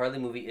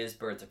movie is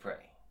Birds of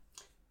Prey.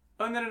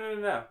 Oh,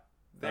 no.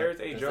 There's a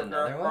There's Joker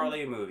another one?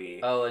 Harley movie.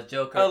 Oh, a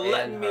Joker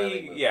Let and me.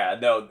 Harley movie. Yeah,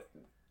 no.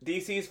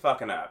 DC's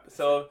fucking up.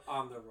 So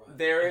On the run.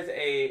 there is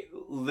a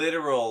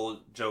literal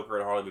Joker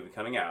and Harley movie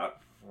coming out.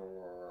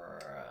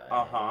 Right.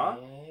 Uh-huh.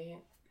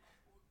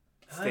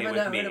 How Stay have I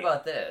with not me. heard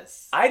about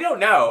this? I don't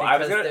know. I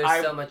was Because gonna.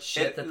 there's so much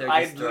shit that they're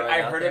just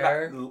throwing out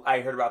there.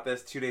 I heard about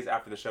this 2 days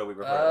after the show we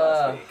recorded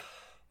last week,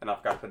 and I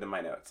forgot to put it in my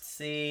notes.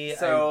 See,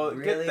 So, I get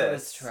really this.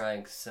 was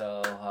trying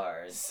so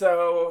hard.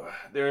 So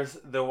there's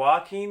the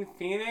Joaquin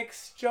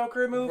Phoenix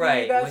Joker movie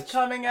Right, that's which-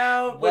 coming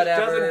out, which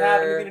doesn't have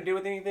whatever. anything to do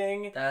with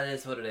anything. That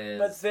is what it is.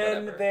 But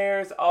then whatever.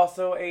 there's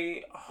also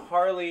a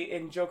Harley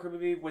and Joker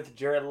movie with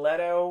Jared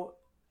Leto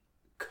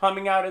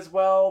coming out as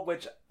well,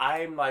 which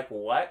I'm like,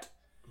 what?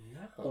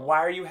 No. Why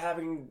are you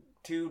having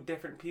 2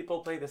 different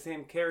people play the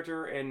same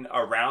character in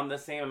around the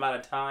same amount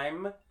of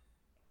time,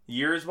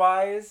 years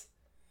wise?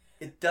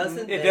 It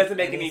doesn't. It doesn't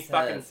make any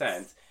fucking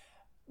sense.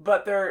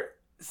 But they're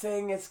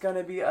saying it's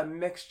gonna be a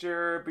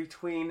mixture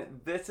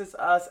between This Is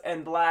Us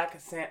and Bad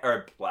Santa.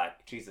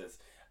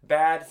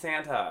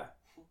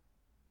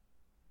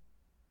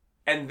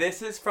 And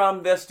this is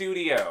from the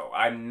studio.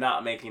 I'm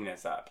not making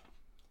this up.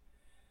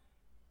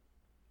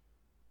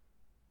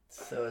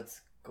 So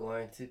it's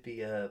going to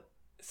be a.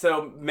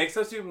 So mix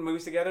those 2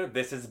 movies together.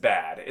 This is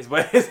bad. Is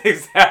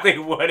exactly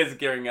what it's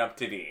gearing up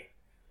to be.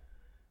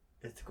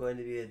 It's going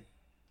to be a.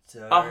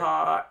 They're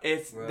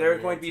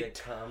going to be romantic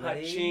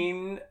comedy?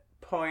 touching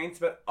points,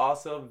 but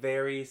also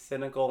very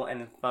cynical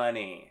and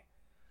funny.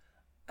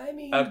 I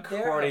mean,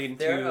 According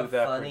they're to a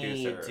the funny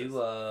producers.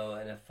 duo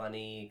and a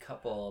funny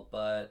couple,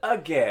 but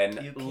Again,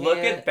 You look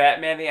can't- at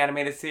Batman the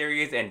Animated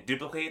Series and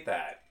duplicate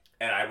that,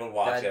 and I will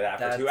watch it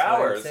after that's 2 what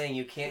hours. I'm saying.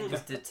 You can't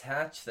just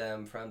detach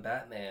them from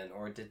Batman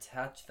or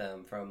detach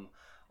them from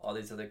all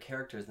these other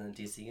characters in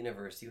the DC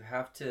universe. You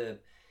have to,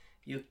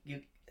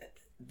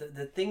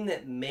 the thing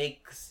that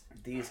makes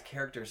these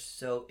characters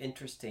so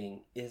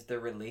interesting is their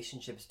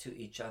relationships to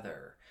each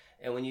other.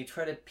 And when you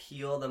try to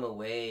peel them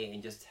away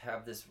and just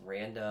have this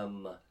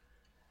random,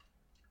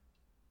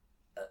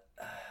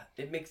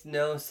 it makes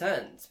no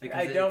sense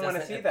because I don't want wanna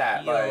to see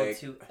that, like-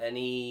 to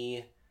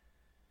any,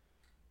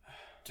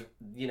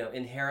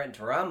 inherent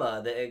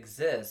drama that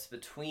exists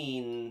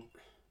between.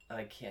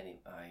 I can't even.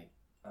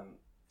 I'm.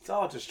 It's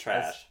all just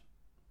trash.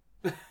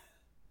 That's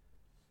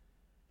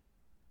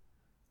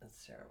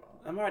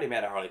terrible. I'm already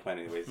mad at Harley Quinn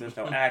anyways. There's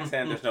no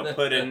accent, there's no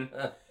pudding.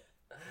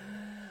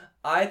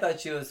 I thought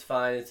she was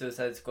fine in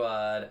Suicide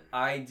Squad.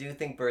 I do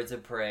think Birds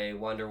of Prey,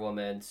 Wonder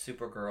Woman,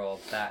 Supergirl,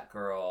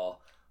 Batgirl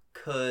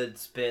could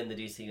spin the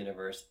DC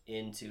universe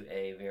into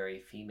a very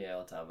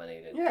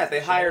female-dominated. Yeah, if they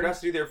position. hired us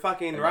to do their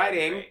fucking And that'd be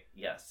writing, great.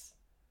 Yes.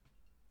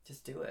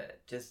 Just do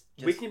it. Just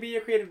we can be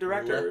your creative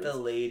directors. Let the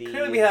ladies.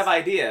 Clearly we have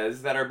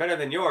ideas that are better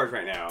than yours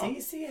right now.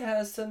 DC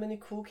has so many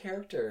cool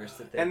characters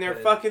that they And they're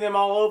could- fucking them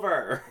all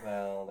over.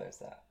 Well, there's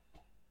that.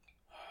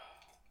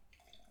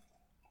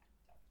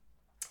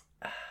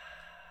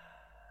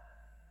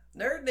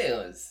 Nerd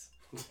news.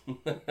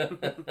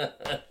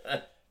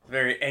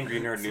 Very angry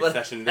nerd news What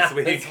session this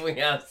happens week. when we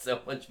have so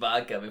much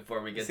vodka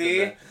before we get See?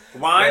 to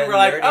Wine, the we're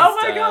like, nerdy oh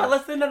my stuff. god,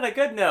 let's end on a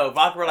good note.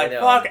 Vodka, we're I like,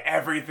 know. fuck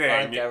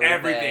everything. Fuck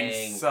Everything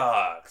everything.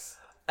 sucks.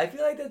 I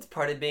feel like that's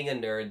part of being a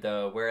nerd,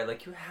 though, where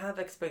like you have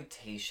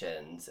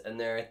expectations, and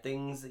there are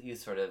things that you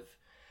sort of,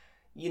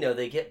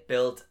 they get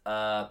built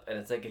up, and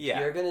it's like if Yeah.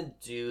 you're gonna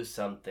do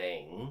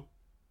something,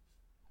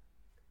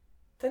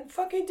 then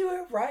fucking do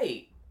it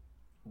right.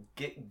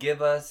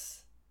 Give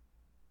us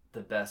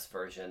the best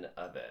version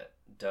of it.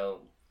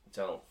 Don't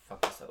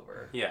fuck us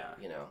over. Yeah.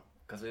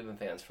 Because we've been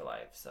fans for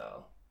life,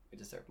 so we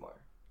deserve more.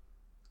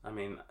 I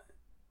mean,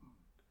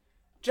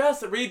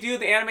 just redo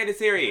the animated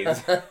series.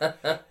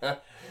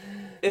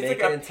 It's Make like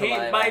it a into paint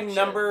live by action.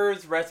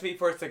 numbers recipe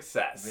for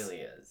success. It really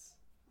is.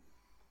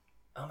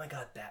 Oh my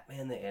god,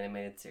 Batman the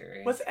animated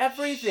series Was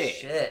everything.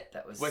 Shit,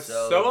 that was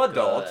So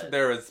adult. good.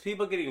 There was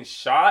people getting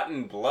shot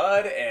and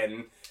blood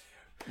and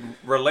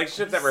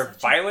relationships that were Such a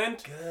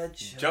violent. Good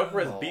show. Joker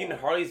was beating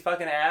Harley's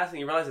fucking ass, and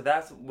you realize that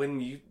that's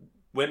when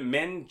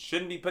men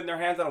shouldn't be putting their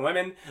hands on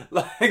women.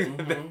 Like,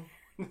 Mhm.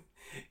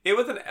 it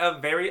was a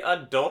very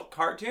adult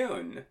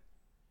cartoon.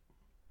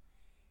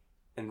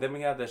 And then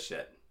we have this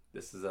shit.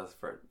 This Is Us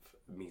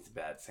meets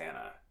Bad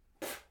Santa.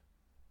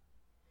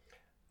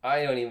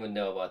 I don't even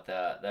know about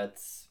that.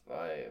 That's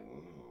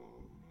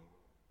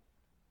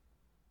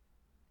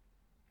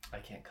I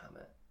can't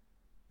comment.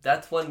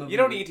 That's one movie. You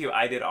don't need to.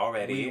 I did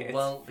already. We It's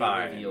won't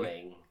fine. be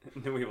reviewing.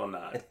 We will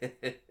not.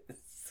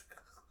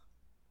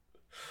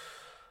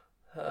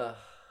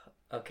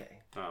 Okay.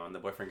 Oh, and the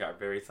boyfriend got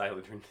very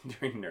silent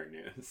during nerd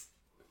news.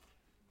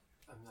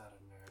 I'm not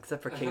a nerd.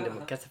 Except for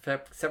Kingdom. Except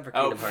for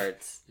Oh. Kingdom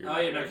Hearts. Oh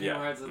yeah, no, Kingdom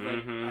Hearts is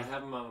like Mhm. I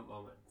have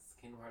moments.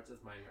 Kingdom Hearts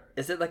is my nerd.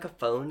 Is it like a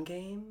phone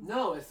game?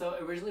 No, so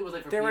originally it was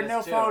like for There were no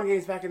PS2. phone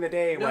games back in the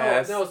day, No,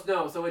 Wes.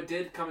 no. So it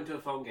did come into a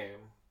phone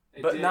game.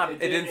 It But it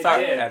didn't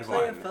start did. at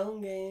Play a one.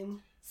 phone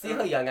game. See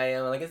how young I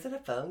am. I'm like, is it a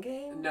phone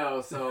game?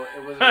 No, so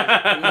it was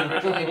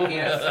originally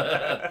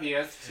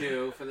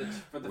PS2 for the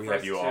We first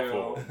have you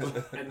all two,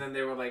 fooled. and then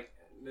they were like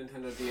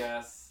Nintendo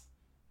DS,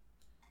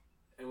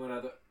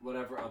 and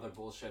whatever other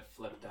bullshit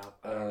flipped out.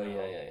 Oh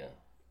yeah.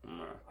 I don't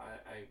know.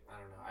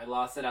 I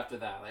lost it after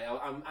that. Like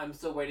I'm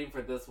still waiting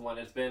for this one.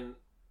 It's been,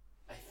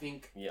 I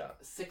think,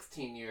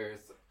 16 years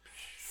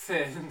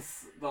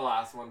since the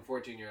last one.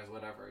 14 years,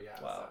 whatever.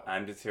 Yeah. Wow. So.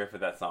 I'm just here for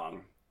that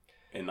song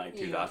in like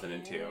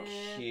 2002.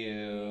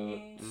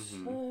 Cute.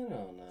 Mhm. I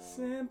don't know.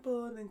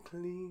 Simple and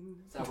clean.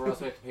 So where else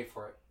do we have to pay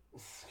for it?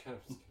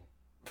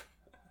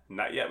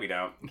 Not yet, we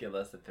don't. Give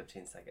less than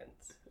 15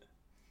 seconds.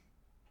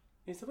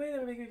 It's the way that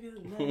we make me feel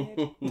tonight.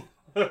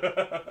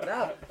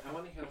 No. I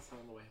want to hear the song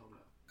on the way home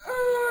now.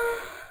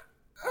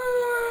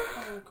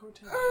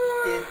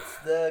 It's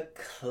the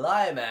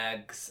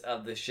climax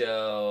of the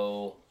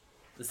show.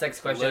 The sex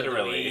question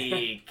Literally. of the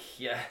week.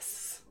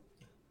 Yes.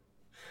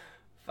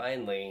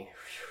 Finally.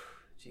 Whew.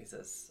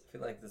 Jesus. I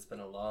feel like it's been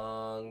a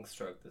long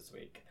stroke this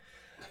week.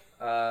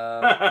 We've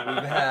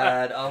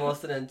had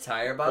almost an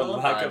entire bottle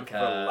of vodka.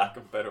 For lack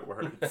of better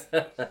words.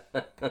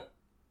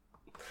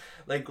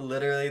 Like,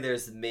 literally,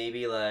 there's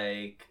maybe,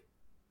 like,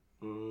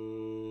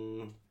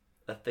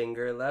 a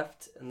finger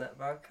left in that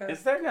vodka.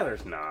 Is there? No,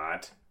 there's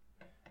not.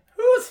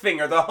 Whose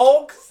finger? The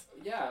Hulk's?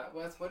 Yeah,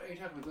 Wes, what are you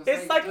talking about?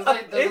 It's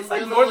like there's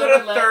more than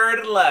a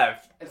third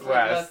left. It's Wes.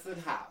 like less than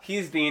half.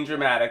 He's being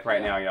dramatic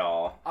right now,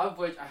 y'all. Of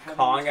which I haven't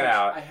Calling even it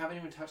out. I haven't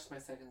even touched my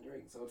second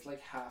drink, so it's like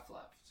half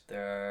left.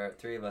 There are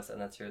 3 of us, and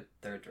that's your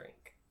third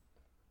drink.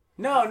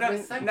 No,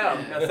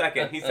 second.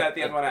 second. He sat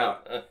the other one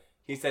out.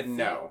 He said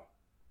no.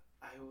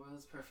 I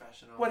was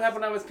professional. What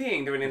happened when I was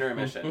peeing during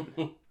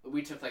intermission?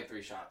 We took like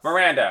 3 shots.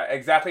 Miranda,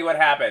 exactly what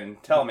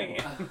happened. Tell me.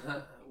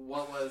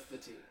 What was the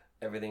tea?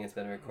 Everything has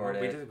been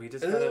recorded. We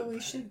just gotta...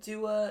 we should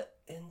do a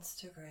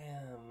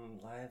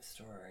Instagram live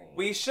story.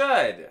 We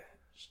should.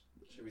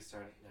 Should we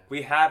start it now?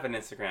 We have an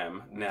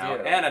Instagram now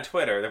do. and a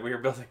Twitter that we are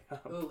building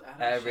up. Ooh,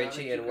 At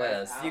Richie and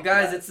Wes. You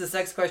guys, it's the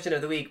sex question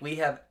of the week. We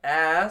have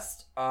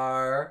asked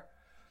our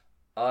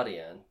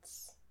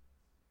audience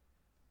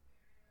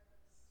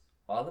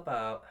all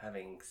about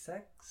having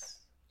sex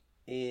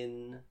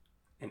in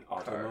An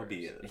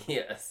automobile. cars.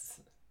 Yes.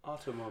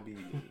 Automobile.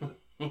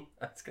 I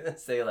was gonna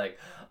say like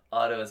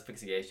auto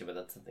asphyxiation, but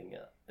that's something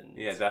else.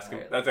 Yeah,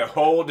 that's a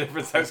whole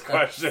different sex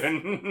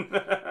question.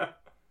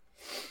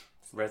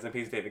 Rest in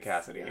peace, David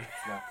Cassidy.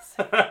 It's not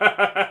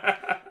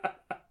the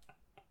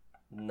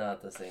same.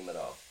 Not the same at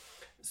all.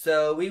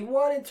 So we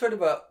wanted sort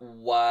of a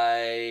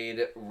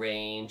wide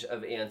range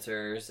of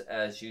answers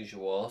as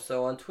usual.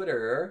 So on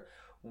Twitter,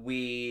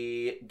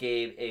 we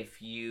gave a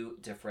few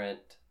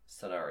different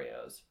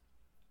scenarios.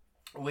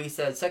 We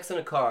said, sex in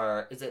a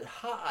car. Is it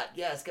hot?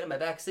 Yes, get in my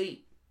back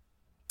seat.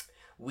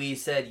 We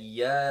said,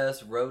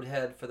 yes,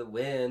 roadhead for the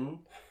win.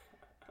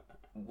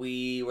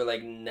 We were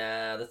like,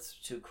 nah, that's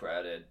too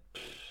crowded.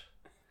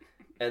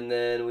 And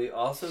then we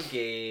also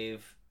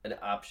gave an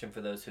option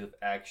for those who've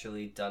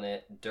actually done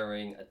it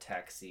during a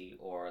taxi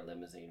or a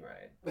limousine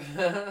ride.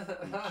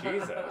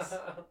 Jesus.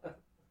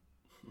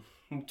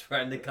 I'm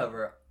trying to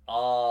cover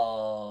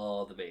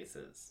all the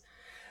bases.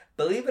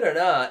 Believe it or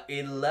not,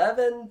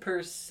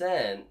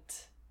 11%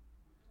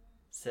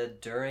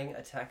 said during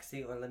a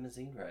taxi or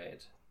limousine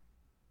ride.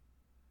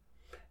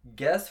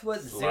 Guess what?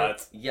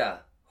 Sluts. Yeah,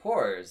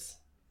 whores.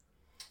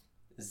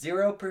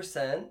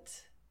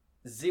 0%.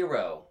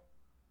 0.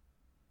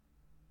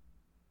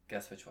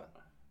 Guess which one?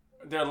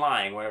 They're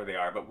lying, whatever they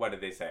are, but what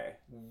did they say?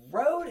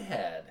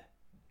 Roadhead.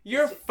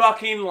 You're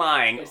fucking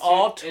lying. it's-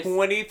 All it's-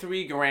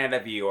 23 grand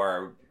of you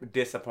are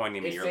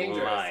disappointing me. It's You're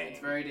dangerous. lying. It's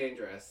very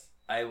dangerous.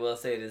 I will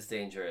say it is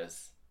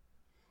dangerous.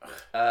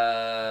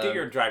 Get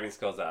your driving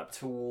skills up.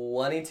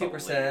 22%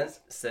 Please.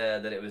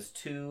 said that it was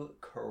too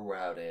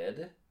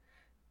crowded.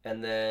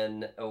 And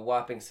then a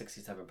whopping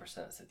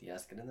 67% said,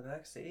 yes, get in the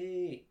back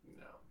seat.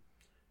 No.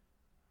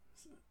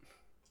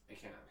 I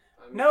can't.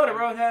 No to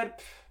Roadhead.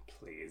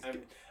 Please.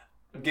 I'm-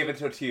 Give it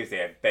till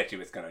Tuesday. I bet you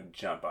it's going to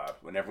jump up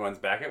when everyone's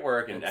back at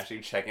work and It's-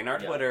 actually checking our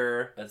yeah.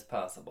 Twitter. It's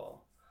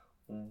possible.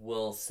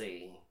 We'll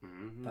see.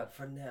 Mm-hmm. But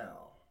for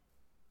now,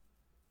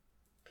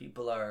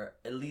 people are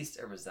at least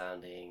a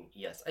resounding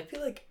yes. I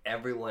feel like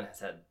everyone has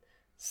had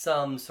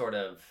some sort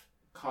of...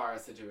 Car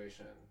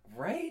situation.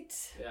 Right?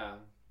 Yeah.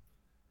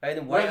 I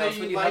mean, why Whether else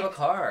you would you have a like-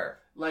 car?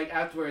 Like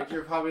afterwards,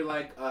 you're probably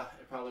like,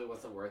 it probably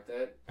wasn't worth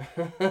it.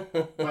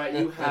 But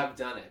you have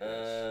done it.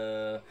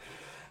 Bitch.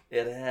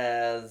 It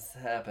has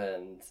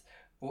happened.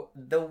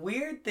 The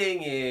weird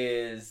thing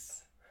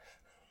is,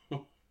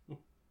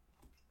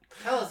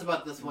 Tell us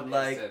about this one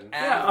like, instance.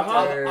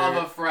 after- Of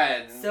a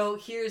friend. so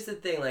here's the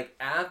thing: like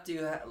after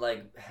you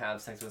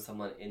have sex with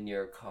someone in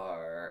your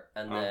car,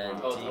 and then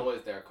Uh-huh. Oh, it's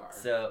always their car.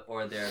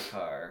 or their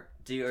car,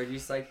 or you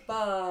just like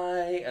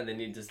bye, and then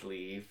you just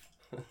leave.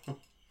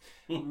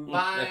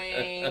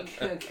 Bye.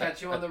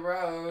 Catch you on the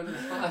road.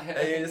 Bye.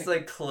 And you just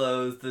like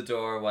close the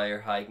door while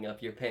you're hiking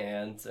up your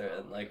pants, or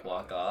and like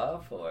walk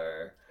off,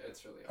 or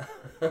It's really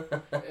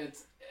awkward.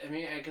 I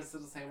mean, I guess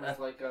it's the same as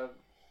like a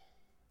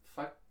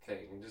fuck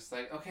thing. Just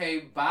like, okay,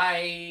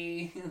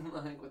 bye.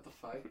 Like, what the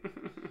fuck?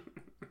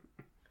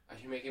 Are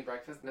you making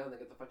breakfast? No, then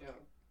get the fuck out.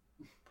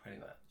 pretty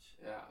much.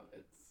 Yeah,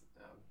 it's.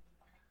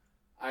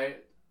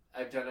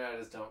 I've done it. I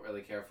just don't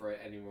really care for it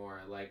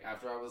anymore. Like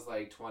after I was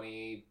like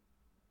 20,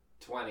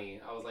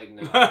 I was like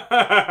no.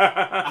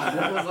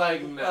 I was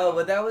like no. Oh,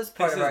 but that was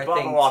part of our thing too. This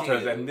is Barbara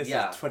Walters, and this is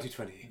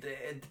 2020.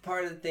 The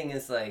part of the thing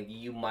is like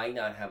you might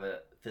not have a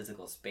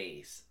physical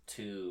space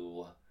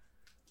to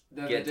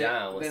get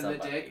down with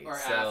somebody.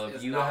 So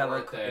if you have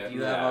a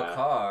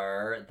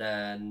car,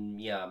 then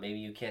yeah, maybe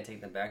you can't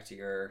take them back to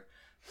your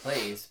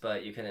place,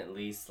 but you can at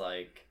least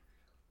like,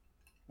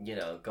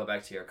 go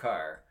back to your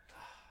car.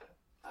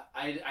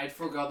 I'd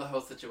forego the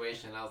whole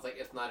situation. I was like,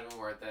 it's not even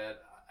worth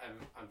it.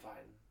 I'm fine.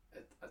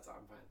 I'm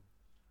fine.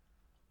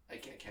 I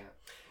can't.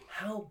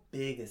 How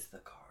big is the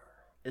car?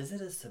 Is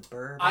it a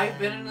Suburban? I've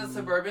been in a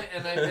Suburban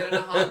and I've been in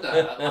a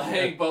Honda.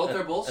 Like both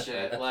are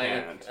bullshit.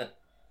 Like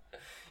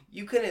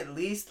you can at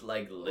least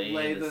like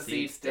lay the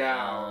seats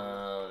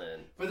down.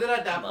 But then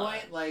at that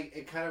point, like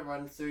it kind of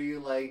runs through you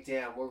like,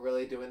 damn, we're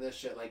really doing this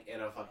shit like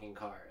in a fucking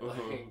car.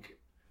 Mm-hmm. Like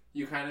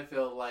you kind of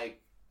feel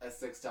like a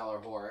 $6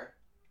 whore.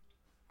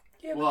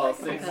 Yeah, well,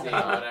 60,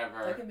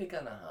 whatever. That can be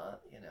kind of hot,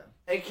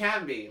 It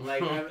can be.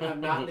 Like, I'm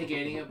not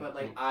negating it, but,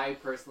 like, I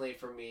personally,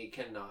 for me,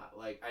 cannot.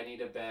 Like, I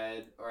need a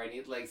bed, or I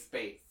need, like,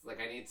 space. Like,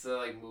 I need to,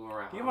 like, move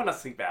around. You want to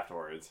sleep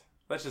afterwards.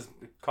 Let's just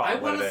call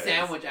it what it is. I want a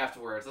sandwich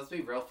afterwards. Let's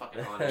be real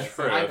fucking honest.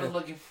 True. I've been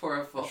looking for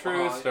a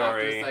footlong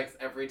after sex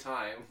every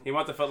time. He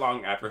wants a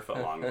footlong after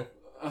footlong.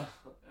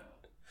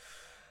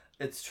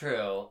 It's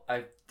true.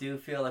 I do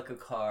feel like a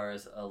car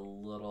is a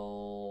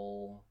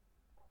little...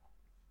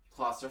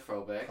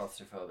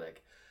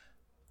 Claustrophobic.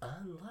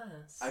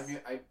 Unless...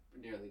 I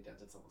nearly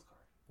dented someone's car.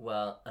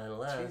 Well,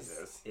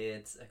 unless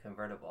it's a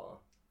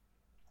convertible.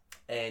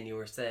 And you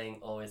were saying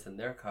always in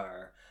their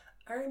car.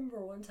 I remember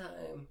one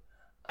time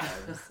I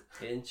was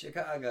in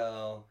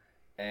Chicago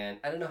and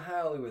I don't know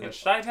how we were in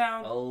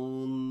Chi-Town?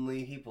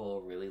 Only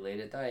people really late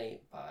at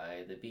night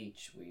by the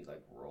beach. We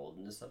like rolled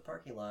into some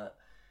parking lot.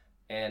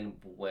 And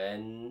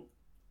when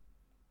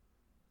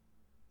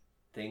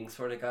things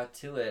sort of got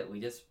to it, we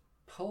just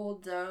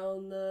pulled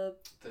down the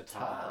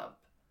top.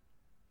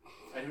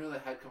 I didn't know they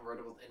had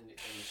convertibles in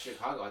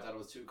Chicago. I thought it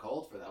was too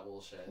cold for that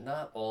bullshit.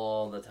 Not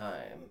all the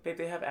time. Babe,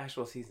 they have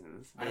actual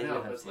seasons. I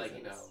know, but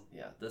like,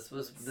 Yeah, this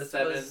was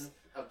 7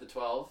 of the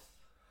 12.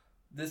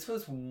 This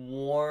was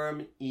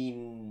warm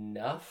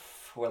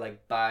enough where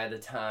like by the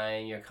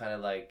time you're kind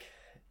of like,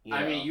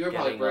 you were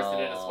probably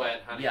bursting in a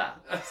sweat, honey. Yeah.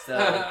 So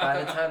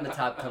by the time the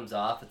top comes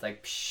off, it's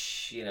like,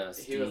 steam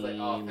he was like,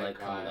 oh, like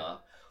God. coming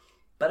off.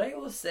 But I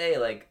will say,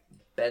 like,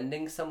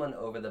 bending someone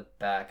over the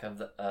back of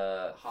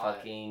the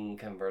fucking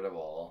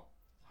convertible,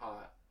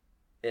 hot,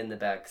 in the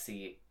back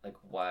seat, like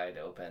wide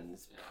open,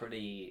 is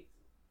pretty.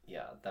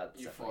 Yeah,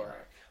 that's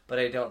euphoric. But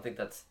I don't think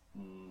that's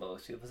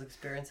most people's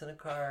experience in a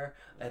car.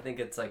 I think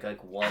it's like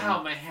one.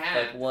 Ow, my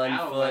hand! Like one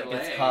foot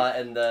gets caught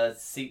in the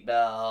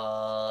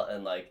seatbelt,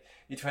 and like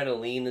you try to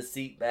lean the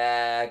seat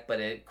back,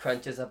 but it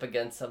crunches up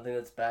against something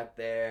that's back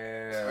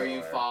there. Or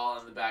you fall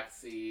in the back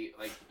seat,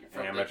 like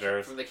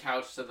from the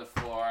couch to the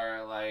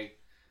floor, like.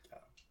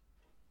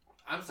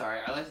 I'm sorry,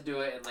 I like to do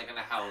it in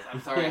a house.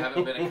 I'm sorry, I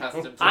haven't been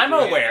accustomed to I'm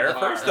aware,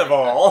 first of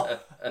all.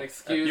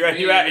 Excuse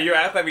me. You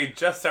act like we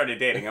just started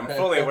dating. I'm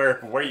fully aware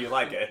of where you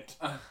like it.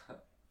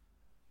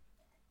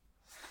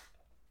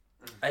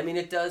 I mean,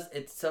 it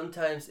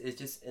sometimes is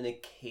just an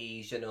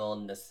occasional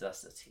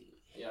necessity.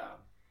 Yeah.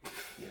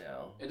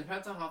 It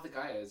depends on how the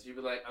guy is. You'd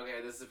be like,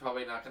 okay, this is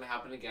probably not going to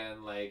happen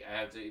again. Like, I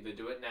have to either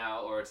do it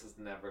now or it's just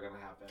never going to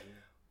happen.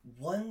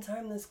 One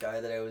time, this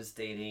guy that I was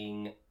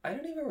dating, I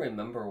don't even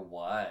remember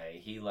why.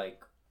 He,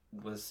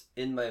 was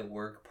in my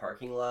work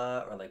parking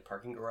lot or,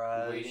 parking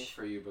garage. Waiting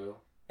for you, boo.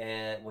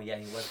 And, well, yeah,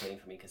 he was waiting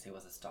for me because he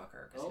was a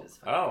stalker. Because he was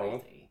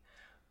fucking crazy.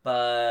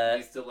 But...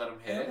 You still let him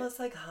hit? It was,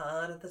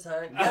 hot at the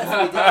time. Yes, we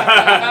did. In the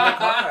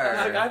car.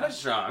 I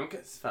was drunk.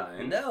 It's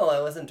fine. No, I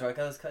wasn't drunk.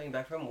 I was coming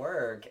back from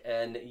work.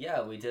 And,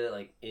 yeah, we did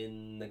it,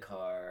 in the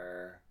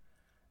car,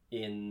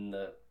 in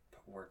the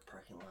work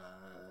parking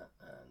lot,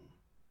 and...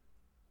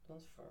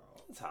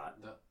 It's hot.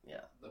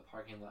 The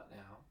parking lot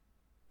now.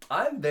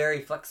 I'm very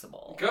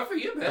flexible. Good for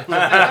you, bitch.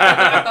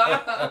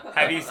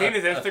 Have you seen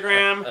his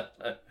Instagram?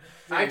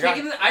 I've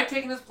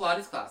taken his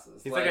Pilates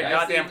classes. He's like a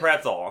goddamn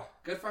pretzel.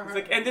 Good for her. He's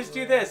like, and just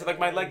do this. I'm like,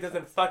 my leg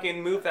doesn't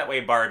fucking move that way,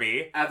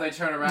 Barbie. As I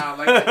turn around,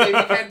 baby,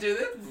 you can't do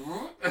this.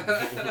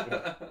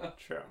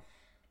 True.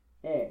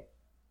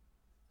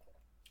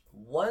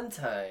 One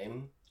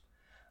time,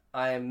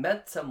 I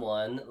met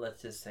someone,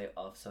 let's just say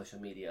off social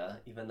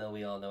media, even though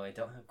we all know I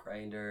don't have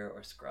Grindr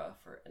or Scruff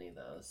or any of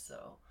those.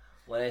 So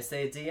when I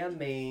say DM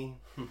me,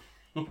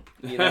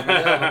 you never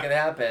know what can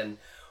happen.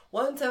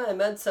 One time I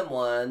met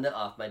someone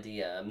off my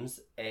DMs,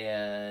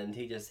 and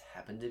he just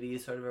happened to be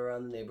sort of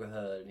around the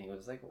neighborhood, and he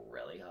was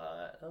really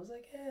hot. I was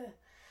like, eh.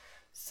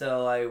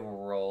 So I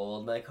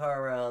rolled my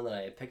car around and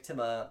I picked him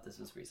up. This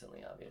was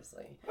recently,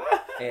 obviously.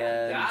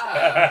 And it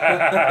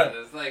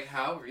was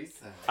how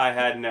recent?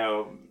 I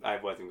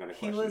wasn't going to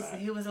question that.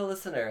 He was a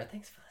listener.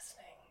 Thanks for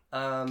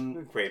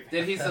listening. Great.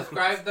 Did he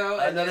subscribe though?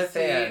 Another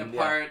fan.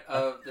 Part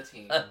of the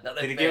team.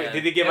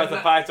 Did he give us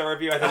a 5-star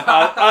review? I said,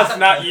 us,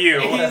 not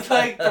you. He's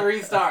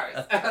 3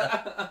 stars.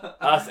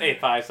 us a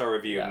 5-star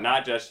review, Yeah.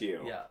 not just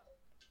you. Yeah.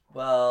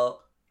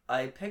 Well,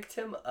 I picked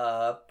him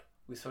up.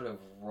 We sort of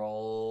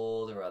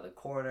rolled around the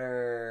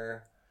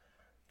corner.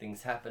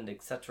 Things happened,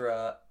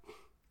 etc.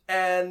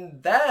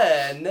 And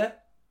then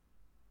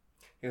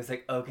he was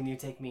like, "Oh, can you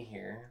take me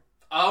here?"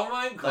 Oh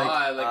my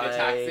god, like a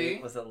taxi?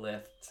 It was a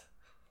lift.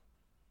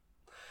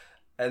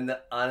 And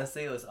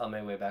honestly, it was on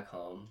my way back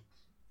home.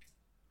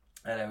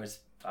 And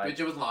Bitch,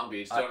 it was Long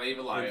Beach. Don't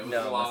even lie. It was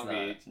no, it Long was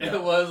not. Beach. No.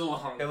 It was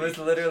Long Beach. It was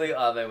literally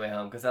on my way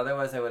home, because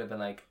otherwise I would have been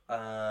like, you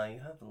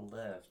have a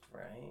lift,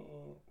 right?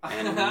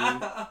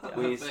 And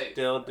we Thanks.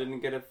 still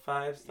didn't get a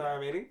 5-star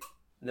rating?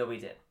 No, we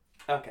did.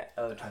 Okay.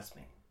 Oh, trust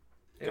me.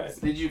 It Good. was,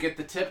 Did you get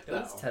the tip, it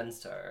though? was 10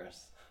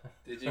 stars.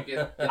 Did you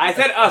get... I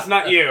said us,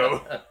 not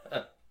you.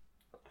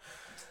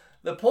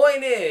 The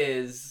point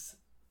is,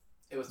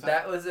 It was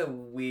that was a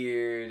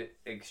weird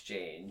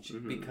exchange,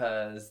 Mhm.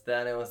 because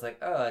then it was like,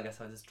 oh, I guess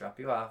I'll just drop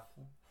you off.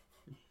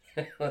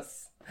 It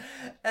was,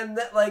 and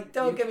that, like,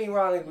 don't get me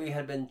wrong, like, we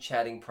had been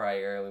chatting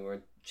prior, and we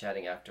were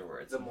chatting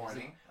afterwards. the He was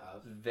morning a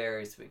of...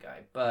 very sweet guy,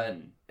 but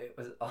it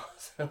was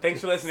also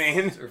Thanks for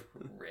listening.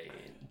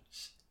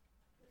 strange.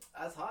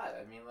 That's hot.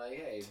 I mean, like,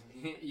 hey,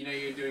 you know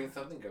you're doing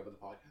something good with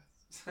the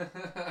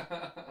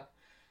podcast.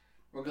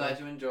 We're glad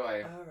you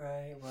enjoy. All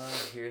right, well,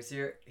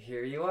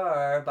 here you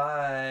are.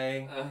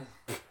 Bye.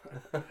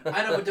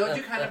 I know, but don't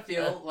you kind of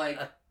feel like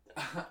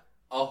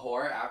a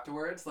whore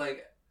afterwards?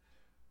 Like,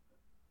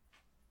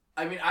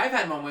 I mean, I've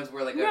had moments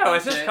where, like, No,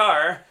 it's his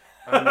car.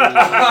 I mean,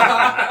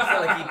 it's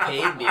not like he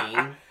paid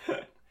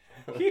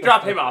me. He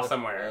dropped him off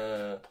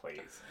somewhere.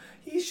 Please.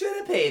 He should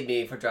have paid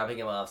me for dropping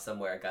him off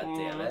somewhere. God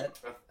damn it.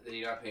 Did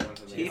you not pay him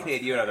something He else?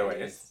 paid you in other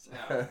ways.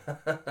 No.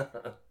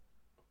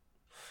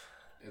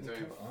 It's a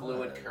Come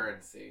fluid on.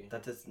 currency.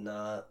 That does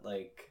not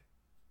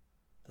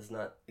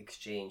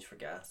exchange for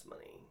gas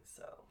money.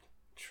 So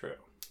True.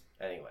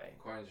 anyway,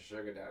 According to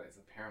sugar daddies,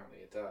 apparently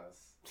it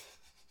does.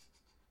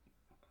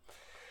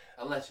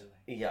 Allegedly.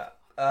 yeah.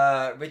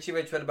 Richie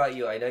Rich, what about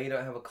you? I know you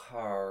don't have a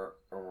car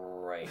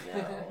right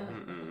now.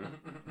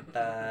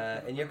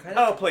 And you're kind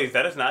of Oh, please,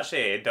 that is not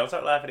shade. Don't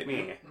start laughing at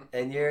me.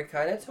 and you're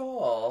kind of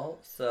tall,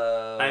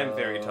 so I am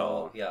very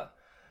tall. Yeah.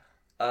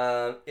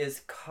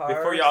 Is car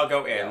Before y'all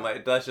go in, Yeah.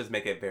 let's just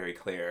make it very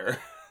clear.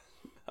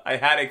 I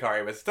had a car.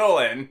 It was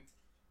stolen.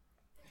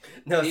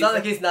 No, it's not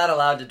like he's not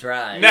allowed to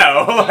drive.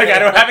 No, like I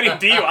don't have any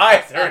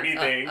DUIs or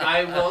anything.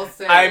 I will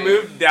say... I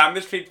moved down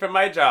the street from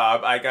my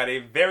job. I got a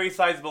very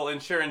sizable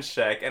insurance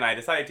check, and I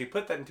decided to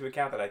put that into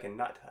account that I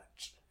cannot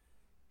touch.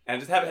 And I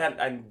just haven't had.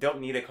 I don't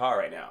need a car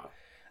right now.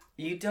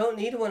 You don't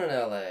need one in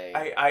LA.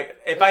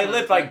 If I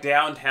lived like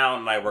downtown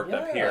and I worked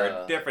up here,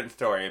 Yeah. different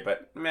story.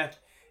 But meh,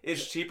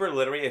 it's cheaper,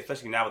 literally,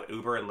 especially now with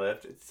Uber and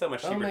Lyft. It's so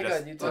much cheaper. Oh my just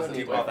God, you to don't Listen,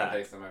 need do all boyfriend that.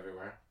 takes them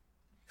everywhere.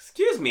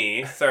 Excuse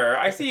me, sir.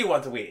 I see you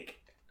once a week.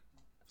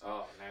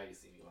 Oh, now you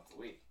see me once a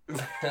week.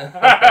 Thank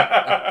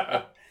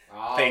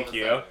All of a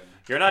you. sudden.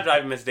 You're not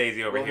driving Miss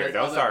Daisy over Well, here. his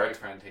Don't other start.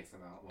 boyfriend takes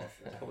them out most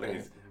of the time.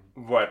 Please.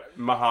 What,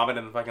 Muhammad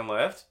in the fucking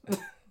Lyft?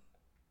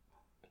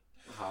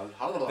 How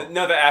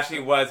No, that actually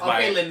was my.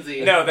 Okay,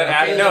 Lindsay. No,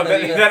 that Okay, no,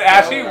 Lindsay. that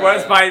actually No,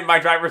 was my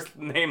driver's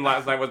name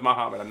last night was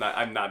Muhammad.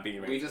 I'm not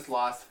being We racist. just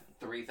lost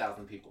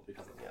 3,000 people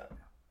because of that.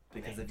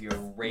 because of your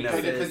racist.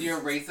 No, Because you're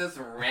racist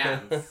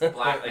rants,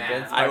 black man.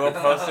 Against I will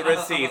post the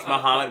receipts.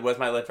 Muhammad was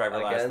my Lyft driver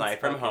last Against night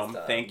from home.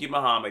 Pakistan. Thank you,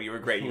 Muhammad. You were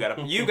great. You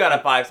got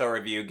a 5-star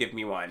review. Give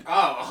me one.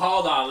 Oh,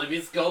 hold on. Let me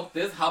scope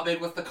this. How big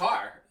was the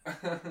car?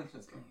 Just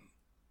kidding.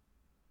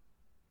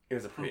 It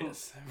was a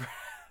Prius.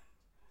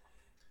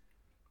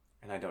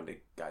 And I don't dig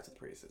guys with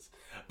Priuses.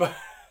 But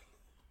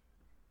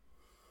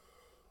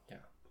Yeah.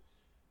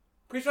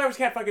 Prius drivers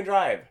can't fucking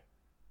drive.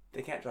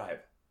 They can't drive.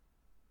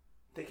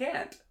 They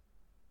can't.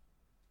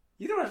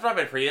 You don't have to drive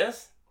a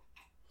Prius.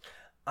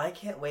 I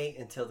can't wait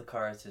until the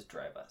cars just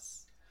drive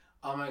us.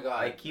 Oh my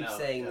god. I keep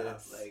saying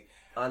this. Like,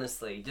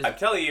 Honestly, I'm just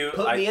telling you.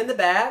 put me in the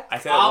back. I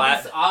said it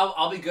last.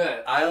 I'll be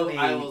good. I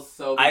will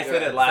so be I good.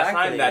 said it last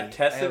Exactly. time that I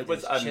Tesla would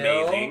was just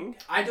chill. amazing.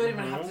 I don't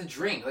even have to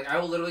drink. Like, I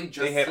will literally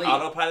just They hit sleep.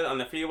 autopilot on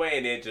the freeway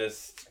and it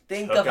just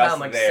Think took of how us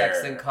much there.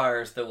 sex in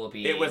cars there will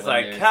be. It was when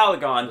like, there's-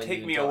 Calgon, when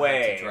take you me don't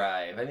away. have to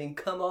drive. I mean,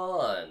 come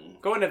on.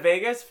 Going to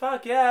Vegas?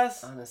 Fuck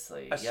yes.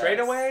 Honestly, A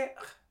straightaway?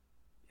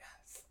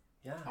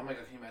 Yeah. Oh my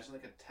god, can you imagine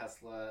like a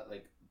Tesla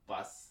like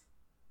bus?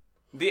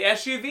 The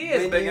SUV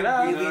is When big you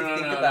enough. really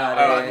think about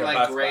Oh, it, like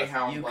bus.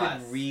 Greyhound You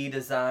bus. could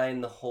redesign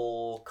the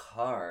whole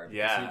car. Because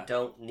Yeah. you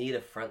don't need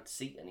a front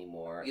seat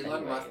anymore.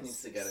 Elon Musk anyways.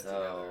 needs to get it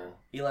So,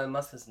 Elon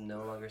Musk is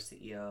no longer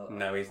CEO.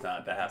 No, he's of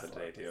not. That happened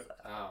Tesla. today, too.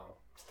 Oh.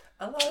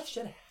 A lot of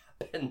shit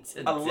happened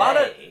today. A lot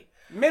of-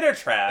 Men are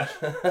trash.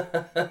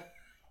 But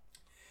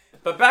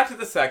back to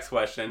the sex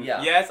question.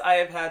 Yeah. Yes, I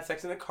have had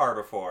sex in a car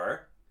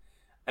before.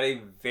 At a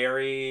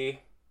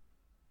very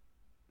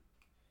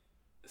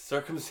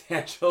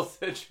circumstantial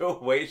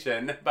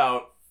situation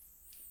about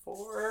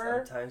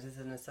Sometimes it's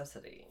a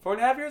necessity.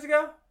 4.5 years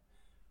ago,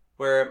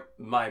 where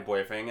my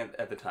boyfriend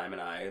at the time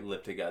and I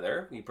lived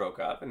together. We broke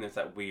up, and there's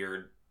that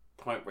weird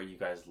point where you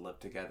guys live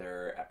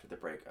together after the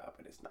breakup,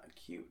 and it's not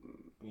cute. And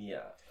Yeah.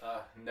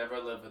 Never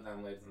live with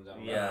them, ladies and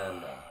gentlemen.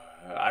 Yeah.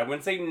 I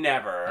wouldn't say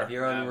never. Have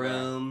your own Never.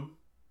 room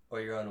or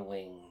your own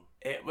wing.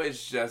 It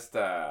was just,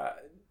 no.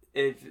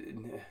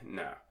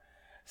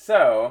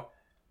 So,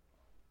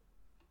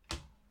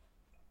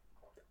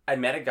 I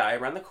met a guy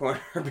around the corner,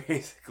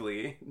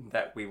 basically,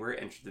 that we were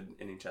interested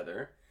in each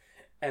other.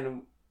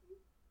 And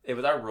it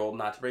was our rule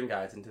not to bring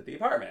guys into the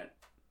apartment,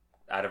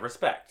 out of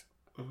respect.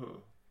 Mm-hmm.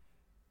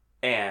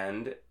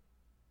 And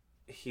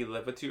he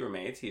lived with 2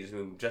 roommates. He just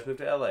moved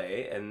to LA,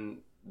 and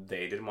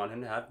they didn't want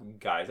him to have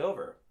guys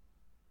over.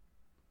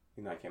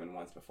 You know, I came in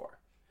once before.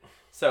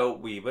 So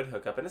we would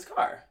hook up in his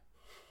car.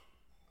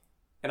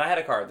 And I had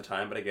a car at the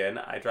time, but again,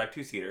 I drive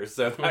 2-seaters,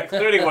 so that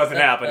clearly wasn't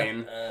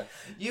happening.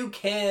 You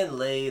can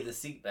lay the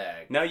seat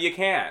back. No, you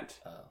can't.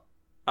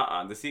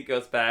 Oh. The seat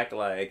goes back,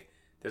 like,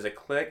 there's a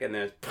click, and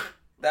there's...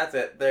 That's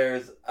it.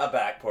 There's a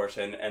back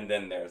portion, and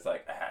then there's,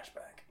 like, a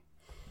hatchback.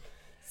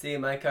 See,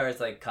 my car is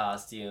like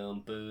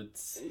costume,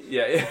 boots.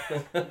 Yeah.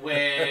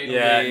 Wig.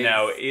 Yeah, wigs.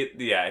 no.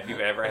 If you've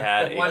ever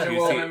had a Wonder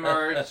Woman 2-seater...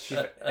 merch. If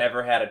you've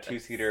ever had a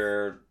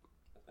 2-seater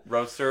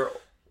roadster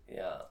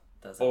Yeah.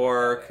 or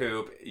work that way.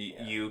 coupe,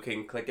 you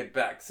can click it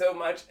back so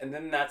much, and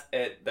then that's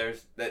it.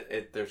 There's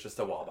just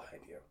a wall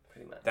behind you.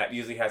 Pretty much. That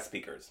usually has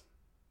speakers.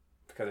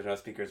 Because there's no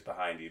speakers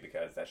behind you,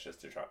 because that's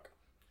just a trunk.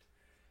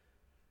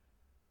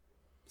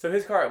 So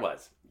his car it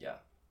was. Yeah.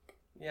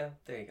 Yeah,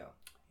 there you go.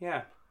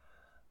 Yeah.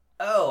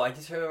 Oh, I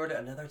just remembered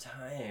another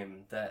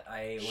time that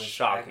I was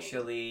Shocking.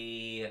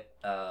 actually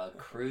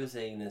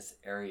cruising this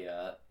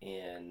area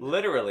in...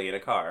 Literally in a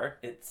car.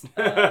 It's in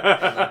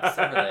like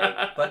Silver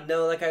Lake. But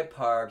no, like I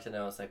parked and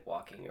I was like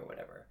walking or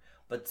whatever.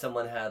 But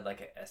someone had like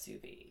an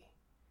SUV.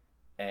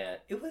 And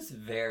it was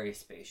very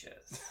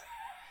spacious.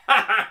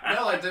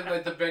 No, like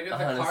the bigger the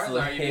cars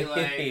are, you'd be like,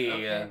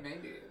 okay,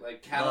 maybe.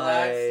 Like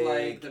Cadillacs,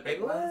 like the big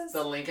it ones, was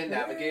the Lincoln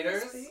very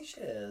Navigators.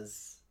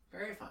 Spacious.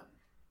 Very fun.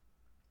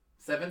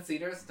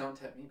 7-seaters, don't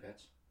tip me,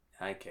 bitch.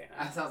 I can't.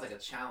 That sounds like a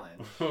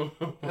challenge.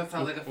 That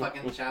sounds like a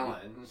fucking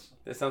challenge.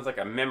 This sounds like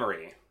a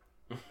memory.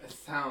 It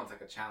sounds like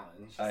a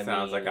challenge.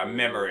 Sounds like a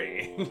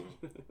memory.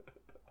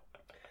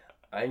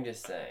 I'm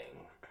just saying.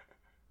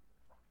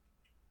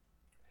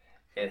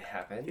 It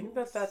happens. I think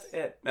that's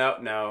it.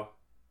 No.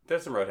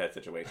 There's some roadhead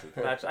situations.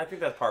 I think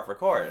that's par for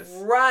course.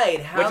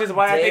 Right. How Which is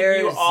why I think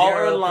you all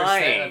are 0%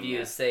 lying. of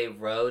you say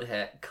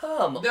roadhead.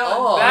 Come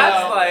No,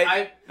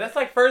 on. That's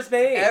like first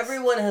base.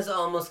 Everyone has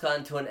almost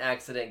gotten to an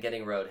accident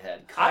getting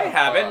roadhead. Come I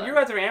haven't. on. You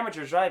guys are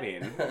amateurs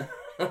driving.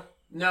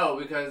 No,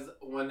 because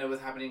when it was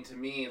happening to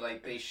me,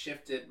 like, they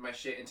shifted my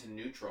shit into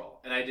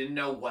neutral, and I didn't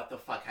know what the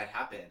fuck had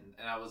happened,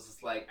 and I was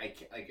just like,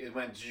 it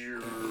went. Yeah,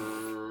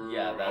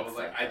 I was that's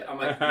like, not I'm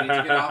like, you need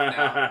to get off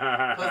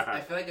now. Plus, I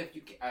feel like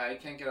I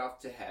can't get off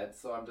to head,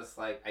 so I'm just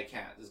like, I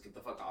can't. Just get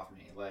the fuck off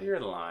me. Like, You're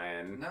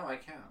lying. no, I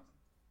can't.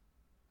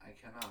 I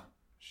cannot.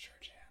 Sure,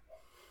 Jan.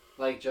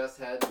 Like, just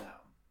head, no.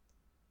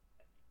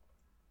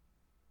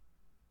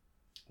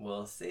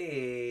 We'll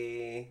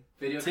see.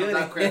 Video Tune comes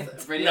out in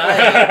Christmas. Video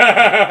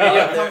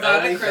tonight. comes out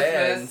Only at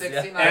Christmas. fans,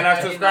 yeah. $69.99. And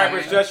our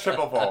subscribers just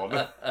triple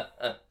fold.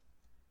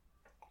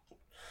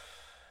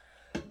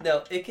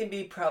 No, it can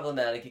be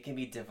problematic. It can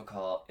be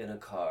difficult in a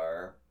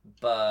car.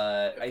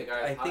 But If the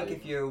guy's I think hiding.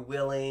 if you're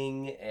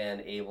willing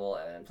and able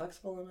and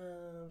flexible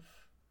enough,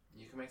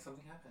 You can make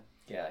something happen.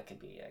 yeah, it can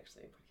be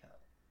actually pretty good.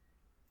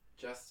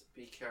 Just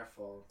be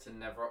careful to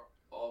never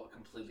all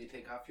completely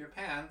take off your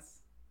pants.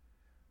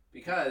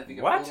 Because if you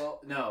get What? pulled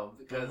no,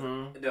 because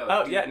Mhm. no.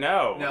 Oh, do- yeah,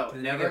 no. No, Did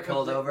you never get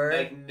pulled over?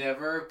 Like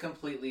never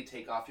completely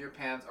take off your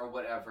pants or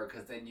whatever,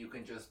 because then you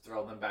can just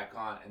throw them back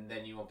on, and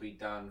then you won't be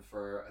done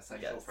for a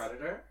sexual Yes.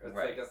 predator. It's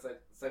Right. like a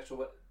sexual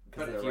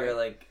Because predator. if you're right?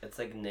 like, it's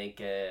like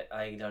naked.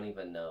 I don't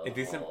even know.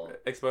 Indecent Oh.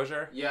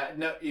 exposure? Yeah,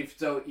 no. If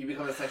so, you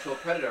become a sexual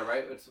predator,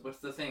 right? What's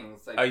the thing?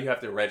 It's like Oh, you have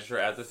to register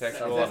as a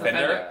sexual sex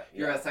offender?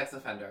 You're Yeah. a sex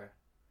offender.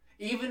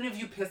 Even if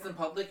you piss in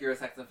public, you're a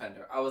sex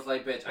offender. I was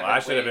like, bitch. Well, I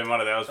should have been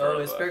one of those for Oh,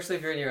 a- especially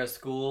if you're near a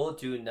school,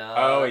 do not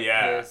Oh,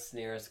 yeah. piss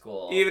near a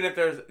school. Even if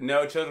there's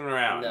no children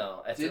around.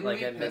 No, if Didn't it, like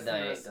we at piss in a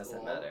midnight, doesn't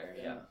school matter.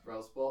 in Yeah.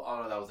 Rose Bowl?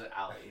 Oh no, that was at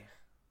Alley.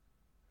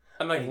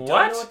 I'm I like, don't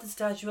what? know what the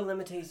statute of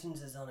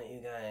limitations is on it,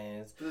 you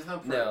guys. But there's no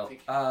proof. No, You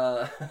can't-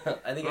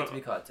 I think it has to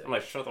be caught too. I'm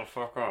like, shut the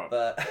fuck up.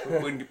 But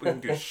we didn't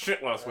do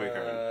shit last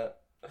weekend.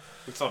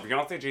 We saw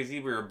Beyonce, Jay-Z,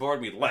 we were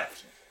bored, we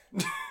left.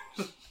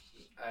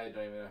 I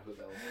don't even know who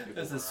that was.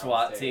 there's a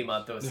SWAT team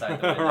up to the side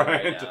of the window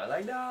right Right. now.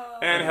 Like, no.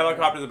 And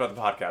helicopters about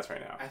the podcast right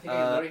now. I think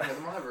I literally have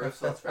them on the roof,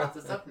 so let's wrap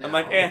this up now. I'm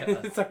like,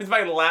 it's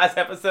my last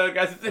episode,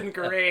 guys. It's been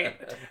great.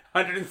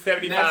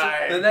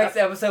 175. The next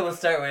episode will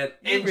start with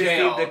In you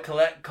jail. received a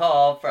collect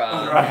call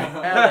from Right.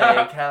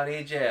 LA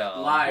County Jail.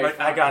 Live. Like,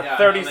 I got Yeah,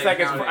 30 LA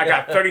seconds. County. I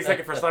got 30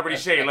 seconds for Celebrity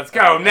Shade. Let's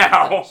go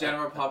now.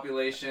 General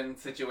population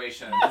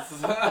situations.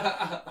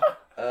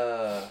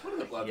 Yeah.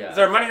 Is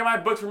there money in my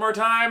books for more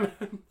time?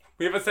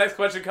 We have a sex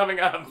question coming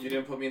up. You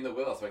didn't put me in the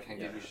will, so I can't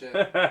give you shit.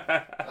 Yes,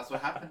 That's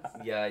what happens.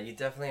 Yeah, you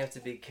definitely have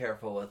to be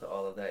careful with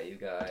all of that, you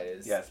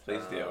guys.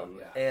 please do.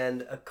 Yeah.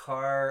 And a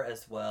car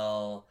as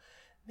well.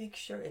 make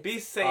sure it's Be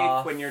safe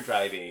off. when you're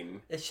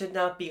driving. It should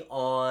not be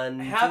on.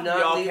 Half Do of not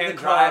y'all leave can't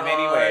the car drive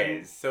on.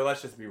 anyways, so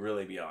let's just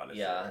really be honest.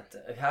 Yeah,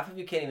 half of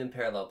you can't even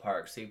parallel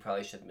park, so you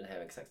probably shouldn't have been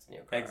having sex in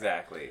your car.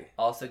 Exactly.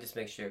 Also, just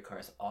make sure your car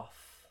is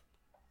off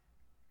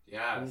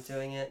Yeah. when you're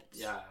doing it.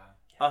 Yeah.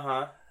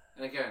 Uh-huh.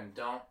 And again,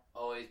 don't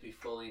always be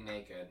fully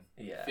naked.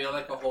 Yeah. Feel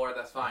like a whore,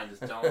 that's fine.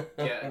 Just don't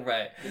get...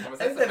 Right. become a I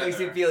sex think that makes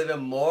you offender. feel even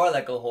more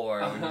like a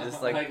whore when you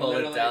just Like, pull it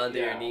literally, down to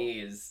yeah. your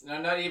knees.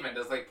 No, not even.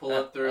 Just like pull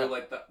it through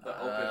like the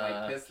open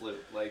like piss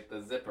loop, like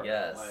the zipper.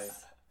 Yes. Like,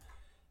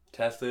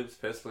 Test loops,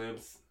 piss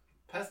loops.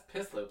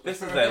 piss loop.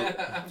 This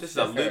is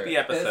a loopy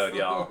episode,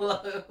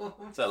 y'all.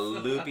 It's a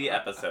loopy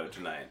episode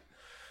tonight.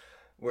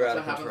 We're That's out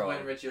of what control.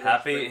 happens when Richie Rich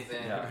Happy, brings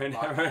in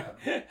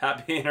vodka.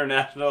 Happy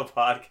International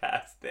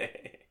Podcast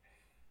Day.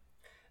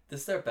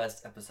 This is our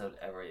best episode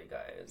ever, you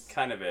guys.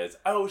 Kind of is.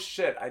 Oh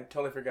shit! I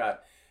totally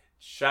forgot.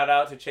 Shout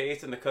out to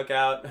Chase and the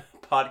Cookout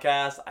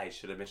Podcast. I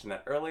should have mentioned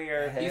that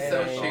earlier. He's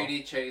so Hey.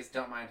 shady, Chase.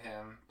 Don't mind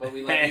him. But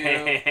we love you.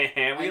 we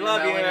And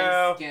love your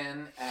melanin you.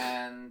 skin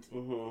and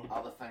Mm-hmm.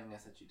 all the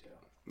fineness that you do.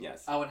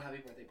 Yes. Oh, and happy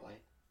birthday, Blythe.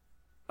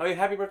 Oh, yeah,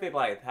 happy birthday,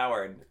 Blythe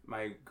Howard,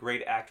 my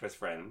great actress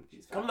friend.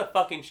 She's Come to the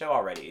fucking show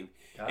already.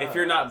 If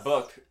you're not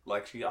booked,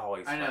 like she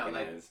always I know, fucking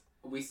like- is.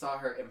 We saw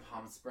her in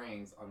Palm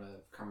Springs on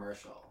a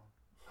commercial.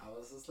 I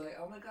was just like,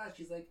 oh my god,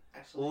 she's like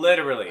actually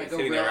Literally like a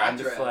sitting real there, I'm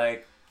just actress.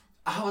 like,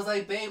 I was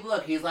like, babe,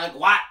 look. He's like,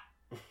 what?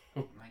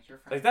 I'm like, your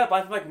friend. is that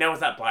Blythe? I'm like, no,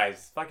 it's not Blythe.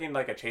 It's fucking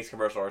like a Chase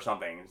commercial or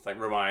something. It's like,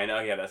 rewind. Oh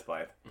yeah, that's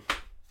Blythe.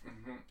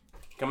 Mhm.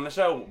 Come on the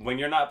show when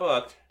you're not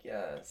booked.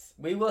 Yes.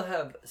 We will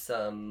have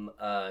some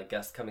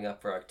guests coming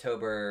up for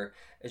October.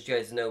 As you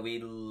guys know, we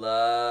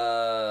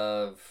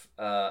love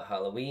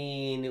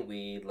Halloween.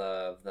 We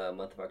love the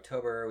month of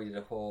October. We did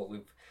a whole...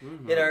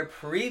 In our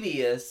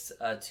previous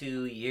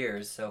 2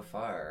 years so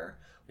far,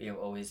 we have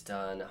always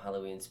done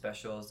Halloween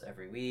specials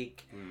every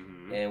week.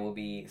 Mhm. And we'll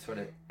be sort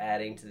of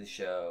adding to the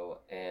show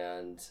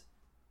and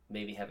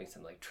maybe having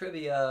some like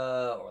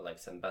trivia or like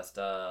some best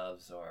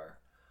ofs or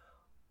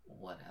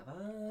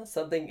whatever.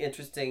 Something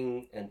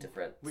interesting and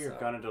different. We are so.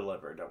 gonna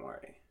deliver. Don't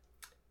worry.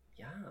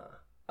 Yeah.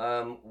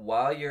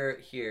 While you're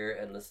here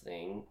and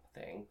listening,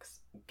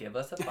 thanks. Give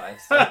us a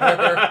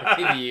 5-star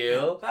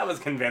review. That was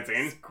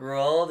convincing.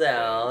 Scroll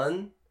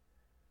down.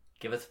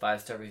 Give us a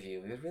 5-star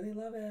review. We would really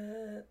love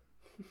it.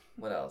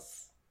 What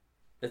else?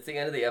 It's the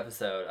end of the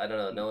episode. I don't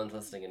know. No one's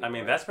listening anymore. I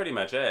mean, that's pretty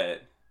much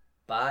it.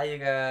 Bye, you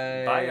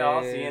guys. Bye,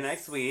 y'all. See you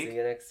next week. See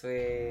you next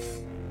week.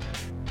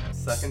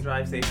 Suck and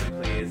drive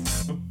safely,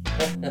 please.